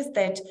idea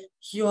that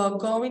you are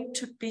going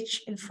to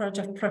pitch in front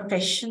of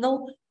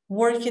professional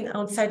working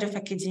outside of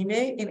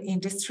academia in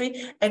industry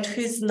and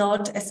who is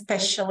not a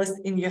specialist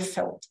in your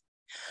field.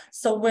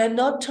 So we're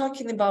not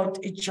talking about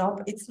a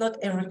job, it's not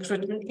a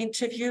recruitment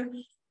interview,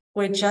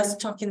 we're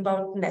just talking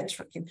about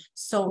networking.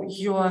 So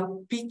you are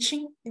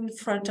pitching in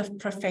front of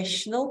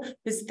professional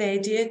with the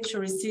idea to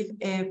receive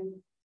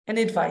an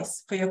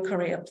advice for your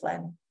career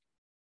plan.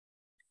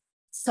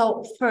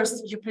 So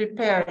first you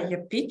prepare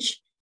your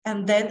pitch,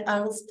 and then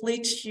I will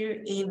split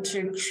you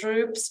into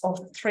groups of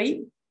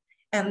 3,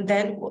 and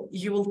then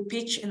you will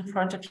pitch in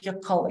front of your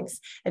colleagues,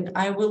 and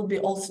I will be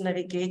also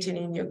navigating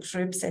in your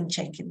groups and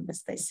checking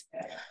with this.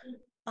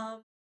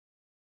 All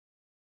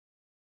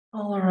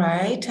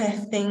right, I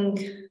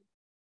think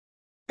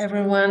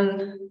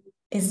everyone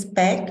is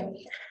back.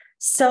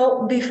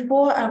 So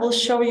before I will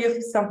show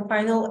you some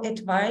final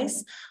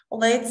advice,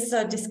 let's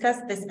discuss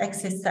this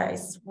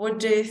exercise. What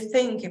do you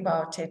think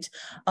about it?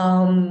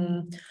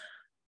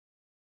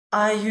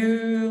 Are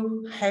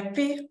you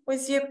happy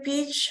with your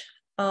pitch?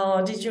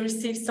 Did you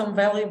receive some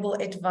valuable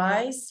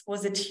advice?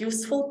 Was it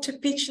useful to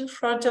pitch in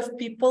front of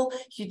people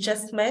you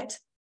just met?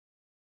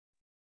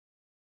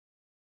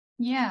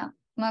 Yeah,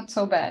 not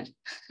so bad.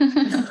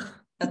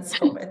 Not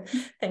so bad.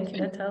 Thank you,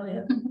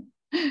 Natalia.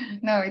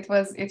 No, it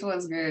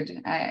was good.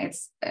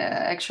 It's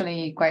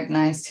actually quite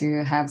nice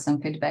to have some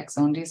feedbacks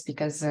on this,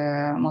 because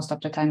most of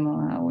the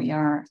time we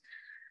are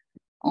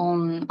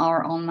on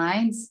our own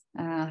minds,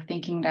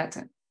 thinking that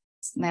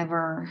it's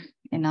never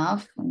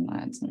enough and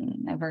it's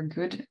never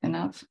good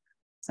enough.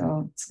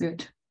 So it's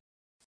good.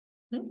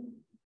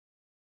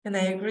 And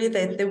I agree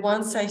that the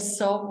ones I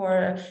saw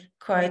were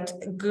quite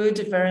good,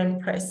 very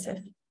impressive.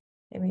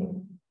 I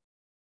mean,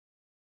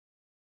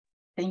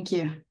 thank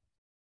you.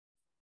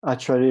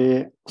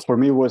 Actually, for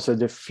me, was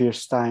the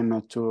first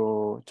time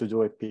to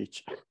do a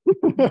pitch.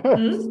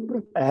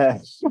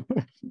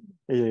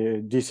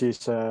 This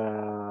is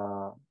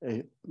a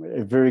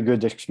very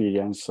good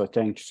experience. So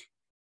thanks.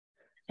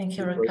 Thank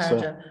you,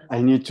 Ricardo.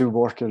 I need to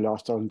work a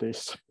lot on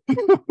this.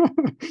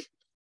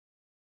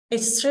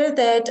 It's true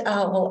that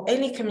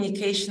any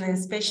communication, and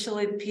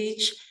especially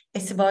pitch,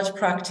 is about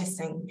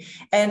practicing.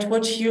 And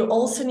what you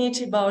also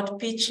need about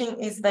pitching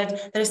is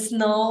that there's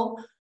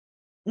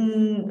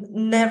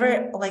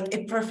never like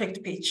a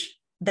perfect pitch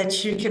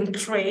that you can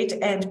create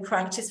and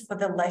practice for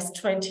the last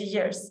 20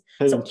 years.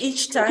 So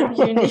each time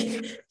you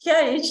need,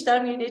 each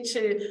time you need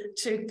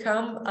to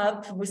come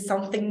up with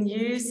something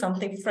new,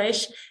 something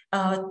fresh,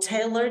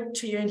 tailored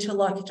to your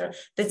interlocutor.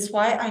 That's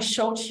why I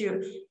showed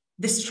you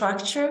the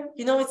structure.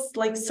 You know, it's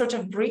like sort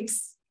of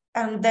bricks,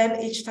 and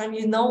then each time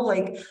you know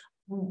like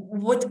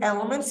what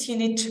elements you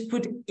need to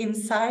put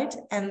inside,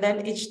 and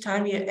then each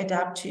time you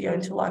adapt to your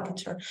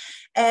interlocutor.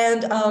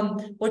 And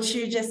what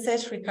you just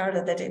said,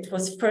 Ricardo, that it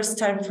was first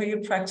time for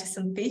you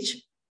practicing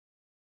pitch.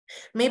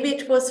 Maybe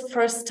it was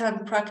first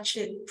time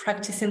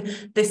practicing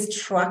the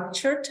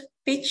structured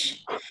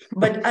pitch,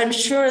 but I'm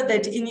sure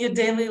that in your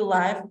daily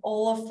life,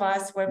 all of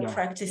us were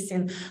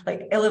practicing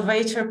like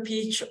elevator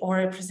pitch or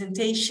a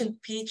presentation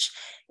pitch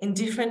in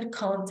different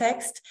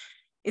contexts.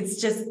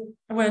 It's just,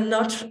 we're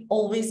not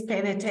always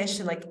paying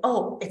attention like,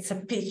 oh, it's a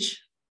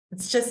pitch.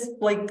 It's just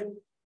like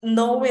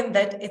knowing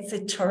that it's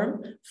a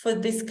term for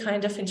this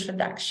kind of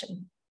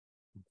introduction.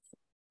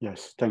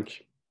 Yes, thank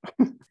you.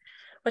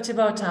 What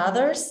about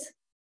others?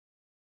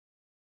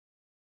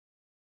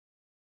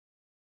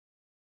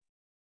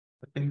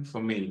 I think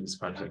for me, it's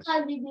project.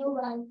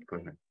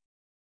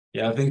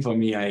 Yeah, I think for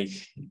me, I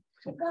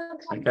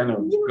kind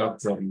of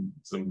got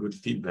some good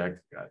feedback.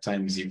 At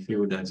times you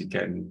feel that you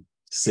can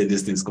say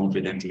these things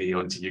confidently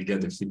until you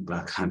get the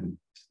feedback, and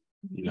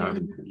you know,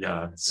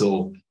 yeah.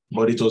 So,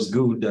 but it was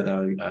good that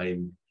I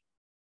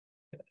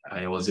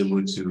was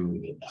able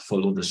to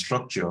follow the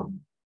structure,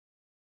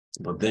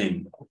 but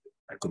then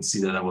I could see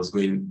that I was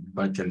going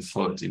back and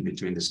forth in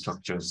between the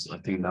structures. I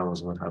think that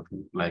was what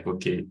happened. Like,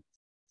 okay,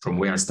 from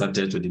where I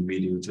started to the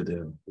middle to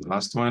the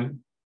last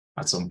one,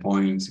 at some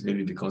point,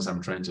 maybe because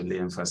I'm trying to lay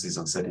emphasis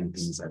on certain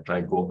things, I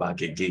try to go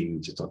back again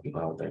to talk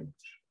about them,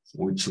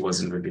 which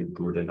wasn't really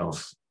good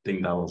enough. I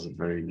think that was a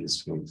very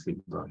useful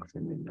feedback for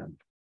me, and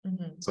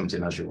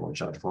something I should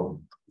watch out for.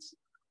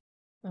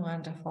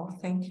 Wonderful.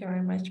 Thank you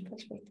very much,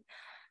 Patrick.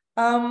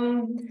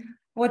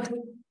 What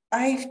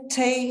I've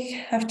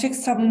took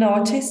some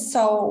notice.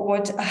 So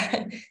what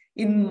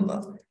in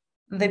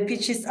the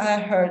pitches I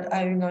heard,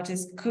 I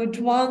noticed good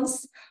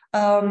ones.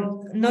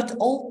 Not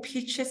all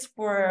pitches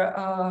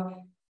were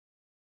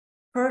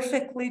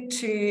perfectly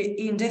to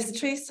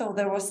industry, so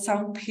there was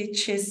some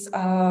pitches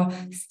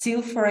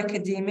still for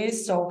academia.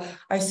 So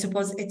I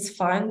suppose it's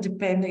fine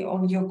depending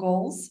on your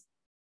goals.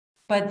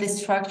 But the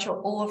structure,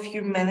 all of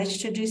you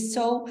managed to do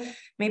so.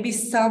 Maybe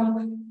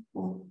some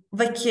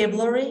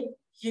vocabulary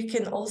you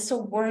can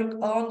also work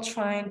on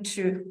trying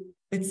to,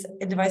 it's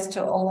advice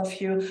to all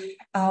of you,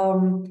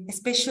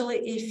 especially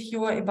if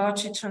you are about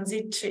to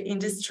transit to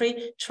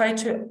industry, try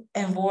to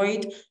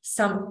avoid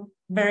some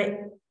very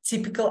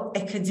typical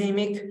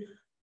academic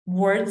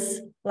words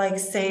like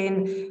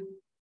saying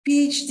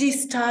PhD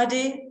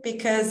study,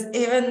 because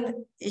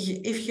even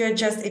if you're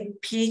just a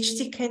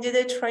PhD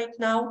candidate right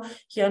now,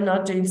 you're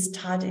not doing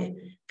study.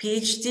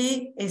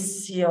 PhD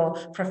is your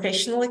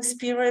professional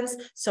experience,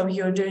 so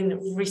you're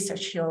doing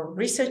research. You're a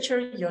researcher,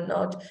 you're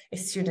not a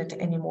student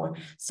anymore.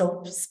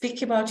 So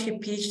speak about your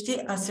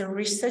PhD as a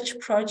research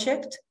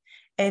project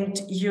and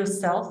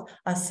yourself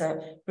as a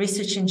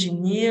research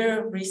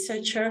engineer,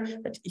 researcher,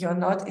 but you're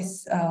not a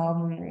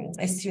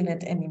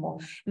student anymore.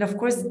 And of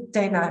course,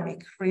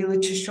 dynamic, really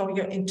to show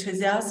your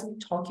enthusiasm,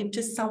 talking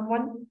to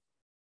someone.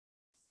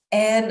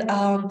 And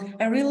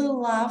I really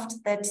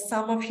loved that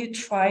some of you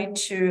tried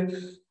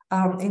to,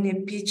 in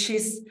your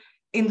pitches,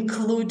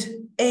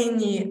 include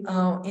any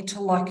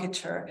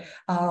interlocutor.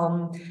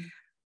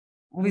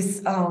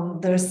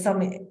 There's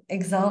some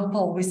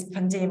example with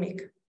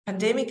pandemic.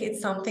 Pandemic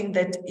is something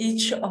that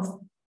each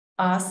of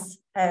us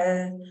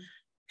has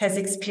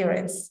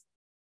experienced.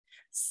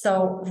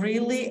 So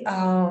really,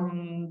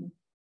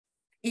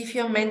 if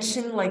you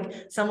mention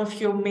like some of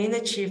your main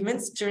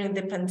achievements during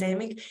the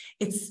pandemic,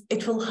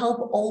 it will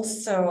help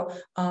also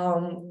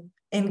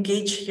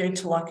engage your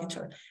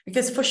interlocutor,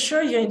 because for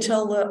sure your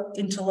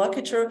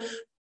interlocutor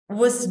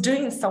was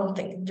doing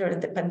something during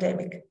the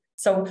pandemic.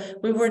 So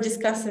we were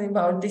discussing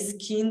about this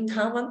key in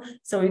common.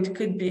 So it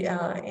could be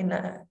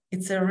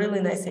it's a really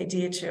nice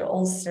idea to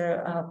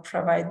also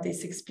provide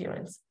this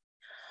experience.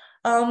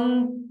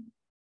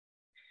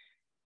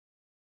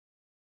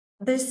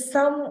 There's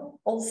some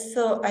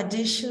also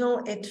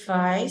additional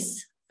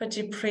advice for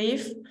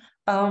debrief.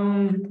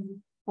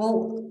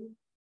 Well,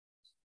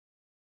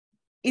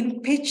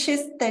 in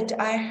pitches that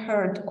I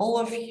heard, all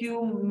of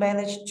you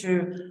managed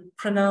to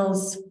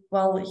pronounce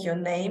well your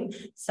name,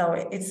 so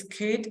it's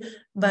good.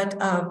 But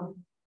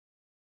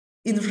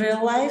in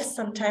real life,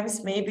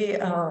 sometimes maybe,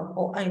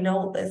 I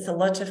know there's a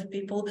lot of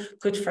people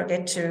could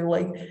forget to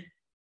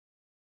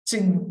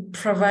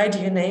provide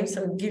your name,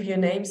 so give your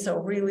name. So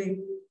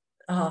really,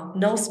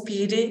 no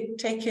speedy,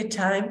 take your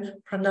time,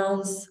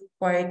 pronounce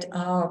quite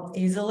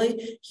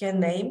easily your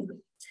name.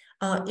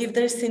 If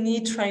there's a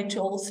need, try to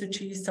also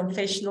use some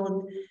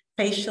facial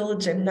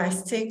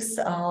gymnastics,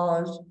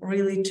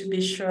 really to be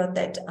sure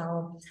that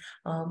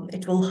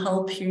it will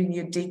help you in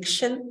your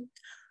diction.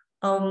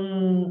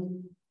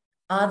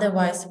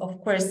 Otherwise,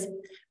 of course,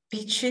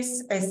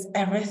 pitches is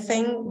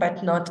everything,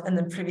 but not an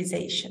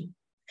improvisation.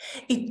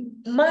 It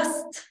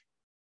must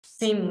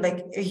seem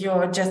like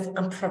you're just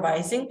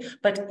improvising,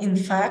 but in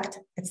fact,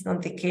 it's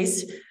not the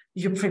case.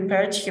 You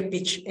prepared your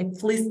pitch,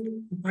 at least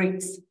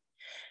bricks.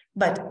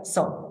 But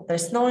so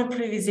there's no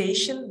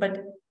improvisation,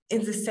 but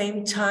at the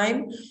same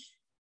time,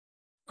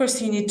 of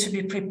course, you need to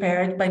be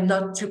prepared, but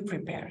not too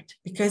prepared.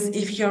 Because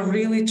if you're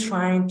really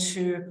trying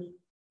to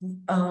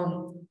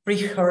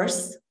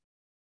rehearse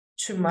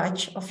too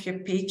much of your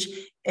pitch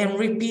and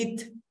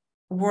repeat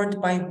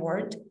word by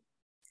word,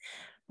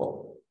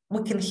 well,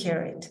 we can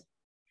hear it.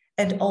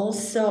 And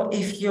also,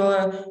 if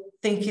you're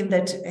thinking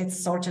that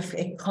it's sort of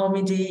a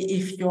comedy,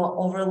 if you're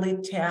overly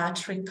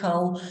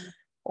theatrical,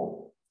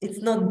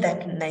 it's not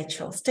that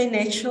natural. Stay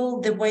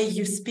natural the way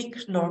you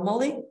speak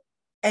normally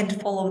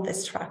and follow the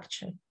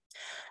structure.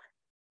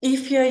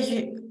 If you're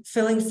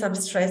feeling some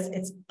stress,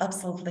 it's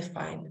absolutely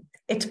fine.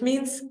 It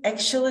means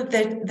actually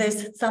that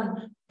there's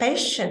some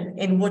passion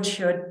in what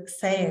you're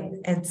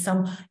saying and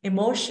some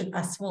emotion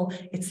as well.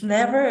 It's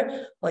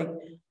never like,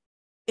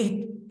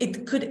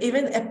 it could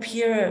even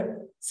appear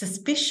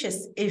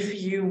suspicious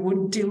if you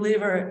would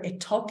deliver a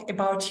talk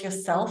about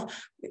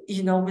yourself,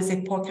 you know, with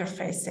a poker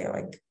face, say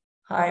like,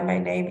 hi, my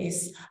name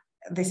is,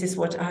 this is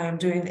what I am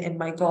doing and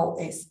my goal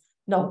is.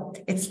 No,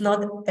 it's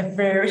not a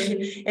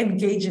very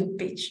engaging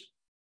pitch.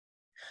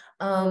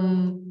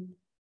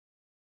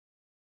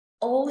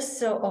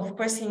 Also, of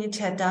course, you need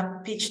to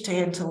adapt pitch to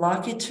your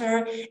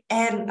interlocutor.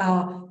 And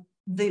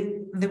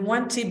the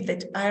one tip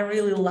that I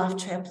really love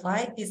to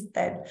apply is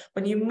that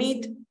when you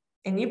meet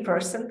a new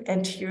person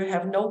and you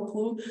have no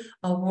clue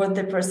what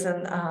the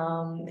person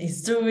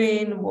is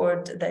doing,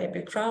 what their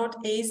background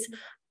is,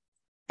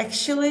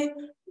 actually,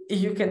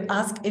 you can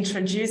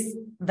introduce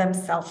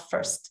themselves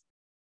first.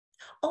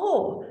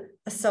 Oh,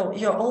 so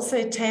you're also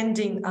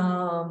attending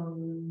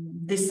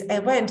this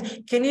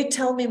event. Can you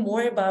tell me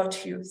more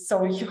about you?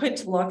 So your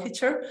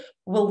interlocutor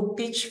will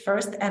pitch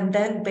first, and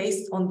then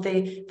based on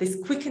this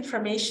quick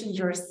information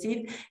you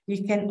receive,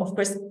 you can, of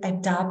course,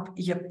 adapt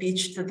your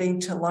pitch to the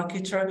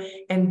interlocutor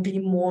and be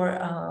more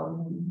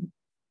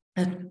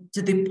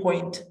to the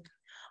point.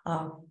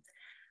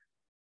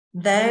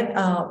 Then,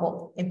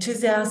 well,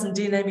 enthusiasm,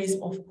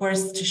 dynamism, of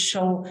course, to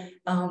show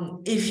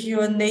if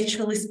you're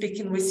naturally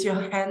speaking with your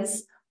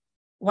hands,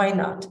 why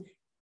not?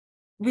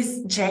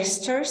 With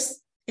gestures,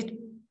 it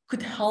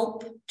could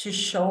help to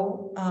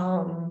show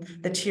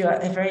that you are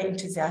a very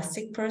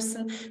enthusiastic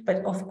person.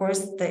 But of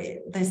course,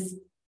 this,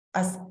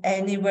 as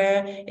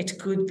anywhere, it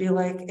could be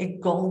like a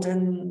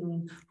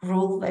golden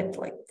rule that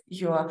like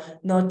you are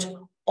not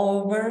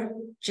over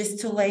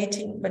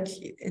gesticulating, but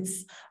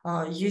it's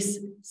use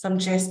some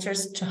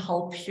gestures to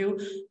help you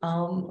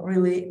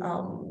really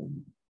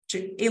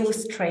to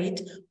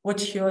illustrate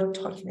what you're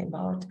talking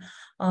about.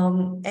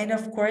 And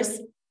of course,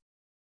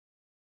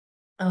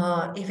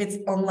 if it's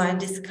online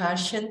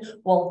discussion,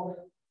 well,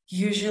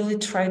 usually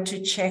try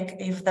to check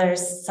if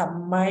there's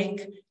some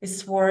mic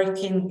is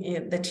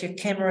working, that your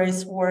camera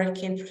is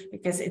working,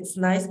 because it's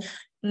nice.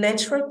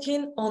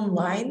 Networking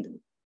online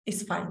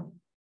is fine.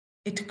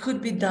 It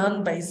could be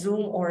done by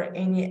Zoom or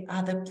any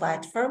other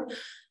platform,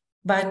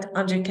 but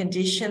under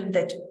condition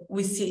that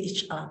we see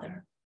each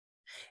other.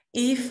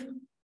 If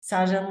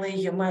suddenly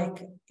your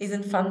mic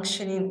isn't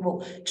functioning,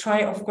 well, try,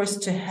 of course,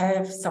 to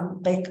have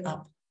some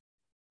backup.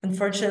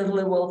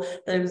 Unfortunately, well,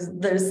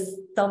 there's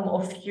some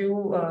of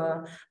you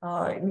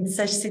in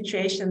such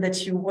situation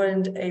that you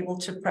weren't able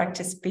to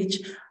practice pitch.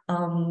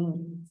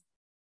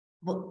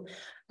 Well,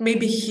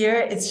 maybe here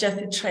it's just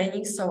a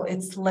training, so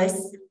it's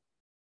less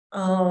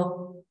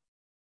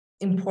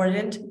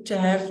important to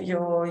have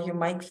your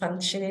mic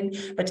functioning.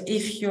 But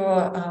if you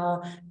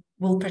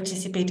will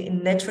participate in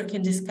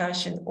networking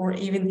discussion or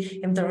even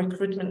in the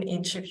recruitment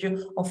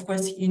interview, of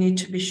course, you need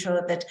to be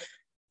sure that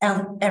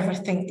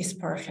everything is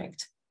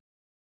perfect.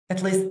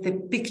 At least the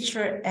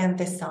picture and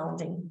the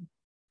sounding.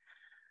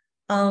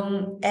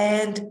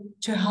 And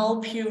to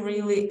help you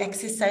really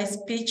exercise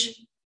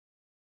pitch,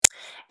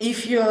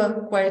 if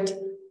you're quite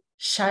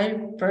shy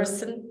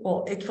person,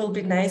 well, it will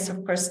be nice,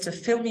 of course, to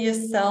film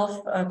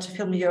yourself, to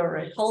film your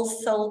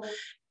rehearsal,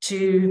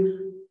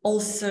 to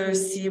also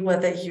see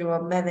whether you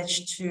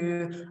manage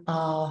to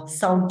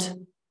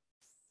sound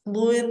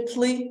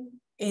fluently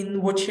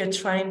in what you're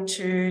trying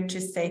to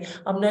say.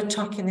 I'm not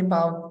talking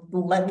about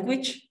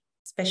language,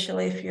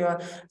 especially if you're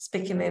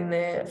speaking in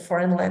a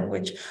foreign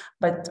language,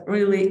 but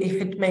really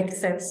if it makes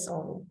sense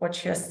on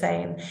what you're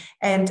saying.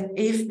 And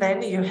if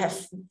then you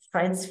have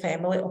friends,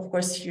 family, of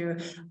course you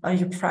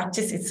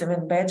practice, it's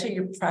even better,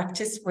 you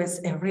practice with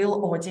a real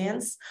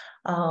audience.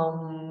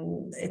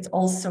 It's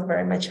also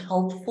very much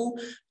helpful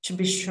to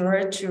be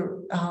sure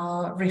to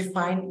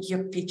refine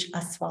your pitch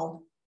as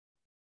well.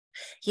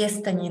 Yes,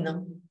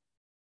 Tanina.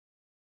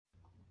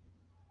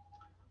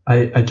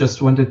 I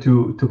just wanted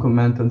to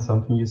comment on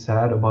something you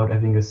said about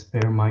having a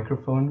spare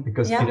microphone,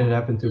 because it had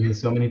happened to me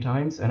so many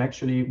times. And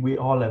actually, we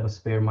all have a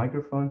spare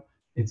microphone.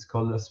 It's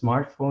called a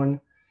smartphone,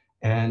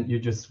 and you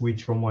just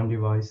switch from one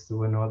device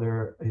to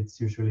another.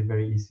 It's usually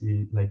very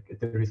easy. Like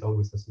there is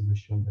always a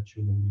solution that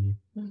shouldn't be,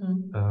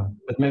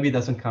 but maybe it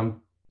doesn't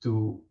come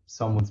to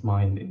someone's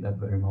mind in that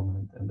very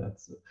moment, and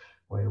that's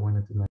why I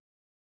wanted to mention.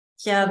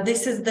 Yeah,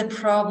 this is the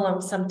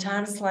problem.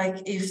 Sometimes,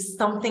 like if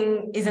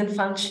something isn't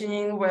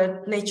functioning,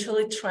 we're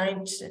naturally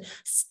trying to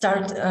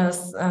start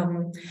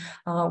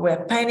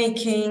we're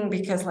panicking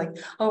because like,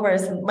 oh,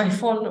 where's my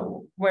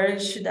phone? Where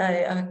should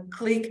I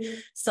click?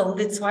 So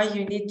that's why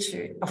you need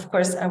to, of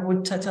course, I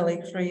would totally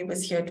agree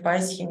with your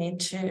advice. You need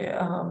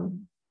to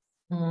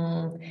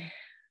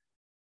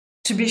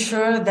be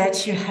sure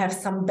that you have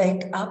some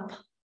backup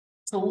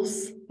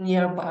tools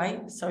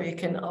nearby, so you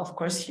can of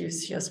course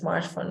use your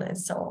smartphone and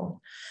so on.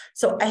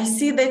 So I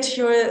see that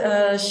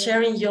you're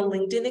sharing your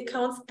LinkedIn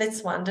accounts.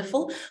 That's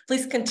wonderful.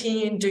 Please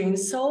continue doing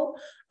so.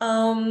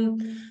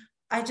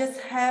 I just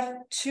have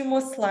 2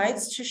 more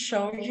slides to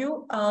show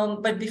you,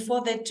 but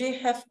before that, do you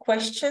have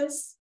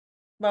questions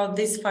about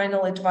this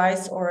final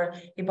advice or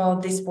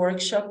about this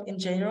workshop in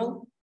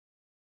general?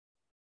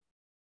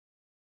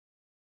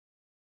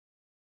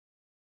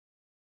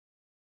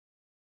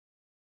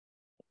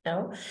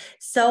 No.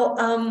 So,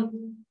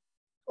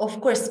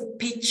 of course,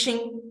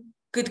 pitching,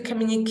 good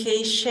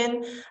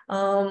communication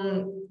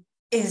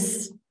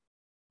is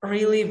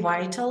really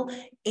vital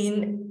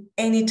in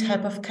any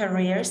type of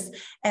careers.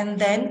 And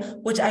then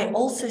what I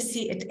also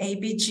see at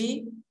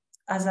ABG,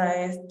 as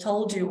I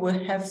told you,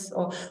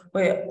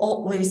 we're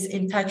always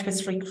in touch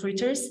with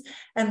recruiters,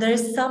 and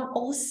there's some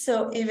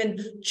also even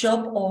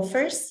job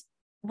offers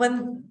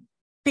when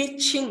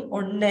pitching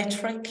or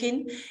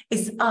networking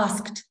is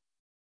asked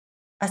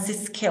as a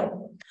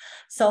skill.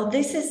 So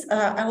this is,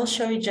 I will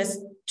show you just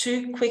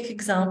 2 quick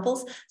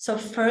examples. So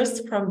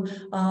first from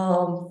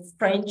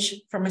French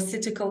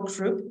pharmaceutical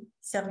group,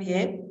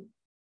 Servier.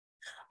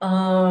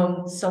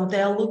 So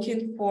they're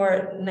looking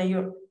for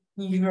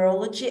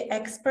neurology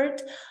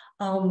expert.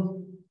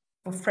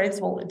 For France,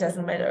 well, it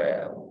doesn't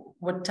matter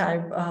what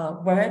type,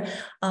 where.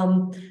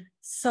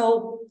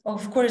 So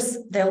of course,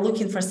 they're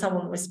looking for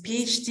someone with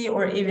PhD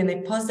or even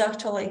a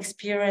postdoctoral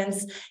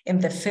experience in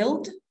the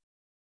field,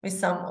 with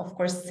some, of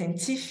course,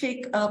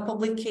 scientific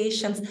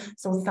publications,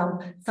 so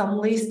some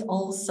list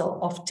also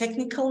of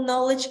technical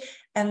knowledge.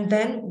 And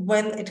then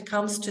when it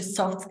comes to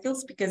soft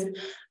skills, because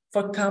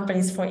for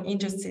companies, for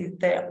industry,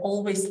 they're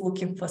always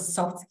looking for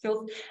soft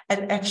skills.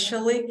 And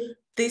actually,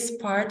 this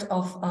part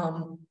of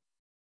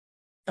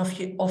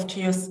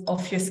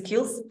your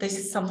skills, this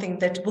is something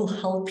that will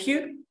help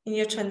you in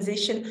your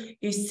transition.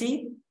 You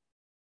see,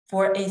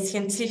 for a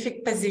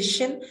scientific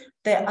position,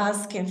 they're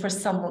asking for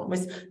someone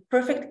with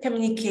perfect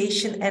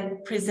communication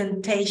and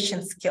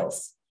presentation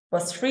skills,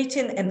 both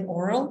written and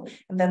oral,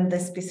 and then the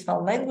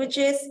specific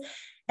languages,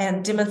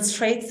 and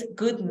demonstrates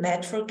good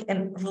network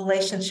and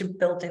relationship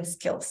building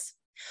skills.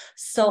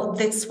 So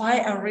that's why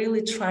I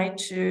really try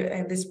to,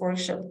 in this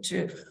workshop,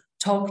 to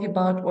talk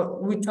about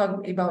what we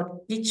talk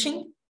about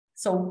pitching.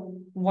 So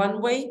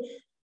one way,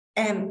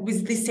 and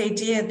with this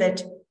idea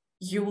that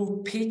you will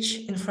pitch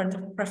in front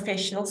of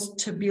professionals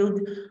to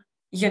build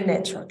your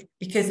network,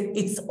 because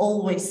it's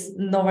always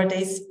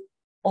nowadays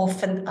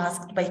often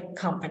asked by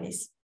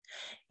companies.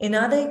 In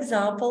other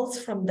examples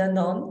from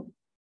Danone,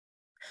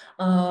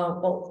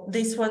 well,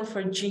 this one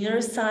for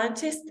junior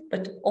scientist,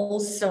 but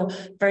also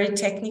very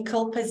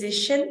technical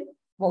position.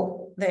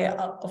 Well, they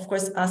are, of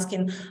course,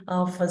 asking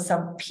for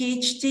some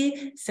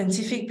PhD,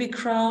 scientific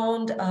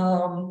background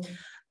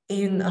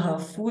in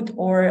food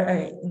or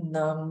in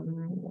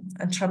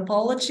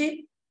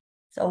anthropology.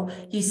 So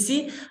you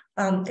see,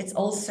 it's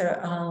also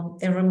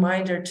a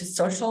reminder to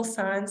social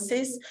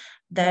sciences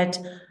that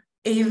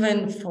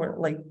even for,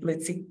 like,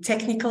 let's say,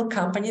 technical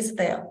companies,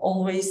 they are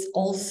always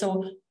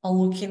also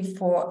looking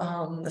for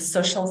the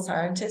social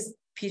scientists,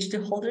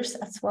 PhD holders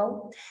as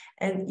well.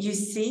 And you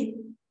see,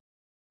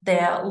 they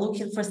are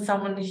looking for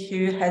someone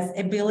who has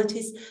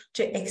abilities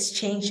to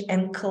exchange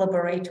and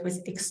collaborate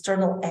with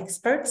external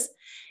experts.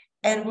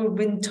 And we've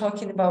been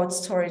talking about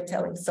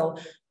storytelling. So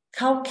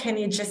how can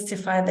you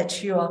justify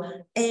that you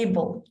are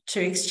able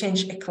to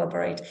exchange and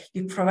collaborate?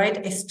 You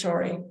provide a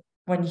story.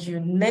 When you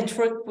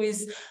network with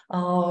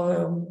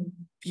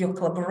your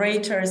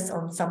collaborators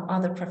or some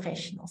other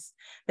professionals,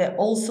 they're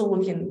also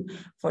looking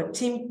for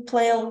team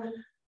play,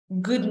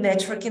 good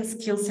networking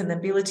skills and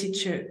ability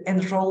to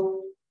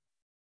enroll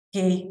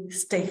key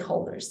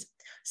stakeholders.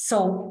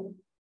 So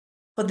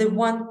for the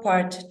one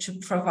part to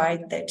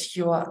provide that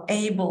you are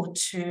able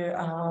to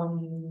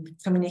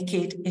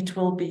communicate, it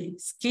will be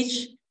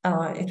sketch,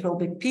 it will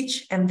be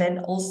pitch, and then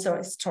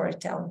also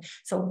storytelling.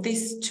 So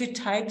these 2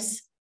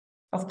 types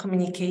of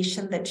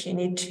communication that you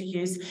need to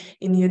use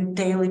in your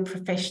daily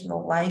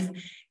professional life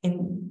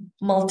in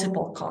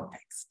multiple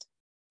contexts.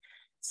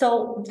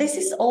 So this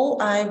is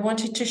all I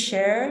wanted to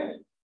share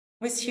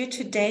with you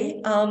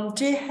today.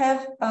 Do you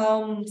have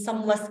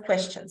some last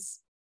questions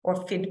or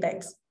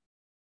feedbacks?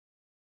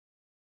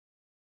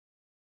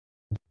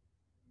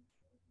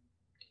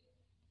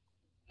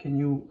 Can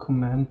you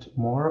comment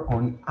more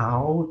on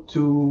how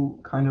to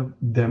kind of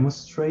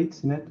demonstrate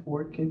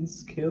networking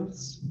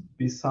skills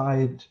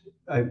beside,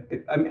 I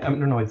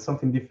don't know, it's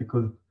something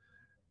difficult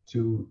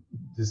to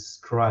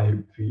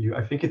describe.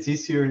 I think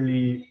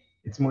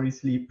it's more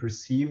easily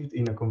perceived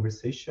in a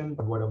conversation,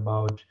 but what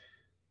about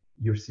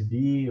your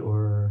CV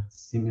or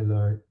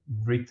similar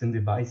written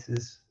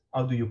devices?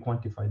 How do you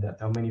quantify that?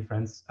 How many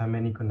friends, how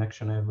many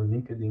connections I have on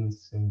LinkedIn?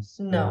 Since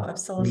no,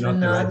 absolutely not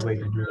not. The right way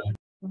to do that.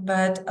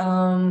 But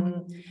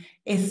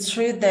it's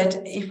true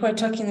that if we're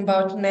talking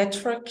about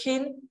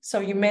networking, so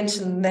you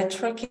mentioned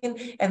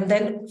networking, and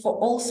then for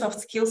all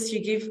soft skills, you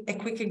give a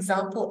quick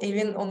example,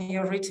 even on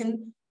your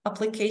written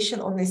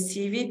application on the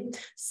CV.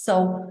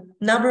 So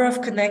number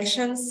of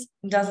connections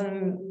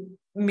doesn't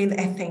mean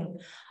a thing.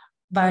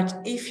 But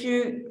if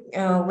you,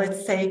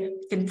 let's say,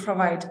 can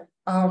provide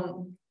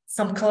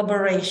some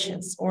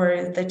collaborations,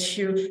 or that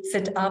you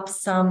set up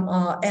some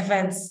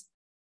events,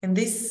 and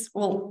this,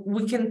 well,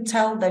 we can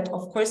tell that,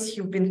 of course,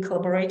 you've been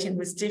collaborating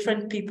with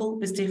different people,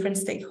 with different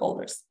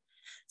stakeholders.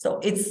 So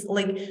it's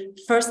like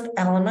first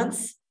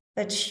elements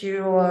that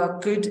you are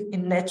good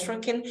in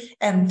networking,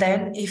 and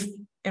then if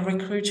a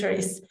recruiter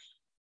is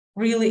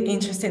really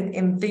interested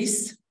in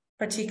this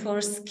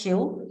particular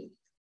skill,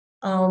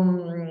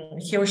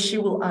 he or she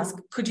will ask,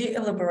 could you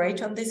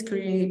elaborate on this?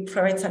 Could you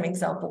provide some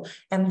example?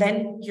 And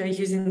then you're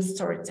using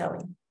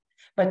storytelling.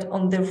 But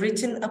on the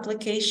written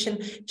application,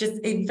 just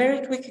a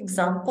very quick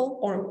example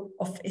or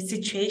of a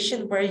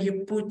situation where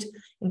you put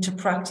into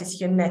practice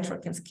your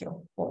networking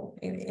skill, well,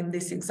 in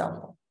this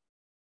example.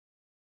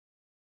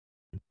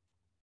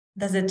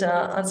 Does it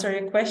answer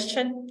your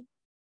question?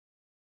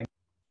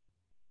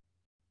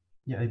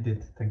 Yeah, I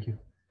did. Thank you.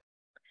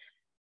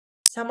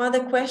 Some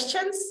other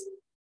questions?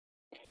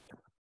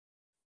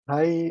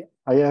 I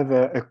have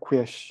a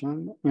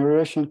question in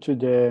relation to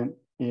the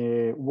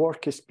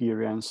work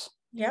experience.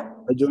 Yeah.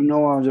 I don't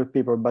know other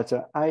people, but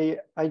I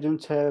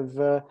don't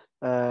have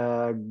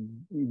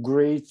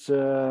great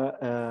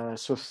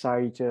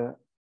society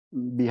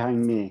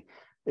behind me.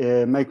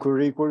 My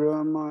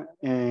curriculum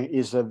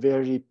is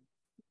very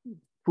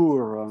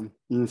poor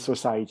in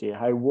society.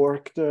 I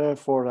worked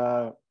for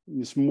a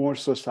small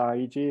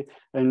society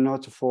and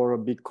not for a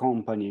big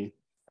company.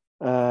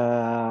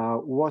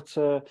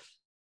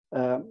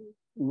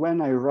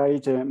 When I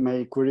write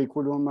my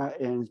curriculum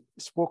and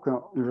spoke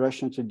in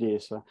relation to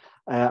this,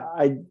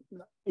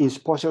 it's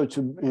possible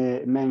to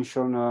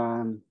mention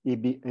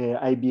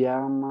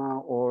IBM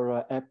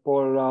or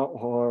Apple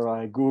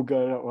or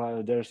Google,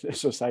 or there's a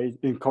society,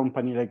 a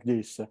company like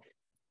this.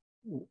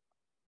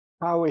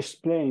 How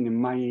explain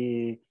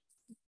my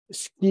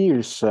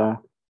skills?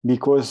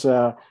 Because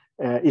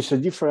it's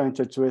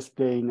different to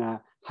explain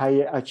I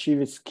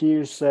achieved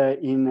skills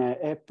in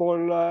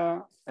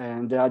Apple,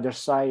 and the other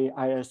side,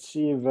 I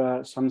achieve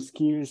some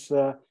skills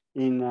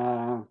in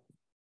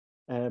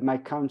my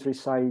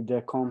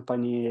countryside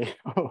company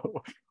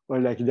or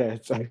like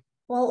that.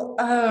 Well,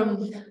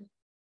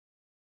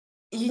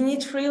 you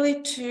need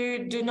really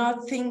to do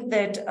not think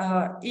that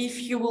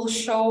if you will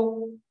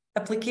show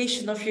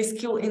application of your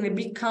skill in a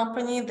big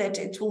company, that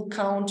it will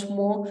count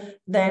more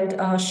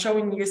than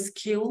showing your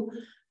skill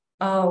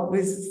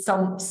with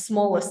some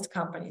smallest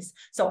companies.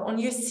 So on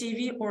your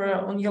CV or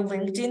on your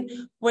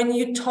LinkedIn, when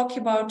you talk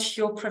about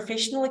your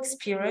professional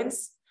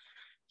experience,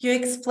 you're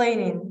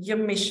explaining your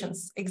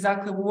missions,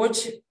 exactly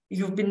what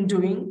you've been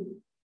doing.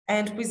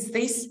 And with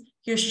this,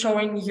 you're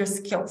showing your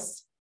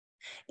skills.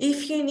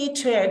 If you need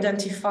to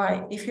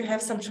identify, if you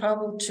have some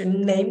trouble to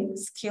name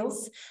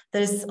skills,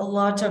 there's a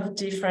lot of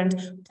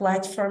different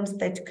platforms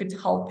that could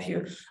help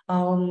you.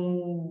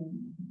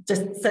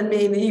 Just send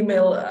me an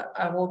email,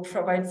 I will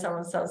provide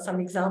some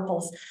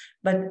examples.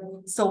 But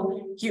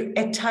so you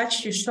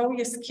attach, you show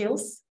your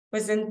skills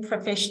within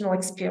professional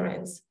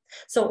experience.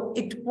 So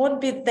it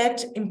won't be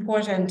that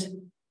important,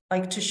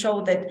 like to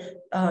show that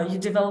you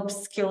develop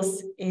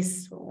skills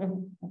is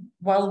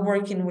while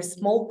working with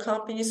small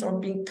companies or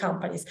big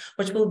companies.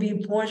 What will be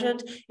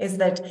important is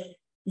that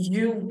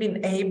you've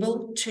been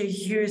able to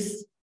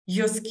use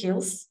your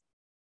skills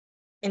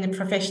in a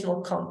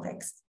professional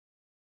context.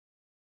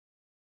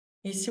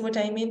 You see what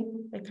I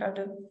mean,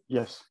 Ricardo?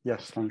 Yes,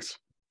 thanks.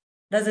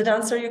 Does it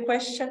answer your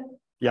question?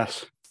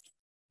 Yes.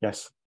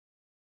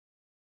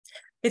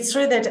 It's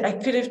true that I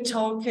could have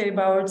talked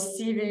about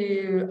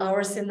CV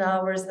hours and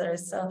hours.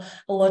 There's a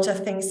lot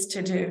of things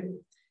to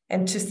do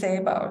and to say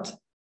about.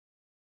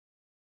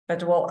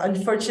 But well,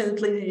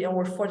 unfortunately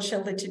or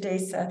fortunately, today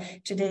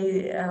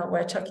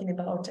we're talking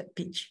about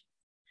pitch.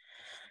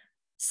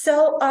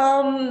 So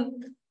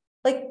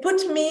like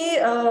put me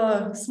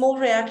small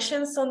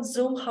reactions on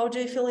Zoom. How do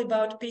you feel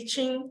about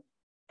pitching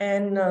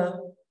and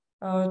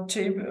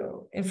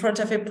in front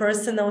of a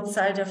person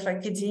outside of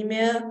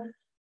academia?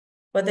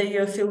 Whether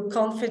you feel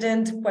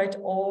confident, quite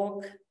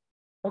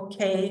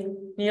okay,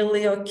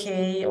 nearly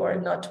okay, or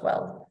not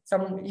well.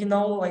 Some,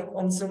 like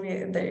on Zoom,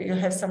 you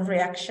have some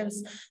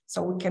reactions,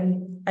 so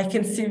I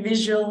can see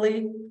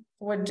visually.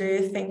 What do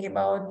you think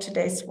about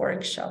today's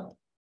workshop?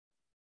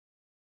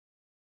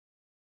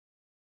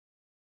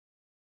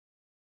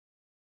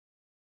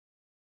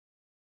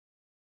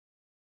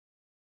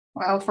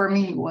 Well, for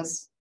me, it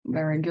was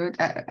very good.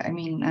 I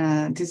mean,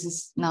 this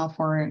is now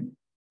for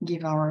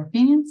give our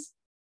opinions.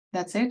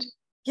 That's it.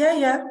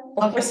 Yeah.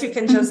 Of course, you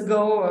can just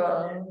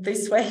go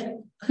this way.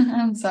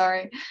 I'm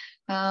sorry.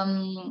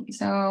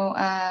 So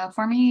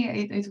for me,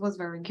 it was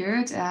very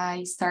good.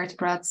 I started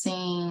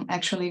practicing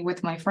actually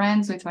with my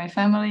friends, with my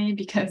family,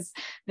 because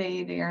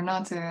they are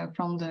not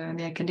from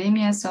the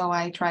academia. So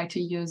I try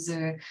to use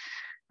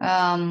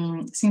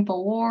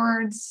simple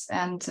words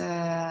and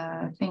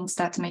things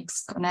that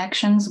makes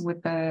connections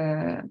with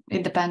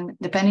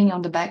depending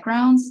on the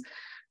backgrounds.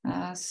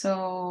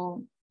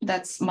 So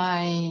that's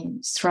my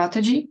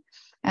strategy.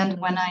 And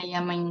when I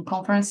am in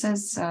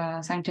conferences,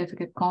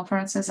 scientific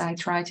conferences, I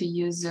try to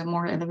use a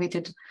more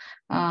elevated,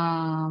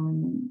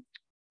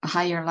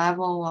 higher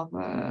level of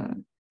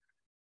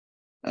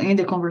in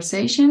the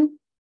conversation.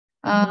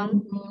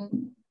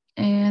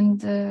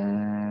 And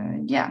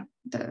yeah,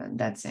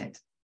 that's it.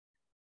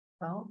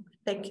 Well,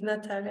 thank you,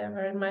 Natalia,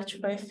 very much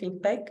for your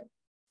feedback.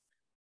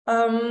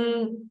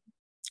 I'm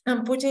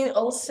putting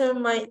also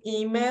my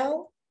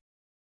email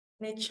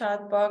in the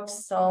chat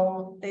box,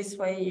 so this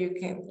way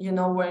you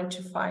know where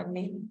to find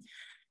me.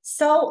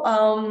 So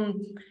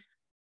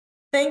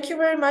thank you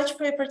very much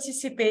for your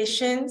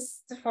participation,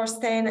 for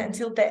staying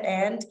until the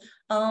end.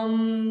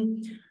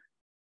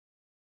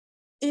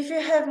 If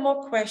you have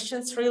more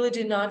questions, really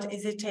do not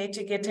hesitate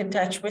to get in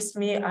touch with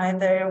me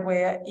either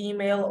via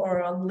email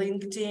or on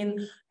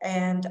LinkedIn.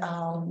 And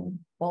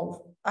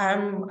well,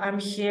 I'm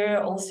here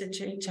also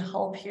to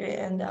help you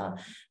and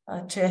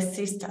to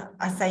assist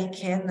as I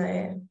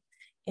can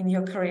in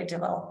your career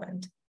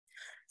development.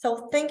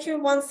 So thank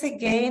you once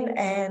again,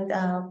 and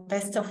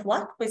best of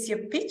luck with your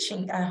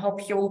pitching. I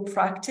hope you will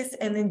practice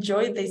and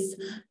enjoy this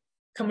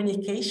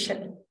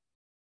communication.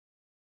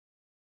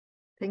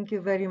 Thank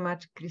you very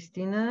much,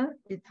 Christina.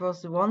 It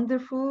was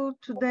wonderful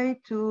today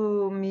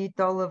to meet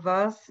all of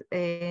us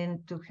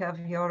and to have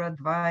your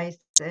advice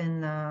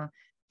and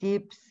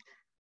tips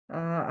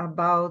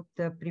about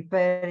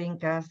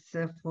preparing us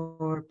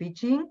for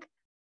pitching.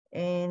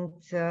 And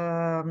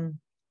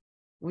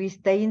we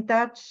stay in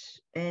touch,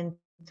 and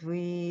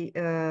we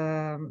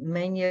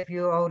many of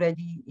you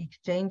already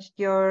exchanged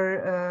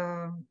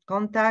your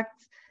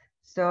contacts.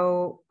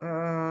 So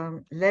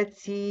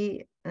let's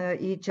see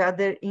each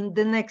other in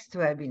the next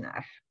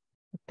webinar.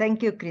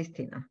 Thank you,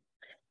 Christina.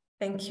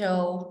 Thank you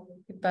all.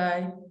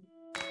 Goodbye.